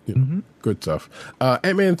 good stuff.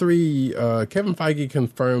 Ant-Man 3. Kevin Feige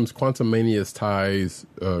confirms Quantum Mania ties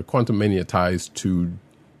to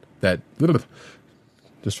that.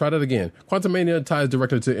 Just try that again. Quantum Mania ties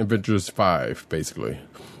directly to Avengers 5, basically.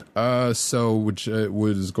 Which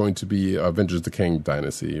was going to be Avengers: The Kang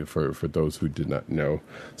Dynasty for those who did not know.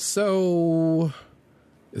 So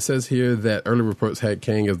it says here that early reports had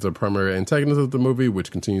Kang as the primary antagonist of the movie,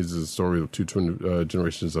 which continues the story of two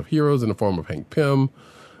generations of heroes in the form of Hank Pym,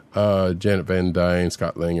 Janet Van Dyne,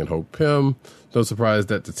 Scott Lang, and Hope Pym. No surprise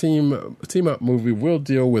that the team up movie will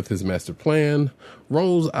deal with his master plan,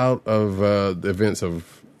 rolls out of the events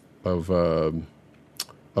of the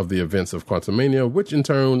events of Quantumania, which in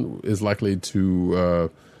turn is likely to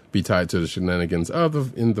be tied to the shenanigans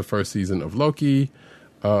in the first season of Loki,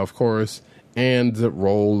 of course, and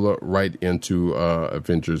roll right into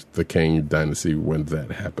Avengers: The Kang Dynasty when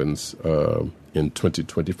that happens in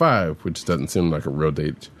 2025, which doesn't seem like a real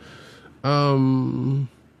date.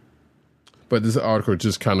 But this article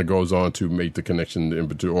just kind of goes on to make the connection in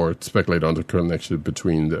between, or speculate on the connection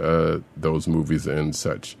between those movies and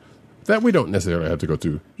such. That we don't necessarily have to go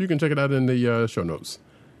to. You can check it out in the show notes.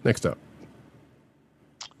 Next up.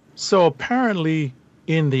 So apparently,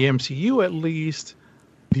 in the MCU at least,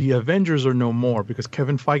 the Avengers are no more because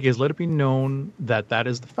Kevin Feige has let it be known that that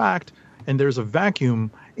is the fact, and there's a vacuum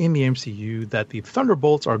in the MCU that the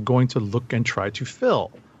Thunderbolts are going to look and try to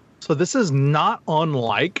fill. So this is not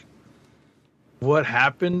unlike what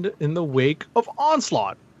happened in the wake of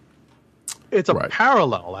Onslaught. It's a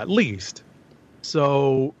parallel, at least.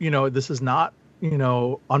 So, this is not,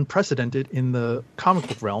 unprecedented in the comic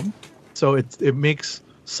book realm. So it makes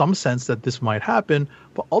some sense that this might happen.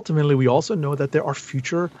 But ultimately, we also know that there are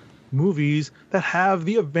future movies that have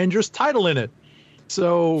the Avengers title in it.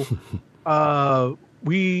 So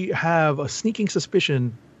we have a sneaking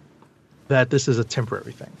suspicion that this is a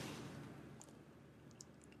temporary thing.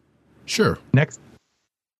 Sure. Next.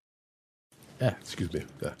 Excuse me.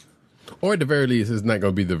 Or at the very least, it's not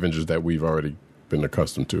going to be the Avengers that we've already been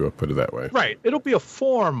accustomed to, I'll put it that way. Right. It'll be a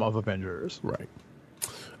form of Avengers. Right.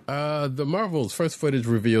 The Marvels' first footage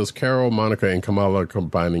reveals Carol, Monica, and Kamala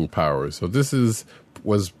combining powers. So this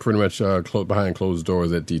was pretty much behind closed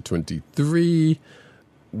doors at D23.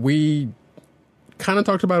 We kind of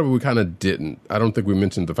talked about it, but we kind of didn't. I don't think we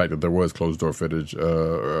mentioned the fact that there was closed door footage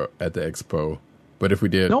at the expo. But if we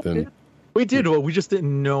did, then we did. Well, we just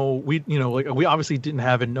didn't know. We obviously didn't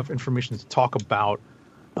have enough information to talk about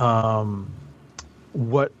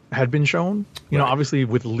what had been shown. You know, obviously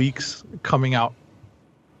with leaks coming out,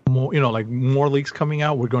 more leaks coming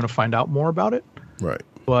out, we're going to find out more about it. Right.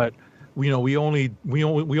 But we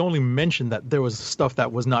only mentioned that there was stuff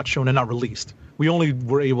that was not shown and not released. We only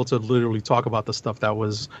were able to literally talk about the stuff that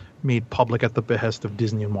was made public at the behest of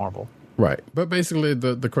Disney and Marvel. Right. But basically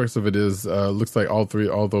the crux of it is looks like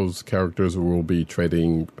all those characters will be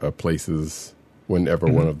trading places whenever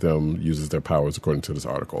one of them uses their powers, according to this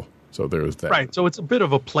article. So there's that. Right. So it's a bit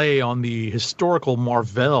of a play on the historical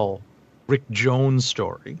Marvel Rick Jones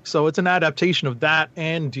story. So it's an adaptation of that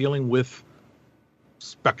and dealing with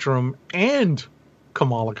Spectrum and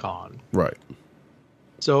Kamala Khan. Right.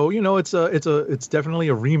 So, it's definitely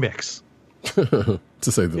a remix. To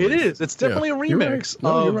say the least. It is. It's definitely a remix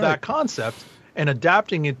of that concept and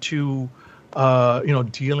adapting it to,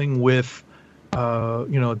 dealing with,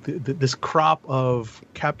 this crop of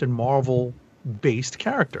Captain Marvel based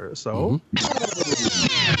characters. So,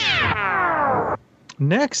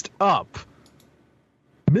 next up,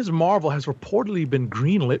 Ms. Marvel has reportedly been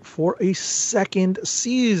greenlit for a second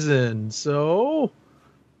season. So,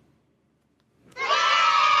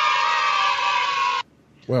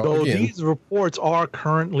 these reports are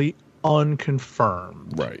currently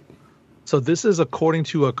unconfirmed. Right. So this is according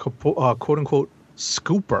to a quote-unquote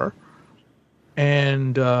scooper.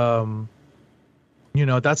 And, that's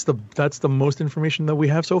the most information that we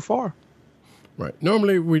have so far. Right.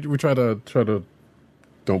 Normally we try to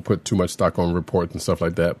don't put too much stock on reports and stuff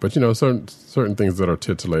like that. But, certain things that are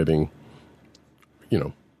titillating,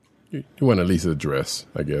 you want to at least address,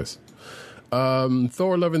 I guess.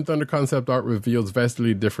 Thor Love and Thunder concept art reveals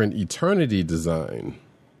vastly different Eternity design.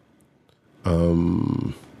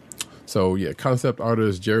 Concept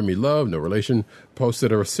artist Jeremy Love, no relation,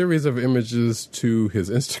 posted a series of images to his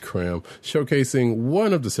Instagram showcasing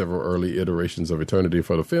one of the several early iterations of Eternity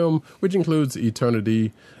for the film, which includes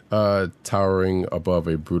Eternity towering above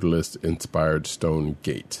a Brutalist-inspired stone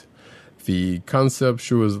gate. The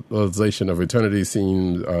conceptualization of Eternity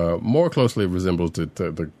seems more closely resembles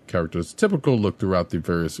the character's typical look throughout the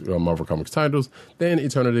various Marvel Comics titles than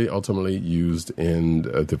Eternity ultimately used in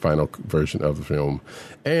the final version of the film.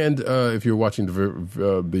 And if you're watching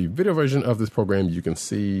the video version of this program, you can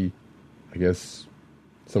see, I guess,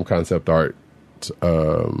 some concept art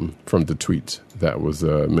from the tweet that was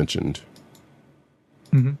mentioned.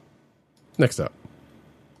 Mm-hmm. Next up.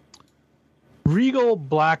 Regal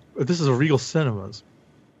Black. This is a Regal Cinemas.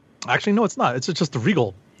 Actually, no, it's not. It's just a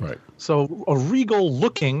Regal. Right. So a Regal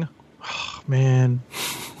looking,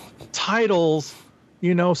 titles,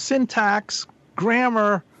 syntax,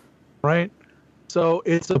 grammar, right? So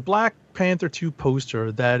it's a Black Panther 2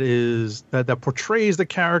 poster that portrays the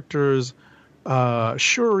characters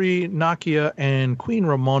Shuri, Nakia, and Queen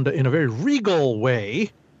Ramonda in a very regal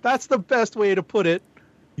way. That's the best way to put it.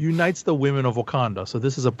 Unites the women of Wakanda. So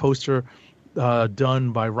this is a poster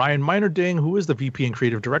done by Ryan Minerding, who is the VP and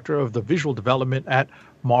creative director of the visual development at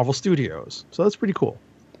Marvel Studios. So that's pretty cool.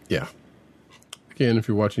 Yeah. Again, if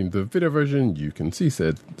you're watching the video version, you can see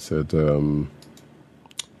said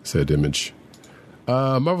image.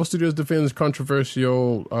 Marvel Studios defends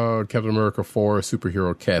controversial Captain America 4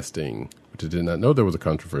 superhero casting, which I did not know there was a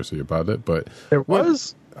controversy about it, but there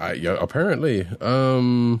was. Apparently.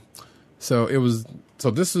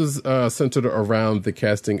 So this was centered around the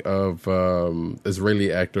casting of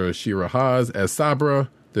Israeli actor Shira Haas as Sabra,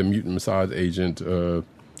 the mutant Mossad agent, the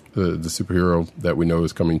superhero that we know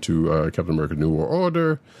is coming to Captain America New World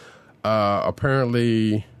Order.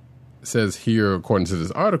 Apparently, says here, according to this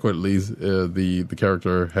article at least, the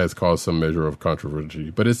character has caused some measure of controversy.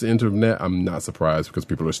 But it's the internet. I'm not surprised because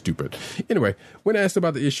people are stupid. Anyway, when asked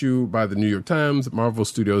about the issue by the New York Times, Marvel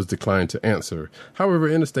Studios declined to answer. However,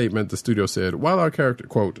 in a statement, the studio said, while our characters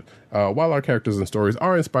and stories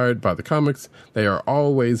are inspired by the comics, they are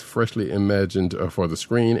always freshly imagined for the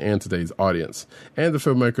screen and today's audience. And the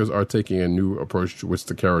filmmakers are taking a new approach with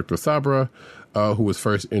the character Sabra, who was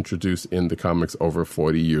first introduced in the comics over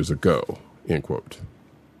 40 years ago, end quote.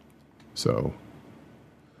 So,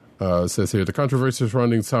 It says here, the controversy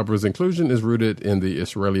surrounding Sabra's inclusion is rooted in the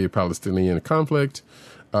Israeli-Palestinian conflict.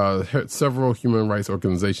 Several human rights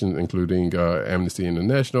organizations, including Amnesty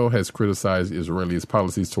International, has criticized Israelis'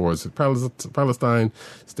 policies towards Palestine,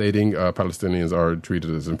 stating Palestinians are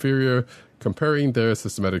treated as inferior, comparing their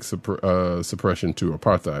systematic suppression to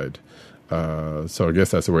apartheid. So I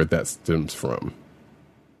guess that's where that stems from.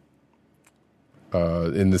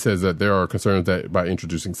 And it says that there are concerns that by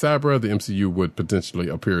introducing Sabra, the MCU would potentially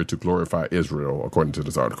appear to glorify Israel, according to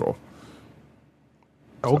this article.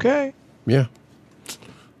 Okay. Yeah.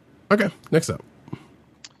 Okay, next up.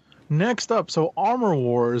 So Armor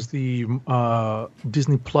Wars, the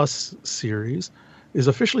Disney Plus series, is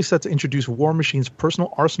officially set to introduce War Machine's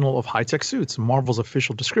personal arsenal of high-tech suits. Marvel's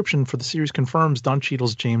official description for the series confirms Don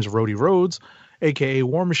Cheadle's James Rhodey Rhodes, a.k.a.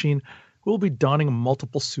 War Machine, will be donning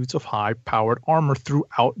multiple suits of high-powered armor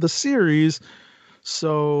throughout the series.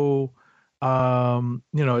 So,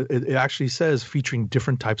 it actually says featuring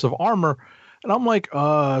different types of armor. And I'm like,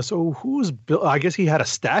 so who's built? I guess he had a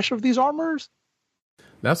stash of these armors?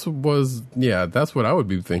 That's what I would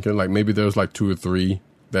be thinking. Like maybe there's like 2 or 3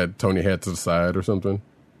 that Tony had to the side or something.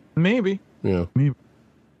 Maybe. Yeah. Maybe.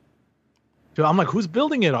 So I'm like, who's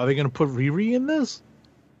building it? Are they going to put Riri in this?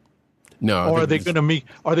 No. Or are they going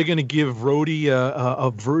to give Rhodey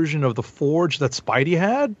a version of the Forge that Spidey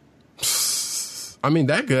had? I mean,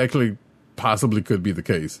 that could actually possibly could be the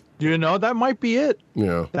case. That might be it.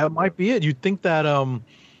 Yeah. That might be it. You'd think that,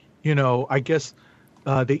 I guess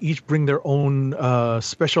they each bring their own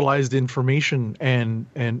specialized information and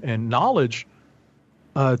knowledge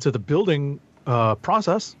to the building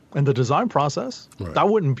process and the design process. Right. That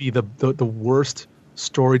wouldn't be the worst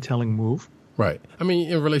storytelling move. Right. I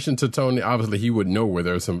mean, in relation to Tony, obviously he would know where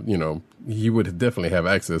there's some, he would definitely have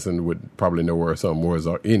access and would probably know where some wars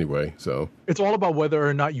are anyway. So it's all about whether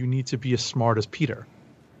or not you need to be as smart as Peter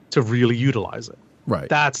to really utilize it. Right.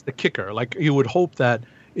 That's the kicker. Like you would hope that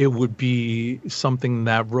it would be something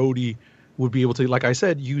that Rhodey would be able to, like I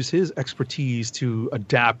said, use his expertise to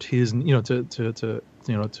adapt his, and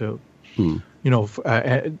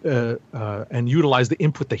utilize the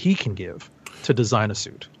input that he can give to design a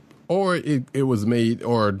suit. Or it was made,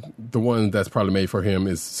 or the one that's probably made for him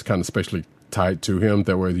is kind of specially tied to him.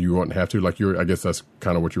 That way you won't have to. Like I guess that's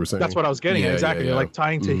kind of what you were saying. That's what I was getting at. Exactly. Yeah. Like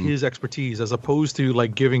tying to his expertise as opposed to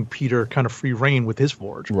like giving Peter kind of free reign with his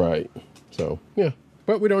forge. Right. So, yeah.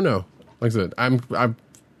 But we don't know. Like I said, I'm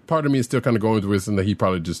part of me is still kind of going with that he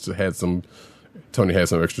probably just Tony had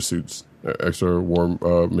some extra suits, extra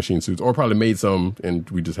War Machine suits, or probably made some and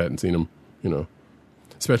we just hadn't seen them,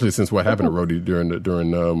 Especially since what happened to Rhodey during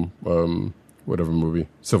whatever movie,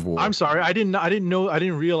 Civil War. I'm sorry, I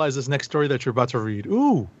didn't realize this next story that you're about to read.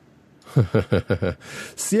 Ooh.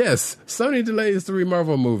 Yes, Sony delays 3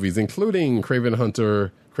 Marvel movies, including Kraven the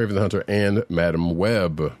Hunter, and Madam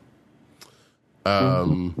Web.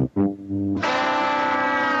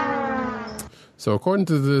 So according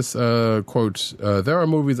to this quote, there are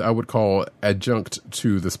movies I would call adjunct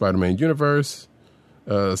to the Spider-Man universe.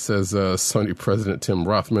 Says Sony President Tim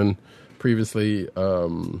Rothman previously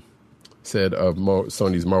said of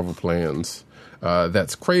Sony's Marvel plans.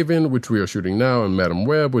 That's Kraven, which we are shooting now, and Madam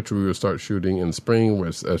Web, which we will start shooting in spring,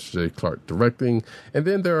 with S.J. Clark directing. And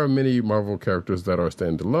then there are many Marvel characters that are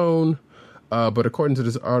standalone. But according to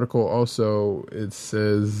this article, also, it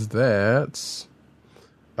says that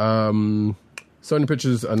Sony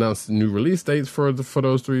Pictures announced new release dates for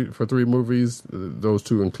those 3 movies. Those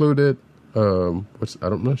 2 included. Which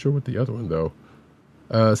I'm not sure what the other one though.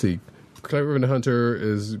 See, Kraven the Hunter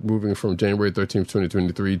is moving from January 13th,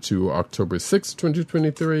 2023 to October 6th,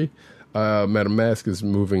 2023. Madam Mask is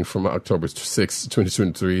moving from October 6th,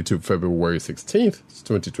 2023 to February 16th,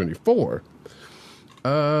 2024.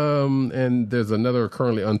 And there's another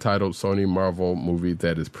currently untitled Sony Marvel movie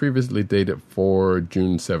that is previously dated for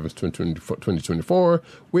June 7th, 2024,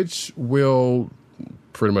 which will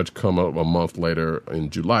pretty much come up a month later in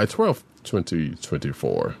July 12th,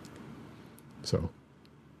 2024. So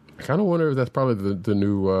I kind of wonder if that's probably the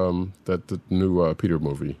new Peter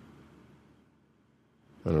movie.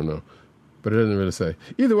 I don't know, but it doesn't really say.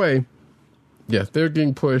 Either way, yeah, they're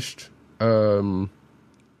getting pushed. There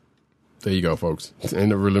you go, folks.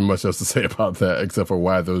 Ain't really much else to say about that except for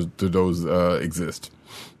why those exist.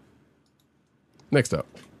 Next up,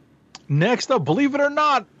 believe it or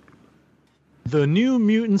not, the New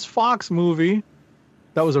Mutants Fox movie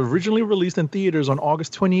that was originally released in theaters on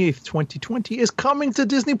August 28th, 2020 is coming to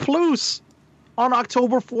Disney Plus on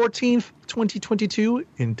October 14th, 2022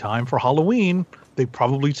 in time for Halloween. They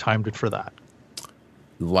probably timed it for that.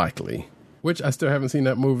 Likely. Which I still haven't seen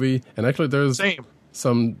that movie. And actually there's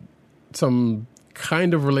some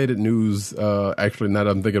kind of related news. Actually, now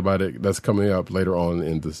that I'm thinking about it, that's coming up later on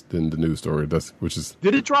in the news story.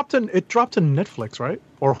 Did it drop to Netflix, right,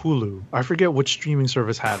 or Hulu? I forget which streaming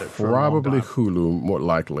service had it. For probably Hulu, more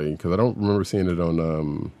likely, because I don't remember seeing it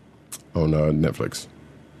on Netflix.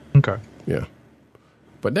 Okay. Yeah.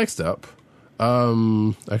 But next up,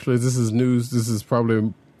 actually, this is news. This is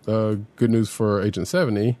probably good news for Agent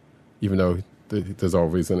 70, even though there's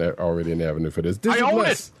always already an avenue for this. Disney I own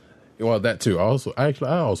Plus, it. Well, that too. I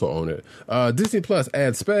also own it. Disney Plus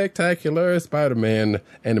adds Spectacular Spider-Man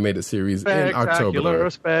animated series in October.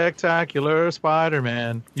 Spectacular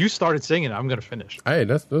Spider-Man. You started singing. I'm gonna finish. Hey,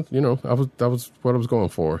 that was what I was going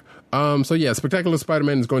for. So yeah, Spectacular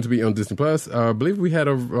Spider-Man is going to be on Disney Plus. I believe we had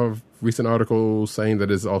a recent article saying that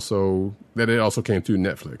it also came to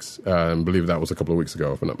Netflix. I believe that was a couple of weeks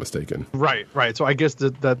ago, if I'm not mistaken. Right. So I guess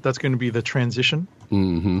that's going to be the transition.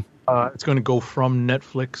 Mm-hmm. It's going to go from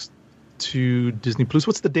Netflix to Disney Plus.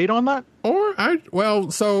 What's the date on that?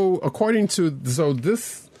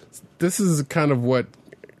 This is kind of what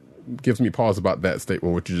gives me pause about that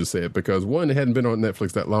statement, what you just said, because one, it hadn't been on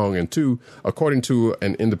Netflix that long, and two, according to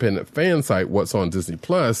an independent fan site, what's on Disney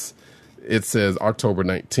Plus, it says October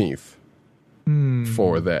 19th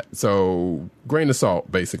for that. So grain of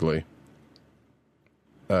salt, basically,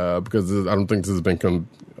 because I don't think this has been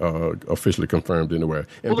officially confirmed anywhere.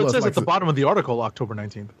 And it says at the bottom of the article, October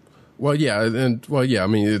 19th. Well, yeah, I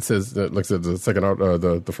mean, it says that, like I said,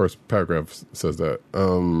 the first paragraph says that,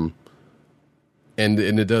 and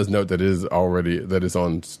it does note that it's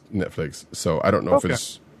on Netflix. So I don't know if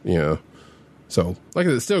it's So like I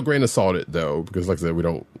said, it's still grain of salted though, because like I said, I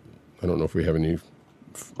don't know if we have any.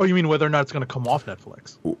 Oh, you mean whether or not it's going to come off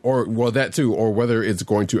Netflix? Or that too, or whether it's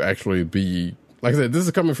going to actually be. Like I said, this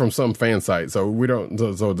is coming from some fan site, so we don't.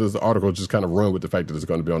 So this article just kind of run with the fact that it's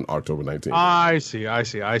going to be on October 19th. I see.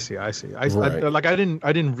 Right.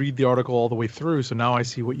 I didn't read the article all the way through, so now I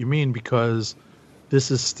see what you mean, because this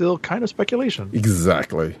is still kind of speculation.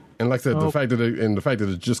 Exactly, and like I said, the fact that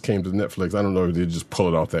it just came to Netflix, I don't know if they just pull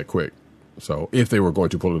it off that quick. So if they were going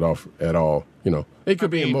to pull it off at all, it could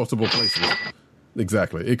be in multiple places.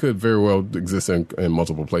 Exactly, it could very well exist in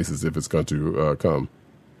multiple places if it's going to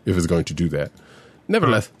if it's going to do that.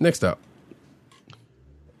 Nevertheless, next up.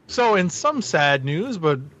 So, in some sad news,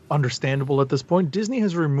 but understandable at this point, Disney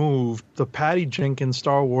has removed the Patty Jenkins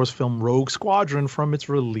Star Wars film Rogue Squadron from its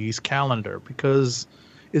release calendar because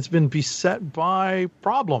it's been beset by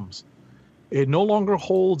problems. It no longer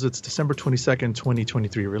holds its December 22nd,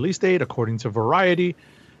 2023 release date, according to Variety.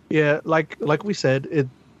 Yeah, like we said,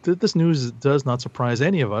 this news does not surprise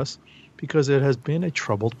any of us because it has been a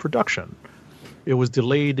troubled production. It was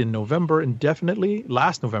delayed in November indefinitely,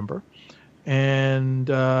 last November, and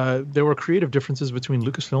there were creative differences between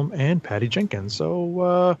Lucasfilm and Patty Jenkins.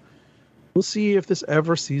 So we'll see if this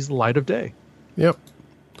ever sees the light of day. Yep.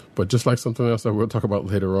 But just like something else that we'll talk about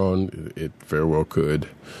later on, it very well could.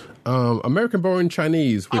 American-born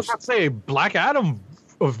Chinese. I was about to say, Black Adam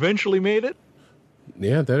eventually made it.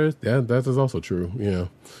 Yeah, that is also true. Yeah.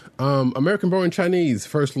 American-born Chinese,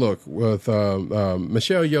 first look with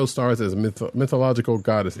Michelle Yeoh stars as mythological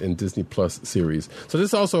goddess in Disney Plus series. So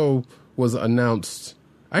this also was announced.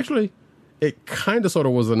 Actually, it kind of sort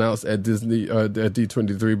of was announced at Disney at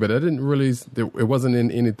D23, but I didn't really. It wasn't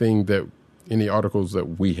in any articles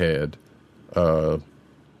that we had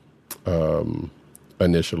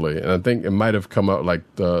initially, and I think it might have come out like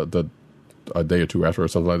the a day or two after or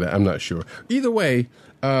something like that. I'm not sure. Either way,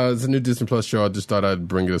 it's a new Disney Plus show. I just thought I'd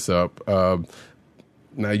bring this up.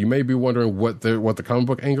 Now, you may be wondering what the comic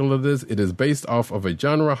book angle of this. It is based off of a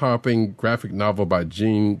genre-hopping graphic novel by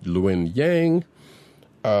Jean Luen Yang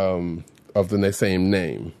of the same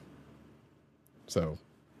name. So,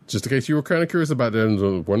 just in case you were kind of curious about that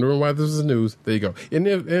and wondering why this is news, there you go.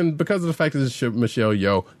 And because of the fact that it's Michelle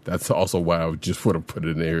Yeoh, that's also why I just would have put it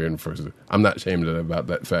in there in first. I'm not ashamed about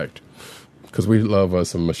that fact, because we love us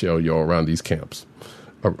some Michelle Yeoh around these camps.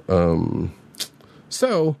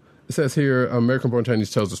 So it says here, American-born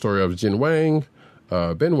Chinese tells the story of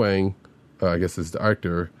Ben Wang, I guess is the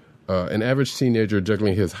actor, an average teenager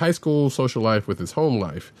juggling his high school social life with his home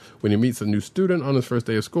life. When he meets a new student on his first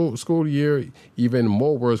day of school year, even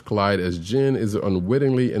more worlds collide as Jin is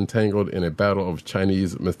unwittingly entangled in a battle of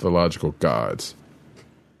Chinese mythological gods.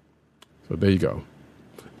 So there you go.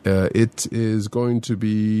 It is going to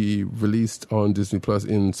be released on Disney Plus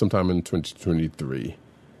sometime in 2023.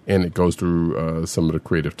 And it goes through some of the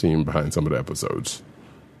creative team behind some of the episodes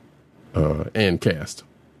and cast.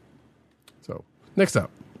 So, next up.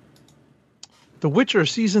 The Witcher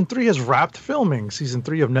Season 3 has wrapped filming. Season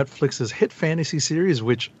 3 of Netflix's hit fantasy series,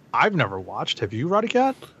 which I've never watched. Have you, Roddy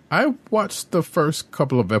Cat? I watched the first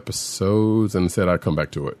couple of episodes and said I'd come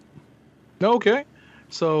back to it. Okay.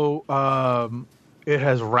 So it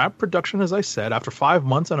has wrapped production, as I said, after 5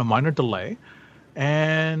 months and a minor delay.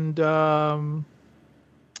 And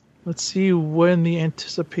let's see when the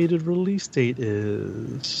anticipated release date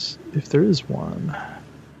is, if there is one.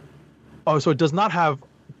 Oh, so it does not have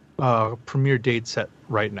premiere date set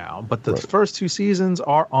right now, but the first 2 seasons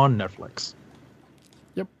are on Netflix.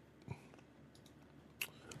 Yep.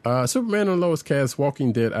 Superman and Lois cast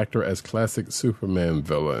Walking Dead actor as classic Superman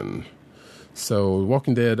villain. So,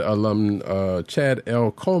 Walking Dead alum Chad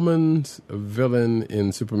L. Coleman's villain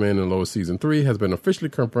in Superman and Lois Season 3 has been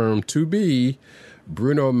officially confirmed to be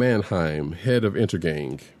Bruno Mannheim, head of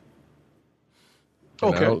Intergang.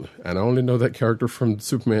 Okay. And I only know that character from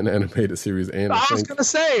Superman animated series. And I was going to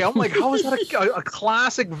say, I'm like, how is that a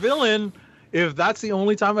classic villain if that's the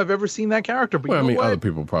only time I've ever seen that character? But well, I you know mean, what? other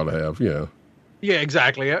people probably have, yeah. Yeah,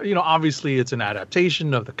 exactly. You know, obviously it's an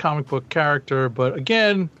adaptation of the comic book character, but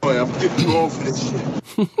again... Boy, I'm getting too old for this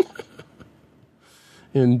shit.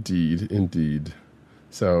 Indeed.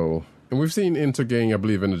 So, and we've seen Intergang, I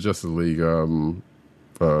believe, in the Justice League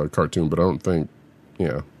cartoon, but I don't think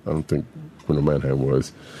Bruno Mannheim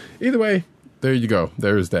was. Either way, there you go.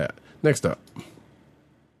 There's that. Next up.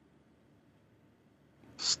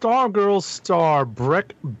 Stargirl star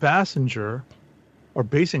Breck Basinger, or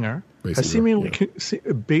Basinger, has seemingly... yeah.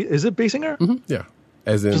 Is it Basinger? Mm-hmm, yeah.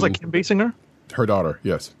 As in... Just like Kim Basinger? Her daughter,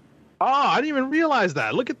 yes. Oh, I didn't even realize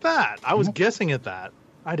that. Look at that. I was guessing at that.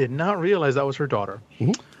 I did not realize that was her daughter.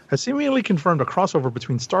 Mm-hmm. Has seemingly confirmed a crossover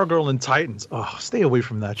between Stargirl and Titans. Oh, stay away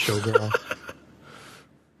from that show, girl.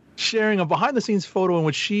 Sharing a behind-the-scenes photo in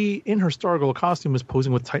which she, in her Stargirl costume, is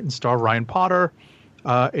posing with Titan star Ryan Potter,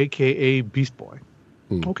 a.k.a. Beast Boy.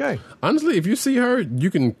 Okay. Honestly, if you see her,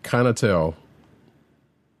 you can kind of tell.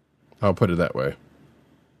 I'll put it that way.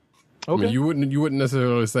 Okay. I mean, you wouldn't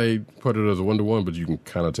necessarily say put it as a 1-to-1, but you can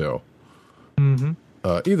kind of tell. Mm-hmm.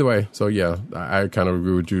 Either way, so yeah, I kind of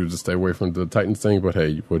agree with you to stay away from the Titans thing, but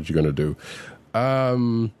hey, what you gonna do?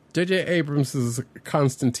 J.J. Abrams'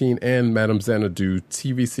 Constantine and Madame Xanadu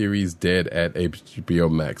TV series dead at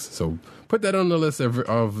HBO Max. So put that on the list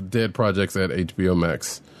of dead projects at HBO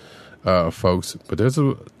Max, folks. But there's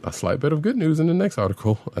a slight bit of good news in the next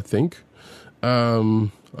article, I think.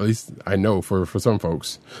 At least I know for some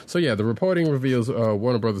folks. So yeah, the reporting reveals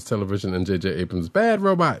Warner Brothers Television and J.J. Abrams' Bad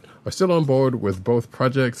Robot are still on board with both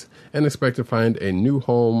projects and expect to find a new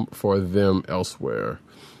home for them elsewhere.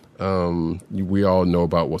 We all know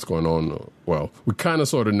about what's going on. Well, we kind of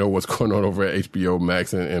sort of know what's going on over at HBO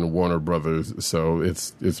Max and Warner Brothers, so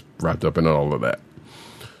it's wrapped up in all of that.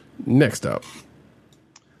 Next up.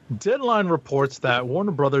 Deadline reports that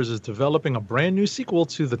Warner Brothers is developing a brand new sequel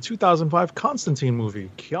to the 2005 Constantine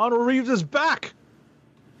movie. Keanu Reeves is back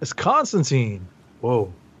as Constantine.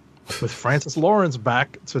 Whoa. With Francis Lawrence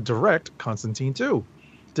back to direct Constantine 2.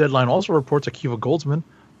 Deadline also reports Akiva Goldsman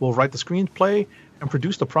will write the screenplay and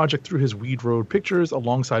produce the project through his Weed Road Pictures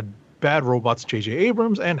alongside Bad Robot's J.J.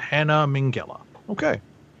 Abrams and Hannah Minghella. Okay.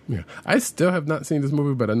 Yeah. I still have not seen this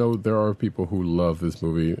movie, but I know there are people who love this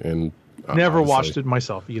movie and never watched it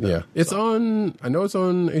myself either. Yeah. It's on, I know it's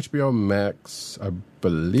on HBO Max. I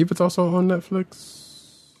believe it's also on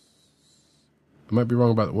Netflix. I might be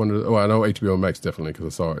wrong about one of the, I know HBO Max definitely because I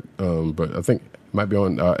saw it. But I think it might be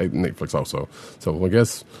on Netflix also. So I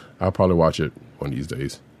guess I'll probably watch it one of these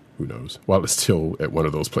days. Who knows? While it's still at one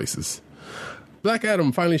of those places. Black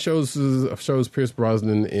Adam finally shows Pierce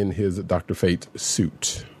Brosnan in his Dr. Fate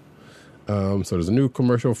suit. So there's a new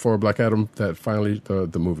commercial for Black Adam that finally,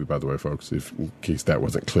 the movie, by the way, folks, in case that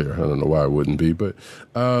wasn't clear. I don't know why it wouldn't be, but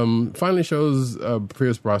finally shows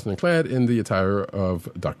Pierce Brosnan clad in the attire of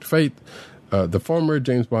Dr. Fate, the former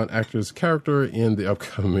James Bond actor's character in the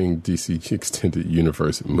upcoming DC Extended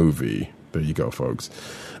Universe movie. There you go, folks.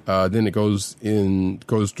 Then it goes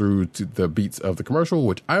through to the beats of the commercial,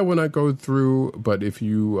 which I will not go through, but if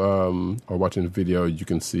you are watching the video, you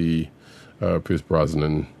can see Pierce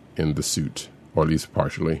Brosnan in the suit, or at least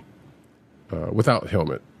partially, without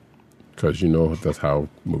helmet, because you know that's how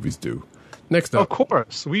movies do. Next up. Of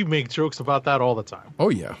course, we make jokes about that all the time. Oh,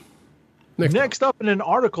 yeah. Next up in an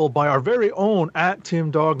article by our very own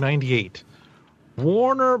 @TimDog98,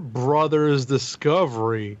 Warner Brothers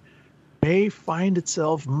Discovery may find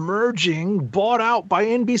itself bought out by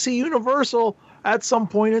NBC Universal at some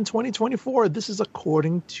point in 2024. This is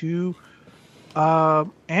according to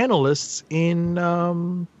analysts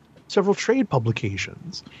in several trade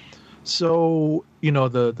publications. So, you know,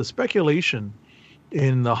 the speculation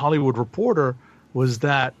in the Hollywood Reporter was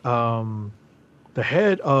that the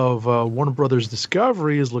head of Warner Brothers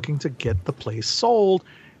Discovery is looking to get the place sold,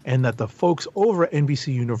 and that the folks over at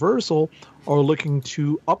NBC Universal are looking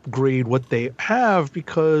to upgrade what they have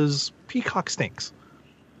because Peacock stinks.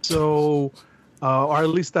 So, or at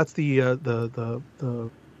least that's the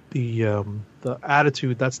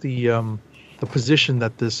attitude. That's the position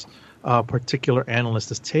that this particular analyst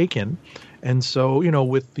has taken. And so,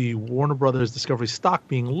 with the Warner Brothers Discovery stock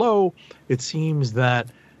being low, it seems that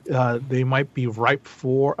they might be ripe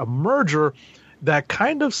for a merger. That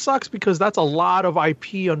kind of sucks because that's a lot of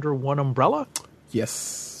IP under one umbrella.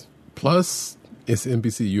 Yes. Plus, it's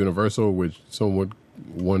NBC Universal, which someone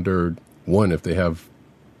wondered, one, if they have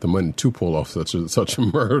the money to pull off such a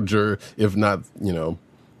merger, if not,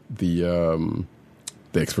 the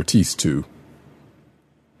expertise to.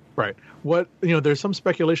 Right. What there's some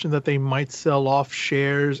speculation that they might sell off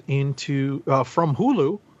shares into from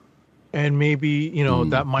Hulu, and maybe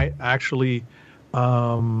that might actually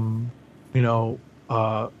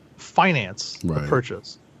finance the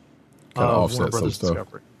purchase kind of of Warner offset some Brothers stuff.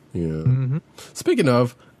 Discovery. Yeah. Mm-hmm. Speaking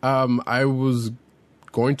of, I was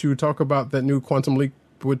going to talk about that new Quantum Leap,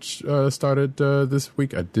 which started this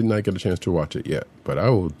week. I did not get a chance to watch it yet, but I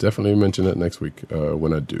will definitely mention it next week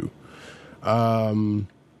when I do.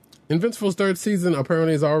 Invincible's third season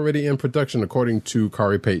apparently is already in production, according to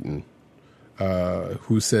Kari Payton,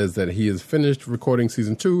 who says that he has finished recording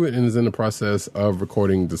season 2 and is in the process of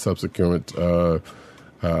recording the subsequent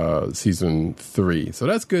season 3. So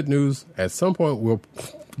that's good news. At some point, we'll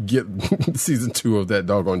get season 2 of that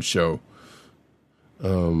doggone show.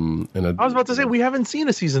 And I was about to say, we haven't seen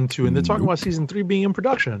a season 2, and they're talking about season 3 being in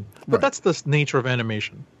production. But that's the nature of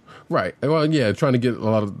animation. Right. Well, yeah, trying to get a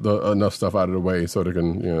lot of enough stuff out of the way so they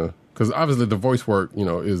can, because obviously the voice work,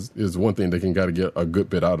 is one thing they can got to get a good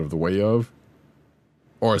bit out of the way of,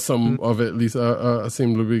 or some of it at least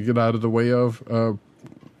seem to be get out of the way of,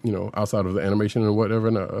 outside of the animation and whatever.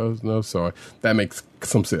 So that makes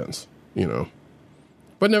some sense,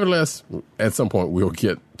 But nevertheless, at some point we'll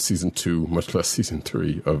get season 2, much less season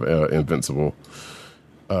 3 of Invincible.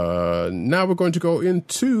 Now we're going to go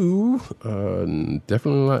into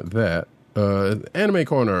definitely not that Anime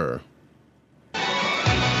Corner.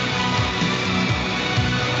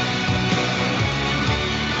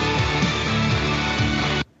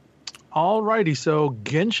 Alrighty, so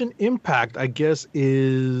Genshin Impact, I guess,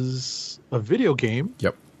 is a video game.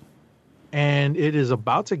 Yep. And it is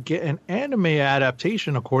about to get an anime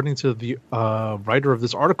adaptation, according to the writer of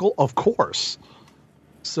this article, of course.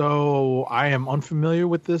 So I am unfamiliar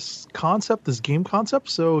with this concept, this game concept.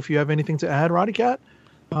 So if you have anything to add, Roddy Cat,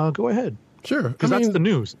 go ahead. Sure. Because that's the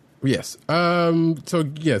news. Yes.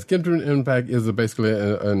 So, yes, Genshin Impact is basically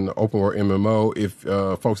an open world MMO. If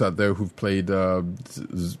folks out there who've played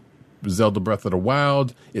Zelda Breath of the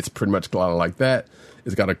Wild, it's pretty much a lot like that.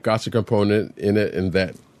 It's got a gacha component in it, in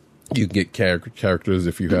that you can get characters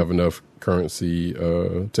if you have enough currency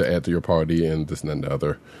to add to your party and this and the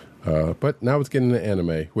other. But now it's getting an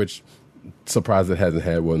anime, which surprised it hasn't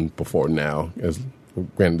had one before now. As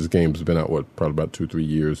granted, this game's been out, probably about 2-3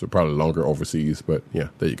 years, or probably longer overseas. But yeah,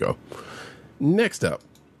 there you go. Next up,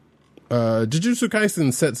 Jujutsu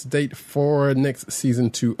Kaisen sets date for next season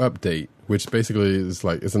 2 update, which basically is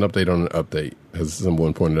like it's an update on an update. As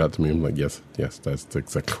someone pointed out to me, I'm like, yes, that's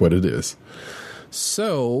exactly what it is.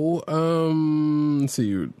 So, let's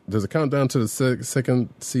see. There's a countdown to the second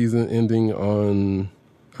season ending on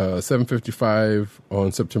 7:55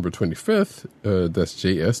 on September 25th. That's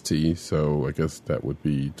JST, so I guess that would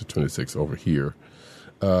be the 26th over here.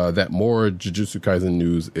 That more Jujutsu Kaisen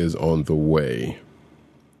news is on the way.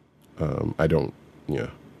 Actually, I don't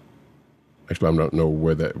know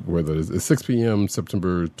where that is. It's 6 p.m.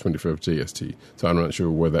 September 25th JST, so I'm not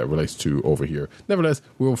sure where that relates to over here. Nevertheless,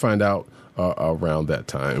 we will find out around that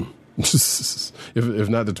time. if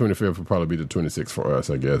not the 25th, it'll probably be the 26th for us,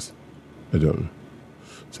 I guess. I don't know.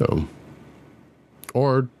 So,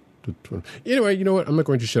 or the 20. Anyway, you know what? I'm not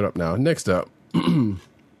going to shut up now. Next up.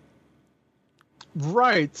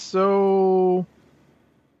 Right. So,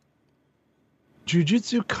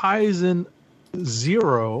 Jujutsu Kaisen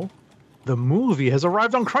 0, the movie, has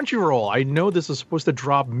arrived on Crunchyroll. I know this is supposed to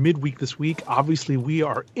drop midweek this week. Obviously, we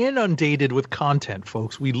are inundated with content,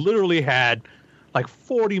 folks. We literally had like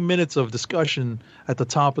 40 minutes of discussion at the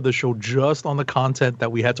top of the show just on the content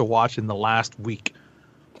that we had to watch in the last week.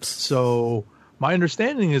 So my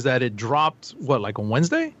understanding is that it dropped, like on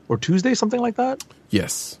Wednesday or Tuesday, something like that?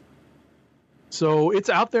 Yes. So it's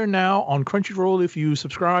out there now on Crunchyroll if you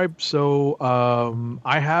subscribe. So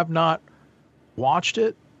I have not watched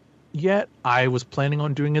it yet. I was planning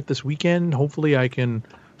on doing it this weekend. Hopefully I can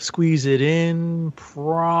squeeze it in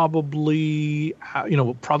probably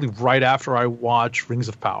right after I watch Rings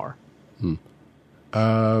of Power.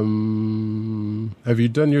 Have you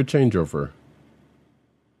done your changeover?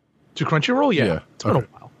 To Crunchyroll? Yeah. It's been a okay.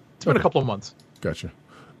 while. It's been a couple of months. Gotcha.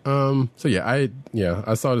 So yeah, I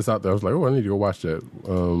saw this out there. I was like, oh, I need to go watch that.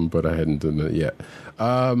 But I hadn't done it yet.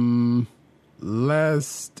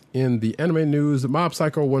 Last in the anime news, Mob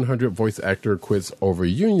Psycho 100 voice actor quits over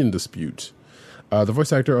union dispute. The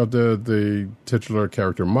voice actor of the titular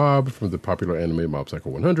character Mob from the popular anime Mob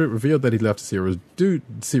Psycho 100 revealed that he left the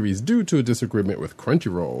series due to a disagreement with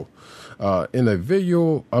Crunchyroll. In a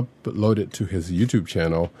video uploaded to his YouTube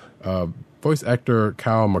channel, voice actor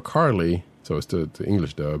Kyle McCarley, so it's the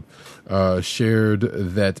English dub, shared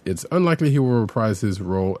that it's unlikely he will reprise his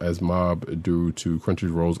role as Mob due to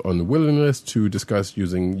Crunchyroll's unwillingness to discuss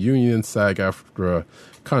using union SAG-AFTRA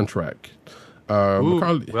contract.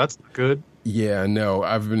 McCarley, well, that's good. Yeah, no,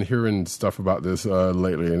 I've been hearing stuff about this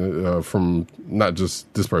lately, and from not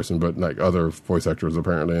just this person, but like other voice actors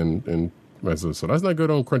apparently, and so that's not good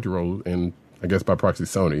on Crunchyroll, and I guess by proxy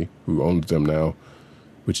Sony, who owns them now.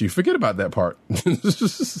 Which you forget about that part.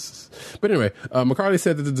 But anyway, McCarthy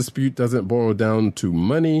said that the dispute doesn't boil down to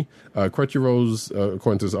money. Crunchyroll's,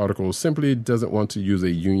 according to this article, simply doesn't want to use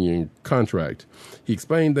a union contract. He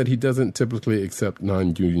explained that he doesn't typically accept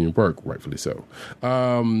non-union work, rightfully so.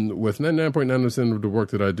 With 99.9% of the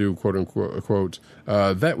work that I do, quote unquote,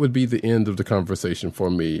 that would be the end of the conversation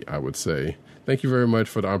for me, I would say. Thank you very much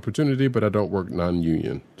for the opportunity, but I don't work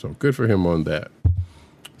non-union. So good for him on that.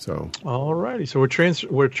 So, alrighty, so we're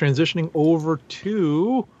transitioning over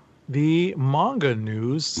to the manga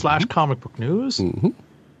news / comic book news. Mm-hmm.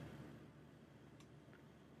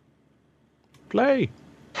 Play.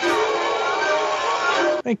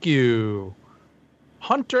 Thank you.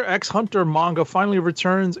 Hunter x Hunter manga finally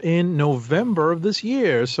returns in November of this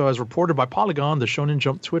year. So, as reported by Polygon, the Shonen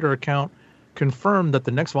Jump Twitter account confirmed that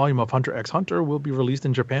the next volume of Hunter x Hunter will be released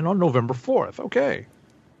in Japan on November 4th. Okay.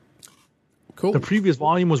 Cool. The previous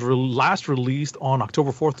volume was last released on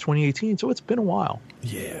October 4th, 2018, so it's been a while.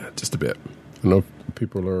 Yeah, just a bit. I know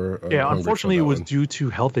people are. Unfortunately, it was due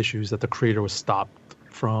to health issues that the creator was stopped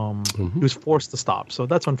from. He was forced to stop, so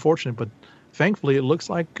that's unfortunate. But thankfully, it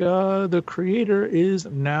looks like the creator is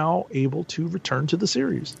now able to return to the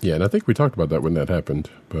series. Yeah, and I think we talked about that when that happened.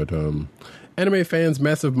 But anime fans'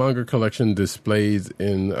 massive manga collection displays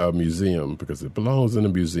in a museum because it belongs in a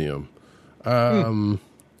museum.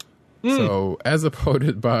 So, as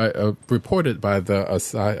reported by the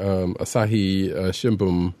Asahi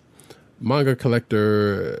Shimbun, manga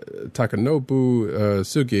collector Takanobu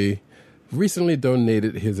Sugi recently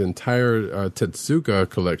donated his entire Tetsuga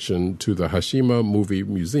collection to the Hashima Movie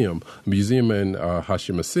Museum, a museum in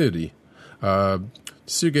Hashima City.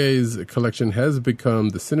 Suge's collection has become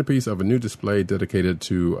the centerpiece of a new display dedicated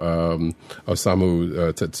to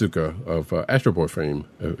Osamu Tezuka of Astro Boy fame.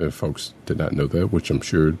 If folks did not know that, which I'm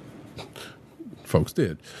sure folks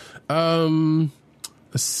did.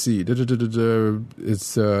 Let's see.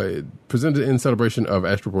 It's presented in celebration of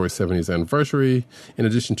Astro Boy's 70th anniversary. In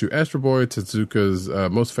addition to Astro Boy, Tezuka's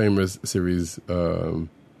most famous series,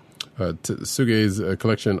 Suge's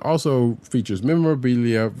collection also features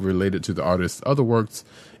memorabilia related to the artist's other works,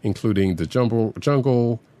 including The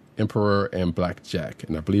Jungle, Emperor, and Black Jack.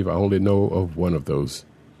 And I believe I only know of one of those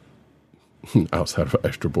outside of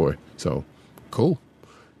Astro Boy. So, cool.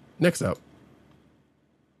 Next up.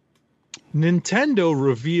 Nintendo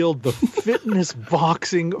revealed the fitness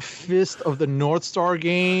boxing Fist of the North Star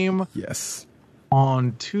game. Yes.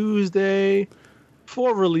 On Tuesday,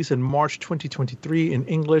 for release in March 2023 in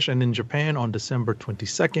English and in Japan on December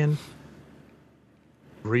 22nd.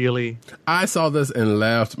 Really? I saw this and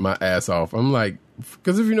laughed my ass off. I'm like,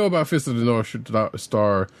 because if you know about Fist of the North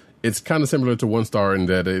Star, it's kind of similar to One Star in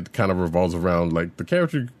that it kind of revolves around, like, the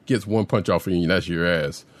character gets one punch off of you and that's your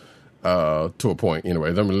ass. To a point, anyway.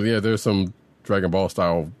 I mean, yeah, there's some Dragon Ball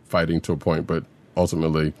style fighting to a point, but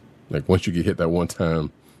ultimately, like, once you get hit that one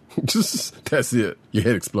time, just that's it. Your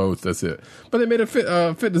head explodes. That's it. But they made a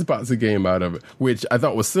fitness boxing game out of it, which I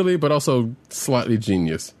thought was silly, but also slightly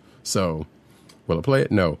genius. So, will I play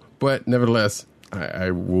it? No, but nevertheless, I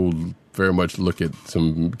will very much look at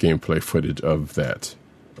some gameplay footage of that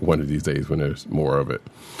one of these days when there's more of it.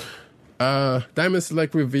 Diamond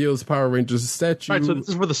Select reveals Power Rangers statue. All right, so this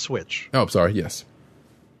is for the Switch. Oh, sorry. Yes,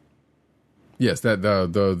 that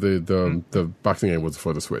the boxing game was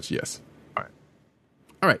for the Switch. Yes. All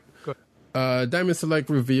right. Go ahead. Diamond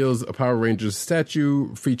Select reveals a Power Rangers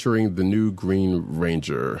statue featuring the new Green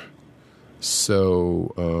Ranger.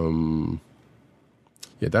 So,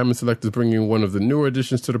 Yeah, Diamond Select is bringing one of the newer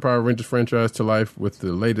additions to the Power Rangers franchise to life with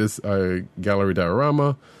the latest gallery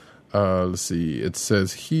diorama. Let's see. It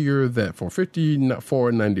says here that for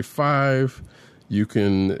 $54.95, you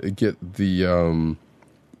can get the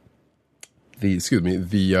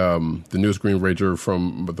newest Green Ranger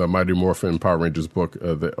from the Mighty Morphin Power Rangers book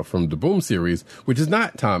from the Boom series, which is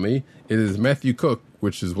not Tommy. It is Matthew Cook,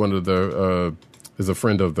 which is one of the is a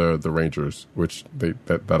friend of the Rangers, which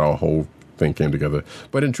that all whole thing came together.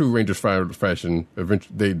 But in true Rangers fashion,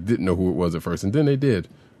 eventually they didn't know who it was at first, and then they did,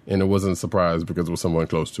 and it wasn't a surprise because it was someone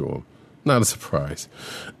close to them. Not a surprise.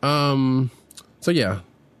 So yeah.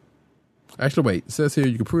 Actually, wait. It says here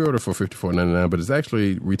you can pre-order for $54.99, but it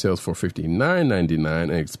actually retails for $59.99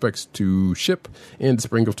 and expects to ship in the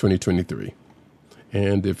spring of 2023.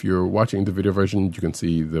 And if you're watching the video version, you can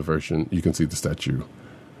see the statue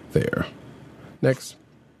there. Next.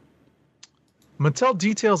 Mattel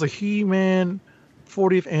details a He-Man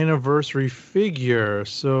 40th anniversary figure.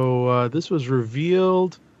 So this was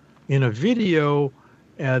revealed in a video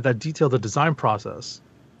that detailed the design process.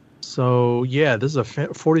 So, yeah, this is a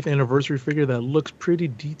 40th anniversary figure that looks pretty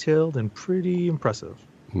detailed and pretty impressive.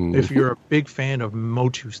 If you're a big fan of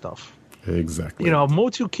Motu stuff. Exactly. You know,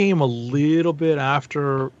 Motu came a little bit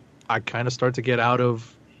after I kind of started to get out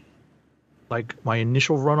of, like, my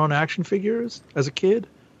initial run on action figures as a kid.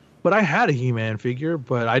 But I had a He-Man figure,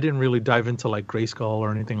 but I didn't really dive into, like, Grayskull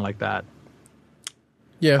or anything like that.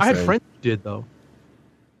 Yeah, I had friends who did, though.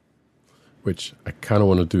 Which I kind of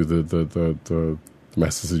want to do the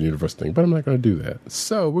Masters of the Universe thing, but I'm not going to do that.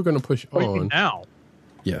 So we're going to push on. Now?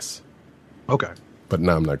 Yes. Okay. But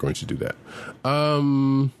now I'm not going to do that.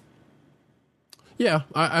 Yeah,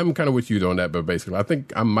 I'm kind of with you on that, but basically, I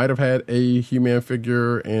think I might have had a He-Man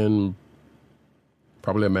figure and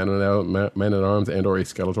probably a Man-at-Arms and or a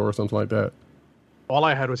Skeletor or something like that. All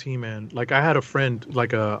I had was He-Man. Like, I had a friend,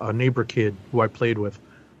 like a neighbor kid who I played with,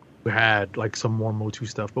 who had, like, some more Motu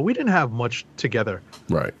stuff, but we didn't have much together.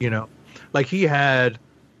 Right. You know? Like, he had,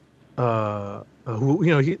 we're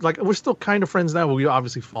still kind of friends now, but we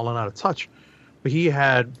obviously fallen out of touch. But he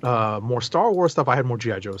had more Star Wars stuff. I had more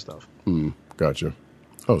G.I. Joe stuff. Gotcha.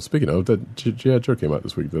 Oh, speaking of, that G.I. Joe came out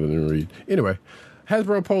this week that I didn't read. Anyway,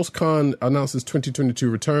 Hasbro PulseCon announces 2022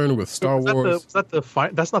 return with Star Wars.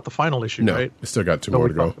 That's not the final issue, no, right? It's still got two more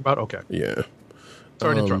to go. Okay. Yeah.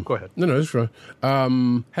 Sorry to interrupt. Go ahead. No, it's fine.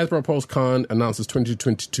 Hasbro PulseCon announces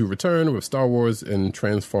 2022 return with Star Wars and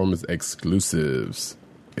Transformers exclusives.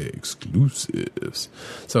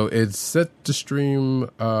 So it's set to stream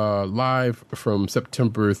live from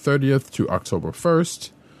September 30th to October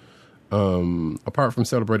 1st. Apart from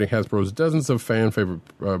celebrating Hasbro's dozens of fan favorite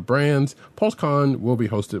brands, PulseCon will be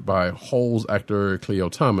hosted by Holes actor Cleo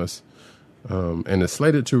Thomas, and is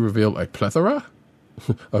slated to reveal a plethora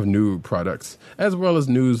of new products, as well as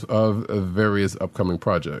news of various upcoming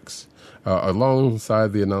projects.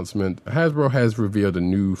 Alongside the announcement, Hasbro has revealed the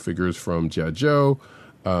new figures from G.I. Joe,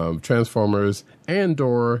 Transformers,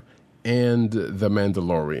 Andor, and The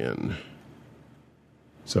Mandalorian.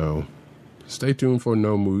 So, stay tuned for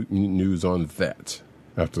no news on that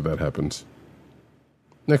after that happens.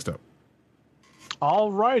 Next up.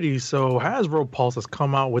 Alrighty, so Hasbro Pulse has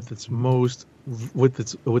come out with a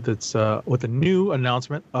new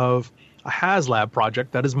announcement of a HasLab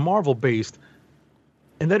project that is Marvel based,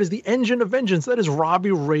 and that is the Engine of Vengeance. That is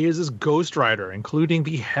Robbie Reyes' Ghost Rider, including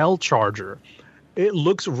the Hell Charger. It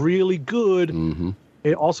looks really good. Mm-hmm.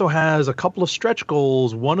 It also has a couple of stretch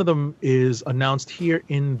goals. One of them is announced here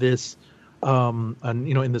in this,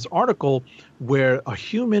 in this article, where a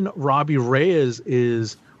human Robbie Reyes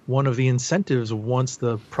is one of the incentives once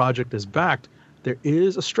the project is backed. There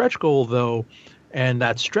is a stretch goal, though, and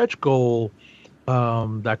that stretch goal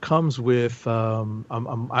that comes with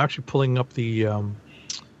I'm actually pulling up the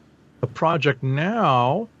project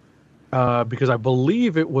now because I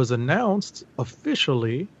believe it was announced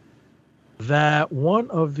officially that one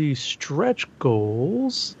of the stretch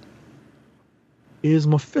goals is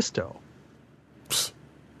Mephisto.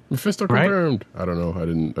 Mephisto confirmed. Right? I don't know. I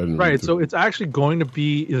didn't. Right. So there's actually going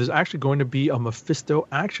to be a Mephisto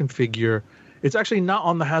action figure. It's actually not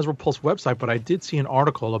on the Hasbro Pulse website, but I did see an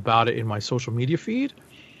article about it in my social media feed,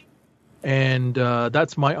 and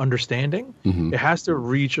that's my understanding. Mm-hmm. It has to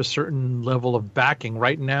reach a certain level of backing.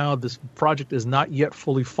 Right now, this project is not yet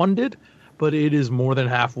fully funded, but it is more than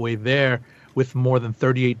halfway there with more than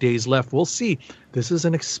 38 days left. We'll see. This is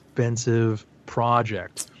an expensive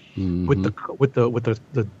project. Mm-hmm. With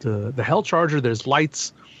the Hell Charger, there's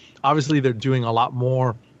lights. Obviously, they're doing a lot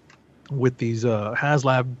more with these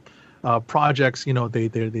HasLab projects,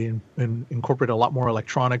 they incorporate a lot more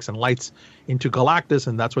electronics and lights into Galactus,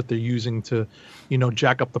 and that's what they're using to,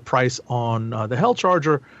 jack up the price on the Hell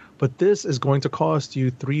Charger. But this is going to cost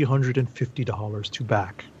you $350 to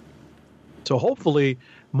back. So hopefully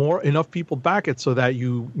enough people back it so that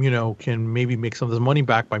you can maybe make some of this money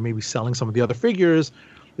back by maybe selling some of the other figures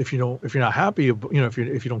if you're not happy, if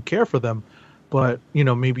you don't care for them. But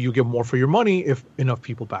maybe you get more for your money if enough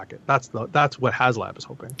people back it. That's what HasLab is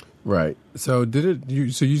hoping. Right. So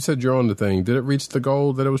so you said you're on the thing. Did it reach the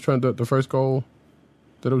goal that it was the first goal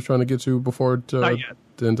that it was trying to get to before Not yet.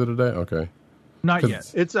 the end of the day? Okay. Not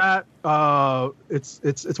yet. It's at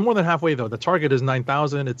it's more than halfway though. The target is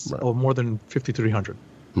 9,000. It's more than 5,300.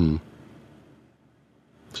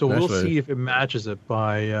 So we'll see if it matches it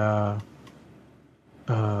by.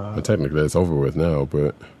 Technically, it's over with now,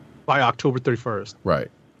 but by October 31st. Right.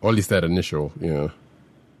 Or at least that initial,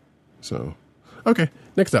 So, okay.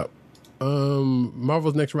 Next up,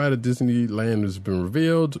 Marvel's next ride at Disneyland has been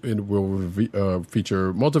revealed. It will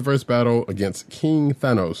feature multiverse battle against King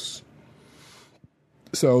Thanos.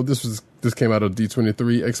 So this came out of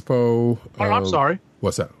D23 Expo. I'm sorry.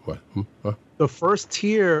 What's that? What? Huh? The first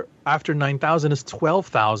tier after 9,000 is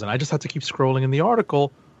 12,000. I just had to keep scrolling in the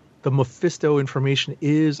article. The Mephisto information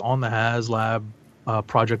is on the HasLab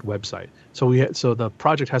project website. So the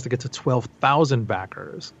project has to get to 12,000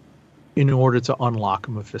 backers in order to unlock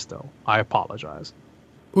Mephisto. I apologize.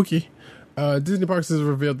 Okay. Disney Parks has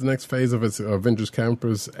revealed the next phase of its Avengers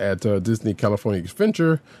campus at Disney California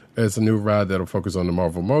Adventure. It's a new ride that'll focus on the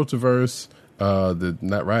Marvel multiverse.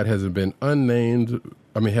 That ride hasn't been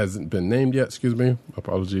named yet, excuse me,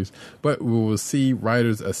 apologies. But we will see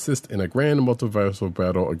riders assist in a grand multiversal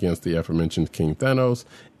battle against the aforementioned King Thanos,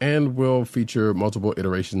 and will feature multiple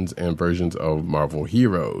iterations and versions of Marvel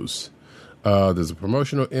heroes. There's a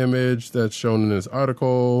promotional image that's shown in this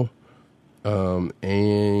article,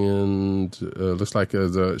 and looks like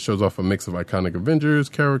it shows off a mix of iconic Avengers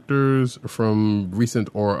characters from recent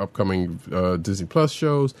or upcoming Disney Plus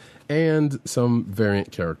shows, and some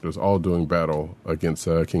variant characters all doing battle against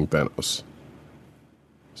King Thanos.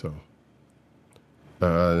 So,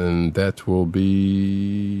 and that will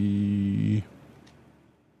be...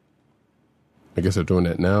 I guess they're doing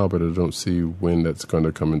that now, but I don't see when that's going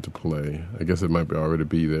to come into play. I guess it might already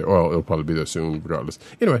be there. Well, it'll probably be there soon, regardless.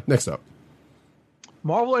 Anyway, next up.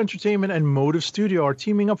 Marvel Entertainment and Motive Studio are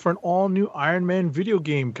teaming up for an all-new Iron Man video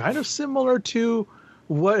game, kind of similar to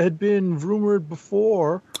what had been rumored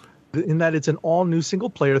before, in that it's an all-new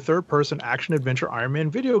single-player, third-person action-adventure Iron Man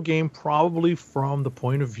video game, probably from the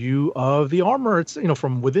point of view of the armor. It's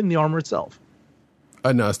from within the armor itself.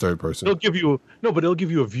 No, it's third person. It'll give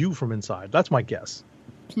you a view from inside. That's my guess.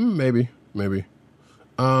 Maybe.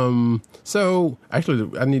 So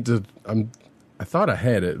actually, I thought I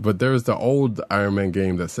had it, but there's the old Iron Man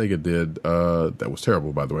game that Sega did that was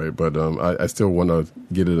terrible, by the way. But I still want to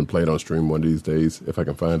get it and play it on stream one of these days if I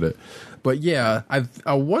can find it. But yeah,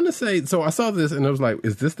 I want to say, so I saw this and I was like,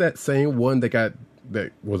 is this that same one that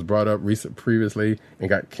was brought up previously and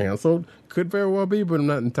got canceled? Could very well be, but I'm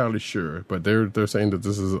not entirely sure. But they're saying that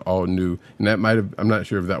this is all new, and that might have. I'm not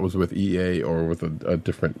sure if that was with EA or with a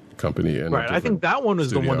different company. And right, I think that one is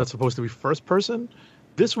studio. The one that's supposed to be first person.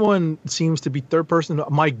 This one seems to be third person.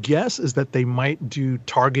 My guess is that they might do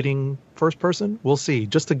targeting first person. We'll see,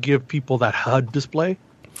 just to give people that HUD display.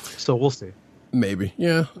 So we'll see. Maybe,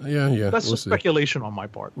 yeah. That's just speculation on my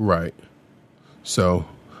part. Right. So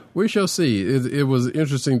we shall see. It was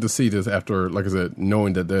interesting to see this after, like I said,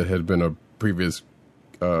 knowing that there had been a previous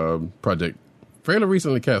project fairly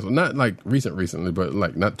recently canceled. Not like recently, but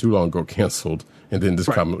like not too long ago canceled, and then this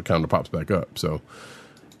kind of pops back up. So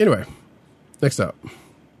anyway, next up.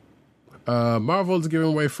 Marvel's giving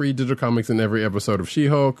away free digital comics in every episode of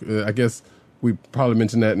She-Hulk. I guess we probably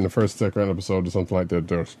mentioned that in the second episode or something like that.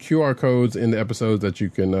 There's QR codes in the episodes that you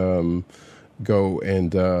can go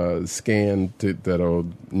and scan that'll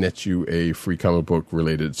net you a free comic book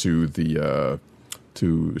related to the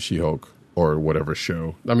to She-Hulk or whatever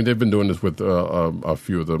show. I mean, they've been doing this with a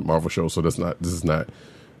few of the Marvel shows, so this is not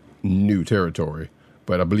new territory.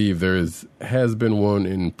 But I believe has been one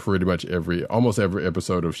in pretty much almost every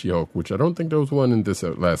episode of She-Hulk, which I don't think there was one in this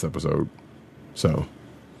last episode. So,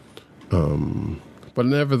 but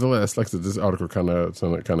nevertheless, like I said, this article kind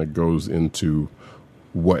of goes into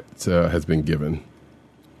what has been given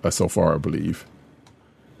so far, I believe.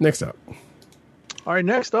 Next up. All right,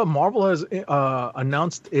 next up, Marvel has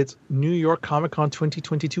announced its New York Comic Con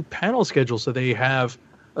 2022 panel schedule. So they have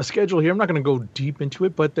a schedule here. I'm not going to go deep into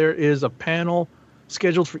it, but there is a panel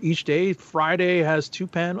scheduled for each day. Friday has 2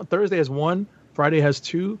 panels. Thursday has 1. Friday has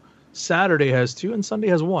 2. Saturday has 2, and Sunday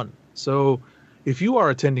has 1. So if you are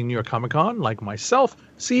attending New York Comic Con, like myself,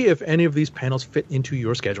 see if any of these panels fit into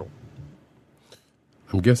your schedule.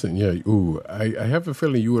 I'm guessing, yeah. Ooh, I have a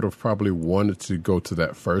feeling you would have probably wanted to go to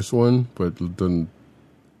that first one, but then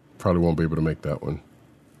probably won't be able to make that one.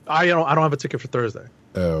 I don't have a ticket for Thursday.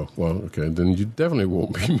 Oh, well, okay. Then you definitely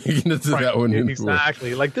won't be making it to that one anymore.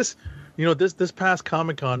 Exactly. Like this, this past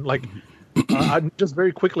Comic Con, like just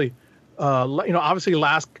very quickly, obviously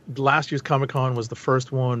last year's Comic Con was the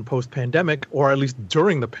first one post pandemic, or at least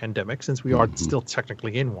during the pandemic, since we are still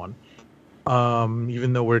technically in one.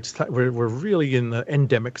 Even though we're really in the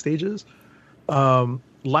endemic stages.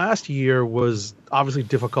 Last year was obviously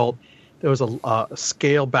difficult. There was a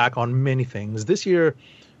scale back on many things. This year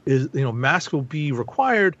is, masks will be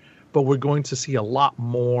required, but we're going to see a lot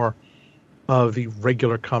more of the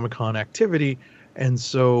regular Comic-Con activity. And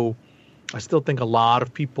so I still think a lot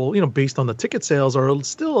of people, based on the ticket sales, are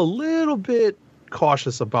still a little bit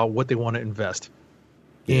cautious about what they want to invest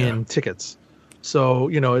in tickets. So,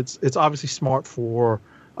 it's obviously smart for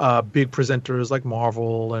big presenters like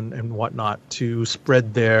Marvel and whatnot to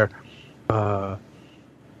spread their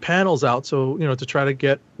panels out. So, to try to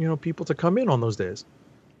get, people to come in on those days.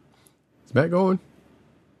 Is Matt going?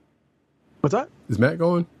 What's that? Is Matt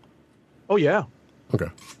going? Oh, yeah. Okay.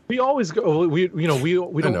 We always go, we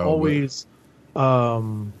don't always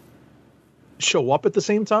show up at the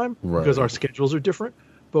same time because our schedules are different.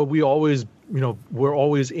 But we always, we're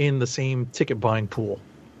always in the same ticket buying pool.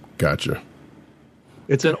 Gotcha.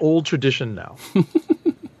 It's an old tradition now.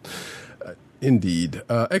 Indeed.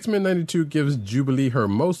 X-Men 92 gives Jubilee her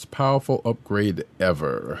most powerful upgrade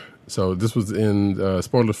ever. So this was in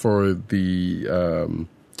spoilers for the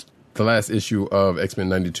last issue of X-Men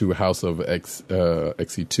 92 House of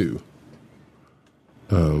XC2.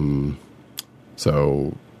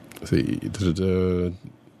 So, let's see.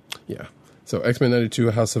 Yeah. So X-Men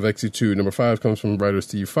 92 House of XC2 number 5 comes from writer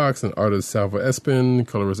Steve Fox and artist Salva Espin,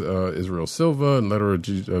 colorist Israel Silva, and letterer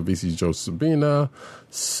VC Joe Sabina.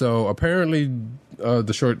 So apparently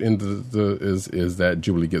the short end is that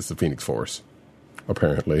Jubilee gets the Phoenix Force.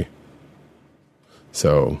 Apparently.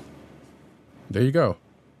 So there you go.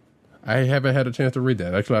 I haven't had a chance to read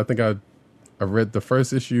that. Actually, I think I read the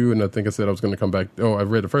first issue, and I think I said I was going to come back. Oh, I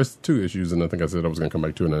read the first 2 issues, and I think I said I was going to come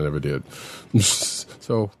back to it, and I never did.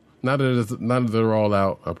 So now that they're all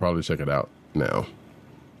out, I'll probably check it out now.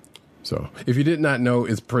 So if you did not know,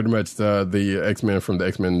 it's pretty much the X-Men from the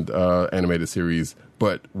X-Men animated series,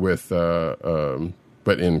 but with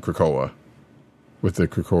but in Krakoa, with the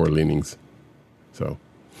Krakoa leanings. So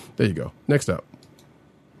there you go. Next up.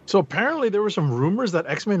 So apparently there were some rumors that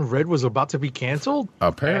X-Men Red was about to be canceled.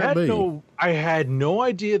 Apparently. I had no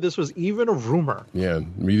idea this was even a rumor. Yeah,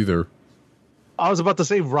 me either. I was about to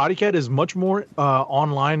say Roddy Cat is much more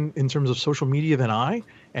online in terms of social media than I,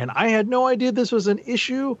 and I had no idea this was an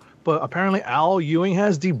issue, but apparently Al Ewing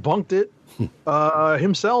has debunked it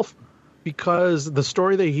himself, because the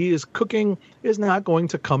story that he is cooking is not going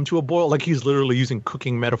to come to a boil. Like, he's literally using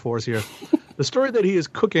cooking metaphors here. The story that he is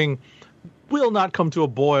cooking will not come to a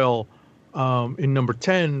boil in number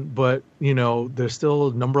 10, but, there's still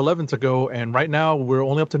number 11 to go, and right now we're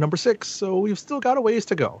only up to number 6, so we've still got a ways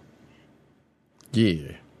to go.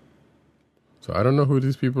 Yeah. So I don't know who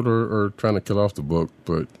these people are trying to kill off the book,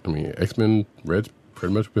 but I mean, X-Men Red's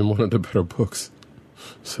pretty much been one of the better books.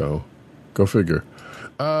 So go figure.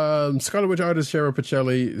 Scarlet Witch artist Shara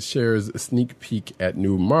Pacelli shares a sneak peek at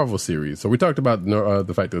new Marvel series. So we talked about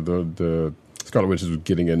the fact that the Scarlet Witch is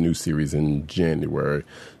getting a new series in January.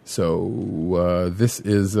 So this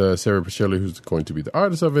is Sarah Pacelli, who's going to be the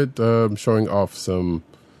artist of it, showing off some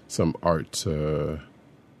art,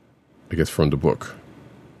 I guess, from the book.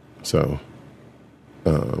 So,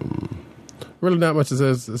 really not much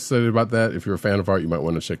to say about that. If you're a fan of art, you might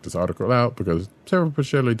want to check this article out, because Sarah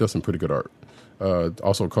Pacelli does some pretty good art.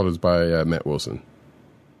 Also colors by Matt Wilson.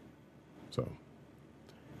 So,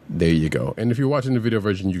 there you go. And if you're watching the video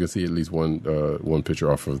version, you can see at least one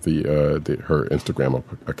picture off of her Instagram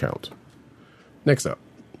account.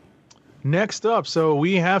 Next up, so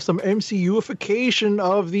we have some MCUification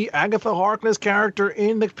of the Agatha Harkness character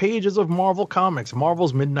in the pages of Marvel Comics.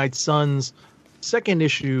 Marvel's Midnight Suns second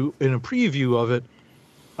issue, in a preview of it,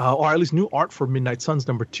 or at least new art for Midnight Suns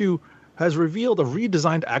number 2, has revealed a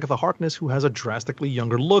redesigned Agatha Harkness who has a drastically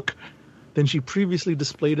younger look than she previously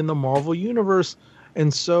displayed in the Marvel Universe.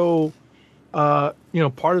 And so, part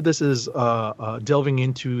of this is delving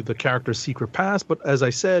into the character's secret past, but as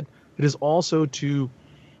I said, it is also to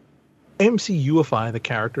MCUify the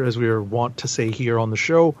character, as we want to say here on the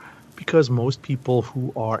show, because most people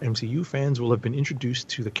who are MCU fans will have been introduced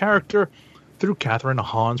to the character through Catherine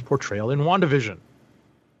Hahn's portrayal in WandaVision.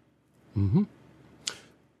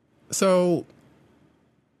 So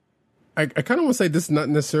I kind of want to say this is not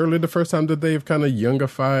necessarily the first time that they've kind of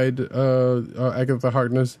youngified Agatha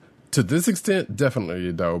Harkness. To this extent,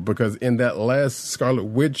 definitely, though, because in that last Scarlet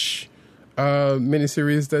Witch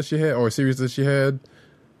miniseries that she had, or series that she had,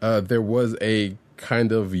 there was a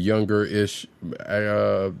kind of younger-ish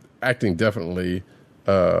acting, definitely,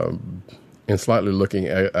 and slightly looking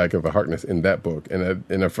at Agatha Harkness in that book.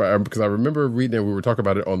 Because I remember reading it, we were talking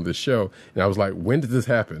about it on the show, and I was like, when did this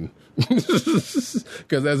happen?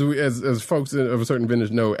 Because as folks of a certain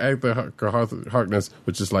vintage know, Agatha Harkness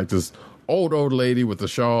was just like this old lady with a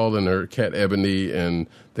shawl and her cat Ebony, and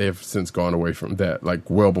they have since gone away from that, like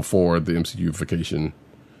well before the MCU-fication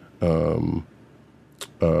of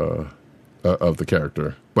the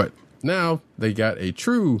character. But now they got a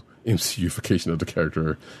true MCU-fication of the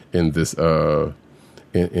character in this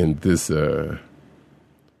in this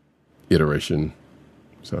iteration.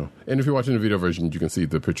 So, and if you're watching the video version, you can see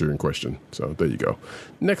the picture in question. So there you go.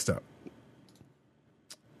 Next up,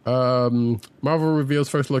 Marvel reveals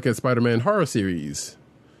first look at Spider-Man horror series,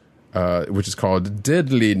 which is called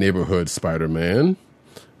Deadly Neighborhood Spider-Man.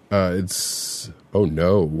 It's oh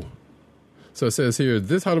no. So it says here,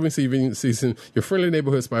 this Halloween season, your friendly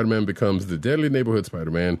neighborhood Spider-Man becomes the Deadly Neighborhood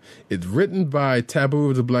Spider-Man. It's written by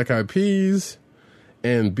Taboo of the Black Eyed Peas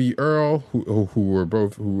and B. Earl, who were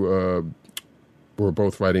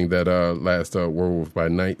both writing that last Werewolf by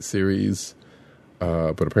Night series.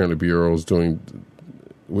 But apparently B. Earl's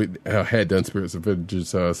had done Spirits of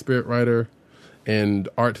Vengeance, Spirit Writer, and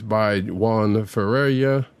art by Juan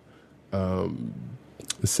Ferreira.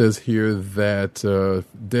 It says here that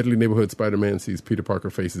Deadly Neighborhood Spider-Man sees Peter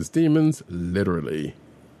Parker faces demons, literally.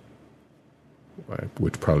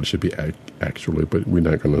 Which probably should be actually, but we're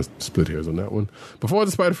not going to split hairs on that one. Before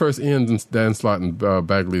the Spider-Verse ends, Dan Slott and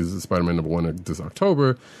Bagley's Spider-Man #1 this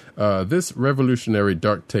October, this revolutionary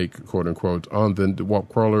dark take, quote-unquote, on the Warp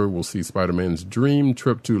Crawler will see Spider-Man's dream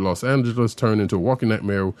trip to Los Angeles turn into a walking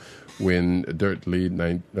nightmare when Deadly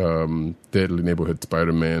Neighborhood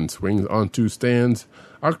Spider-Man swings on two stands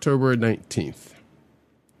October 19th.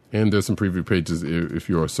 And there's some preview pages if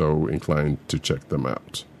you are so inclined to check them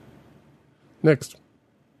out. Next.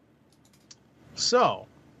 So,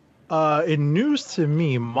 in news to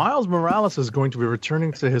me, Miles Morales is going to be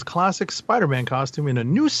returning to his classic Spider-Man costume in a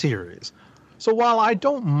new series. So while I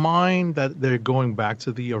don't mind that they're going back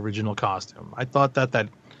to the original costume, I thought that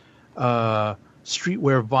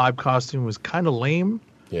streetwear vibe costume was kind of lame.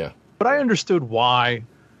 Yeah. But I understood why.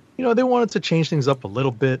 You know, they wanted to change things up a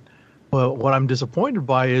little bit. But what I'm disappointed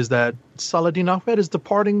by is that Saladin Ahmed is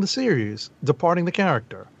departing the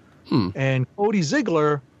character. And Cody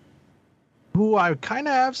Ziegler, who I kind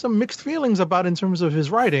of have some mixed feelings about in terms of his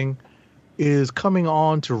writing, is coming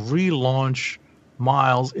on to relaunch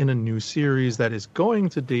Miles in a new series that is going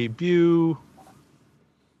to debut.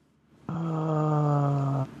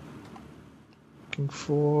 Looking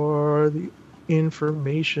for the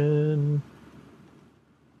information.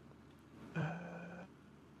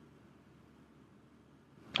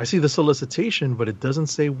 I see the solicitation, but it doesn't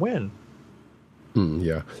say when.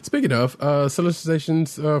 Yeah. Speaking of,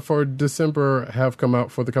 solicitations for December have come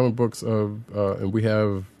out for the comic books and we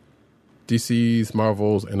have DC's,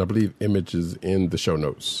 Marvel's, and I believe Images in the show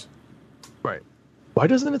notes. Right. Why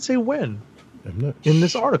doesn't it say when? I'm not in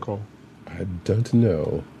this article. I don't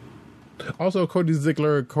know. Also, Cody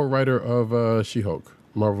Ziegler, co-writer of She-Hulk,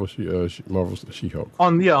 Marvel's She-Hulk.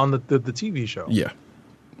 On the TV show. Yeah.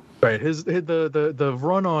 Right. The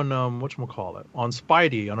run on whatchamacallit, on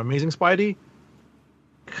Spidey, on Amazing Spidey.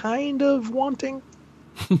 Kind of wanting.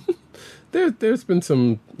 There's been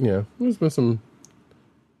some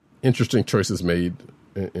interesting choices made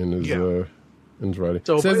in his writing.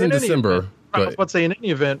 So it says in December. Event, I was about to say, in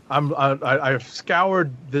any event, I've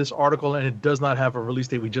scoured this article and it does not have a release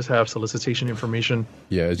date. We just have solicitation information.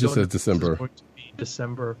 Yeah, it just says December. It's going to be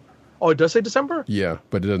December. Oh, it does say December? Yeah,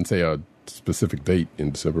 but it doesn't say a specific date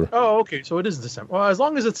in December. Oh, okay, so it is December. Well, as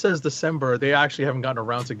long as it says December, they actually haven't gotten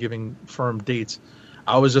around to giving firm dates.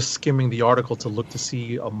 I was just skimming the article to look to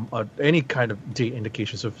see any kind of date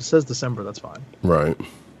indication. So if it says December, that's fine. Right.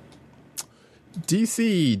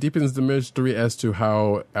 DC deepens the mystery as to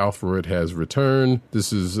how Alfred has returned.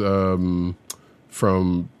 This is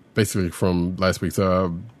from last week's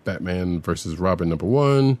Batman versus Robin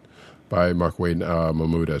 #1 by Mark Waid and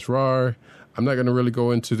Mahmoud Asrar. I'm not going to really go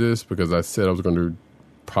into this because I said I was going to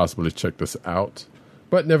possibly check this out.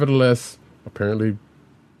 But nevertheless, apparently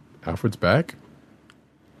Alfred's back.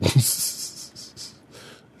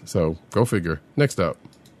 So, go figure. Next up.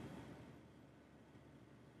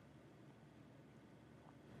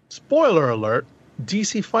 Spoiler alert,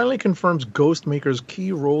 DC finally confirms Ghostmaker's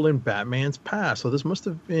key role in Batman's past. So this must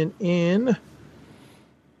have been in...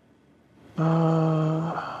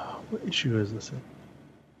 what issue is this in?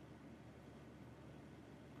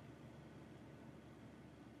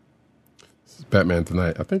 This is Batman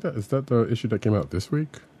Tonight. I think is that the issue that came out this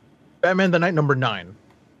week? Batman the Night number 9.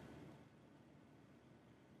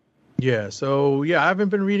 Yeah, so I haven't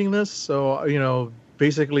been reading this. So,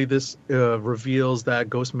 basically this reveals that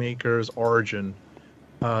Ghostmaker's origin.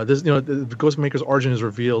 The Ghostmaker's origin is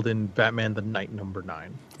revealed in Batman the Night number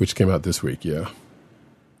 9. Which came out this week, yeah.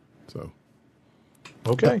 So.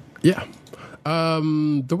 Okay. Yeah.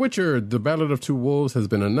 The Witcher, The Ballad of Two Wolves has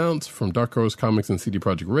been announced from Dark Horse Comics and CD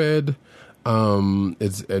Projekt Red.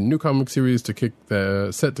 It's a new comic series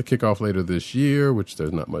set to kick off later this year, which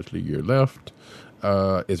there's not much year left.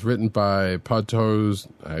 It's written by Bartosz.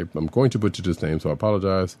 I'm going to butcher this name, so I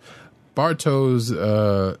apologize.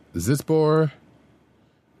 Bartosz Zitzbor,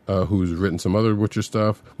 who's written some other Witcher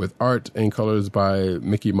stuff, with art and colors by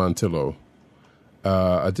Mickey Montillo.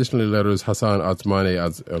 Additionally, letters Hassan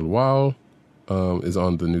Otsmane El-Wal is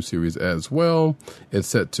on the new series as well. It's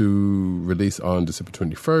set to release on December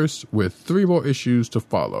 21st, with 3 more issues to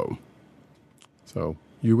follow. So,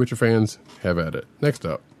 you Witcher fans, have at it. Next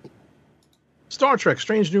up. Star Trek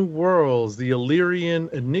Strange New Worlds, the Illyrian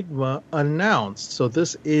Enigma announced. So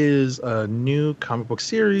this is a new comic book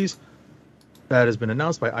series that has been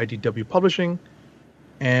announced by IDW Publishing.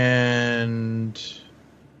 And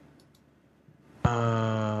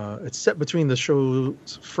it's set between the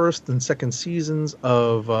show's first and second seasons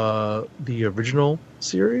of the original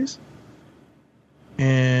series.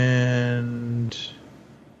 And...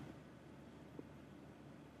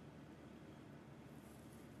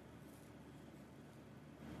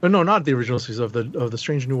 no, not the original series of the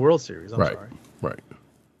Strange New World series. I'm sorry. Right.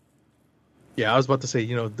 Yeah, I was about to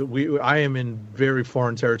say, I am in very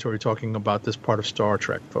foreign territory talking about this part of Star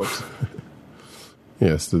Trek, folks.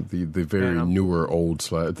 Yes, the very newer old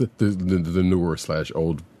the newer /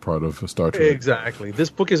 old part of Star Trek. Exactly. This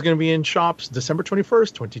book is going to be in shops December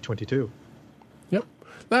 21st, 2022. Yep.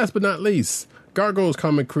 Last but not least, Gargoyles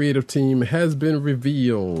comic creative team has been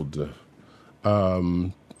revealed.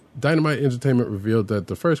 Dynamite Entertainment revealed that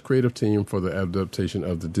the first creative team for the adaptation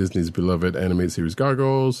of the Disney's beloved animated series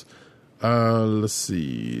Gargoyles. Let's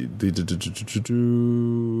see.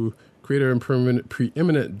 The creator and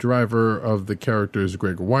preeminent driver of the characters,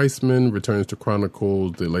 Greg Weisman, returns to chronicle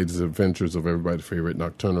the latest adventures of everybody's favorite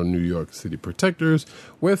nocturnal New York City protectors,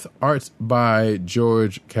 with art by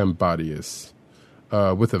George Cambadius,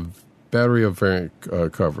 with a battery of variant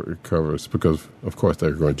covers, because of course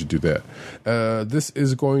they're going to do that. This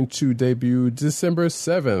is going to debut December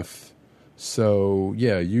 7th. So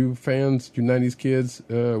yeah, you fans, you 90s kids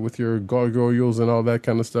with your gargoyles and all that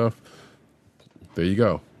kind of stuff, there you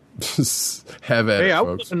go. Have at it, I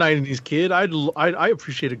folks. was a 90s kid. I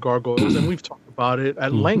appreciated gargoyles, and we've talked about it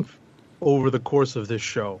at length over the course of this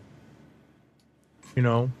show.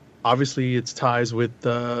 Obviously, its ties with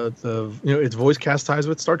its voice cast ties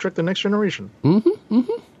with Star Trek: The Next Generation. Oh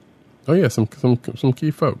yeah, some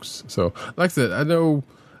key folks. So, like I said, I know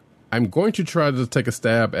I'm going to try to take a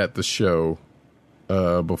stab at the show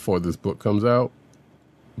before this book comes out,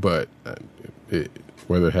 but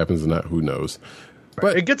whether it happens or not, who knows?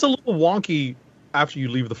 But it gets a little wonky after you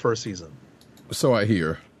leave the first season. So I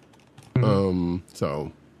hear.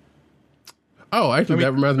 Actually,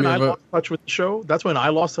 that reminds me of lost touch with the show. That's when I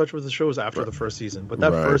lost touch with the show, was after the first season. But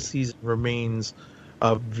that first season remains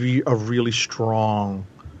a really strong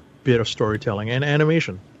bit of storytelling and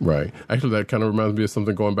animation. Right. Actually, that kind of reminds me of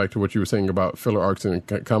something going back to what you were saying about filler arcs in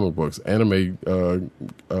comic books. Anime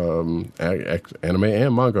and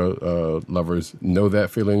manga lovers know that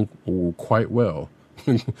feeling quite well,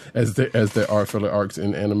 as there are filler arcs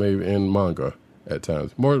in anime and manga at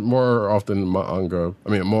times. More often manga. I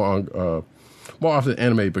mean, more often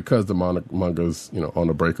anime, because the manga's on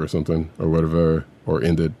a break or something or whatever, or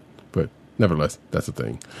ended. But nevertheless, that's the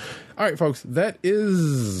thing. All right, folks, that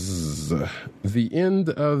is the end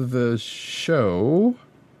of the show.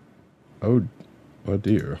 Oh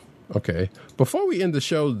dear. Okay. Before we end the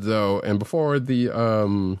show, though, and before the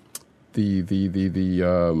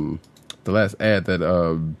last ad that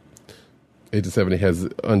Agent 70 has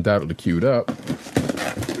undoubtedly queued up,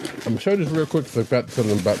 I'm going to show this real quick because I forgot to tell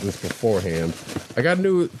them about this beforehand. I got a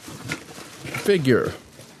new figure.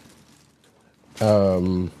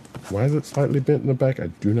 Why is it slightly bent in the back? I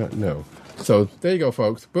do not know. So there you go,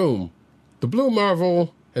 folks. Boom. The Blue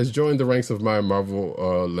Marvel has joined the ranks of my Marvel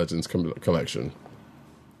Legends collection.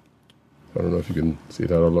 I don't know if you can see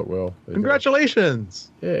that all up well. There you Congratulations!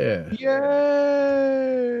 go. Yeah.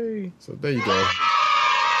 Yay! So there you go.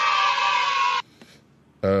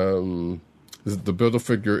 The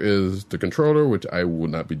Build-A-Figure is the controller, which I will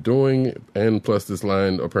not be doing, and plus this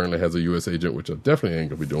line apparently has a U.S. agent, which I definitely ain't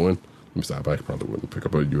gonna be doing. Besides, I probably wouldn't pick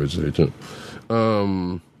up a U.S. agent.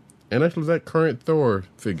 And actually that current Thor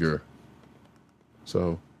figure.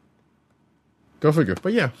 So go figure.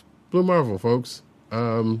 But yeah, Blue Marvel, folks.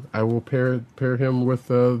 I will pair him with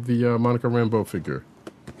the Monica Rambeau figure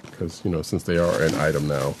because since they are an item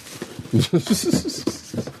now.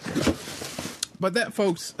 But that,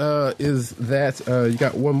 folks, is that. You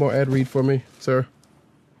got one more ad read for me, sir?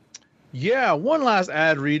 Yeah, one last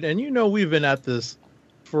ad read, and we've been at this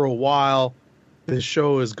for a while. This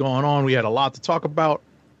show is going on. We had a lot to talk about.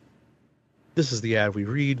 This is the ad we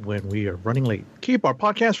read when we are running late. Keep our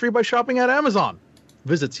podcast free by shopping at Amazon.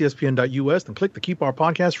 Visit cspn.us and click the Keep Our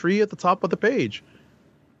Podcast Free at the top of the page.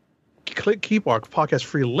 Click Keep Our Podcast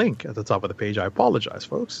Free link at the top of the page. I apologize,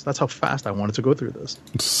 folks. That's how fast I wanted to go through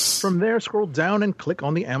this. From there, scroll down and click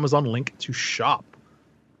on the Amazon link to shop.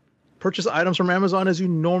 Purchase items from Amazon as you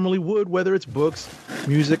normally would, whether it's books,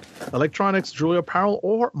 music, electronics, jewelry, apparel,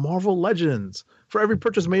 or Marvel Legends. For every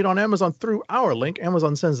purchase made on Amazon through our link,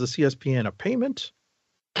 Amazon sends the CSPN a payment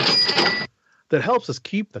that helps us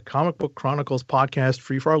keep the Comic Book Chronicles podcast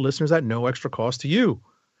free for our listeners at no extra cost to you.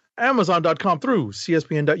 Amazon.com through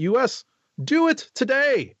CSPN.us. Do it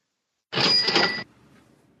today.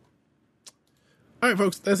 All right,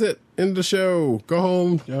 folks, that's it. End of the show. Go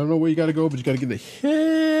home. I don't know where you got to go, but you got to get the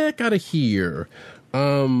heck out of here.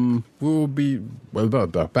 We'll be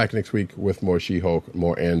back next week with more She-Hulk,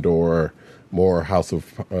 more Andor, more House of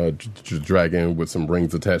Dragon with some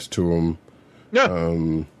rings attached to them. Yeah.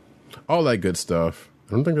 All that good stuff.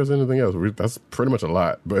 I don't think there's anything else. That's pretty much a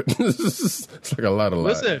lot, but it's like a lot.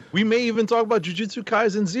 Listen, we may even talk about Jujutsu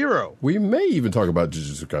Kaisen Zero. We may even talk about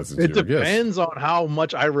Jujutsu Kaisen Zero. It depends on how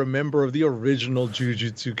much I remember of the original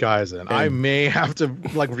Jujutsu Kaisen. I may have to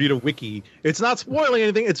read a wiki. It's not spoiling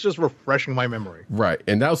anything. It's just refreshing my memory. Right,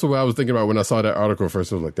 and that's what I was thinking about when I saw that article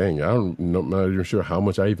first. I was like, dang, I'm not even sure how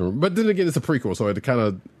much I even. But then again, it's a prequel, so it kind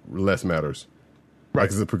of less matters. Right,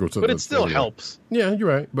 it's a prequel to but it still helps. Yeah, you're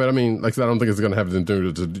right. But I mean, like I said, I don't think it's going to have to do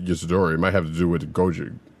with Yoshidori. It might have to do with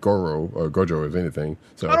Gojo, if anything.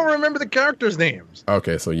 So I don't remember the characters' names.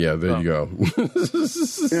 Okay, so yeah, there you go. What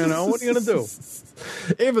are you going to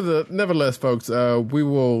do? Nevertheless, folks, we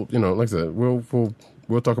will, like I said, we'll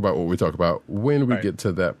talk about what we talk about when we get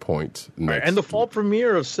to that point next. Right. And the fall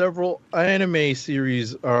premiere of several anime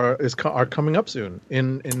series are coming up soon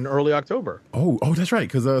in early October. Oh, that's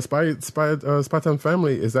right. Because Spy Time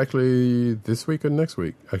Family is actually this week or next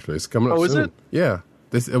week. Actually, it's coming up soon. Oh, is it? Yeah.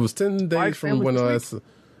 It was 10 days from when I last.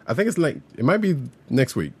 I think it might be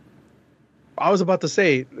next week. I was about to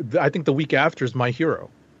say, I think the week after is My Hero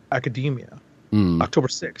Academia, October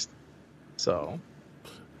 6th. So.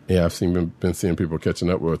 Yeah, I've been seeing people catching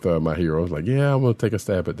up with My Hero. Like, yeah, I'm gonna take a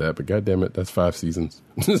stab at that, but goddamn it, that's 5 seasons.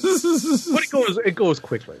 But it goes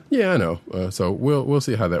quickly. Yeah, I know. So we'll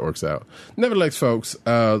see how that works out. Nevertheless, folks,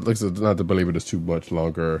 not to believe it is too much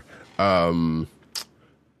longer.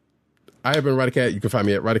 I have been Radicat. You can find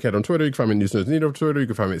me at Radicat on Twitter. You can find me at NewsNerdNeat on Twitter. You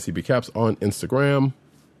can find me at CBCaps on Instagram.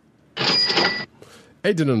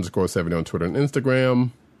 Agent_70 on Twitter and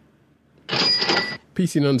Instagram.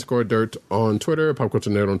 PC_Dirt on Twitter, Pop Culture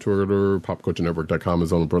Nerd on Twitter, PopCultureNetwork.com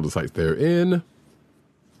is on the brother sites therein.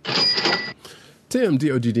 Tim,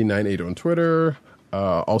 DOGD98 on Twitter.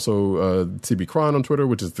 Also, CB Cron on Twitter,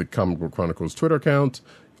 which is the Comic Book Chronicles Twitter account.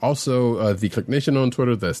 Also, The Click Nation on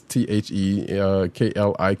Twitter, that's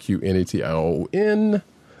TheKlickNation,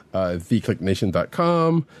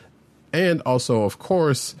 TheClickNation.com. And also, of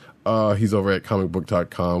course, he's over at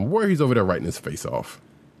comicbook.com, where he's over there writing his face off.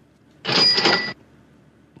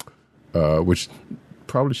 Which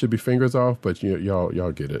probably should be fingers off, but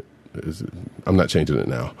y'all get it. I'm not changing it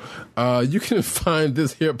now. You can find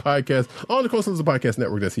this here podcast on the Coastal Podcast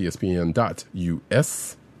Network. That's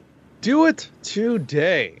ESPN.us. Do it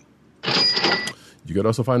today. You can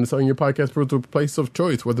also find us on your podcast place of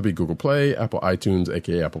choice, whether it be Google Play, Apple iTunes,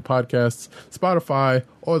 aka Apple Podcasts, Spotify,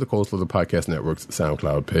 or the Coastal Podcast Network's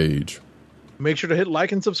SoundCloud page. Make sure to hit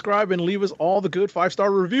like and subscribe and leave us all the good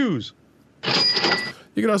 5-star reviews.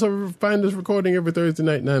 You can also find this recording every Thursday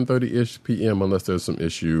night, 9:30-ish p.m., unless there's some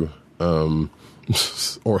issue or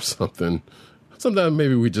something. Sometimes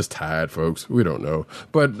maybe we just tired, folks. We don't know.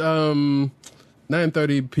 But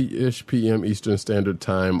 9:30-ish p.m. Eastern Standard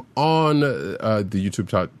Time on the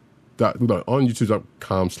YouTube on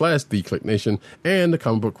youtube.com/TheClickNation and the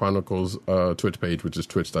Comic Book Chronicles Twitch page, which is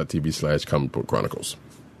twitch.tv/Comic Book Chronicles.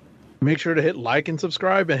 Make sure to hit like and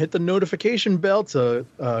subscribe and hit the notification bell to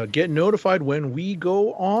get notified when we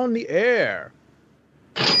go on the air.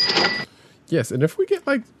 Yes, and if we get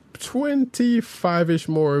like 25-ish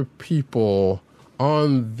more people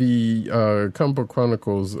on the Comic Book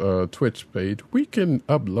Chronicles Twitch page, we can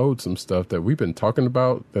upload some stuff that we've been talking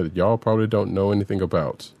about that y'all probably don't know anything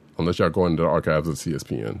about, unless y'all go into the archives of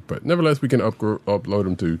CSPN. But nevertheless, we can upload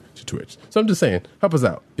them to Twitch. So I'm just saying, help us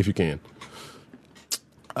out if you can.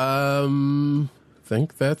 I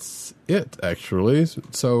think that's it, actually.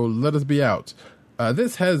 So let us be out.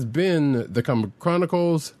 This has been the Comic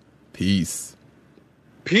Chronicles. Peace.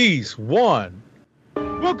 Peace. One.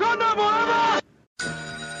 Wakanda forever!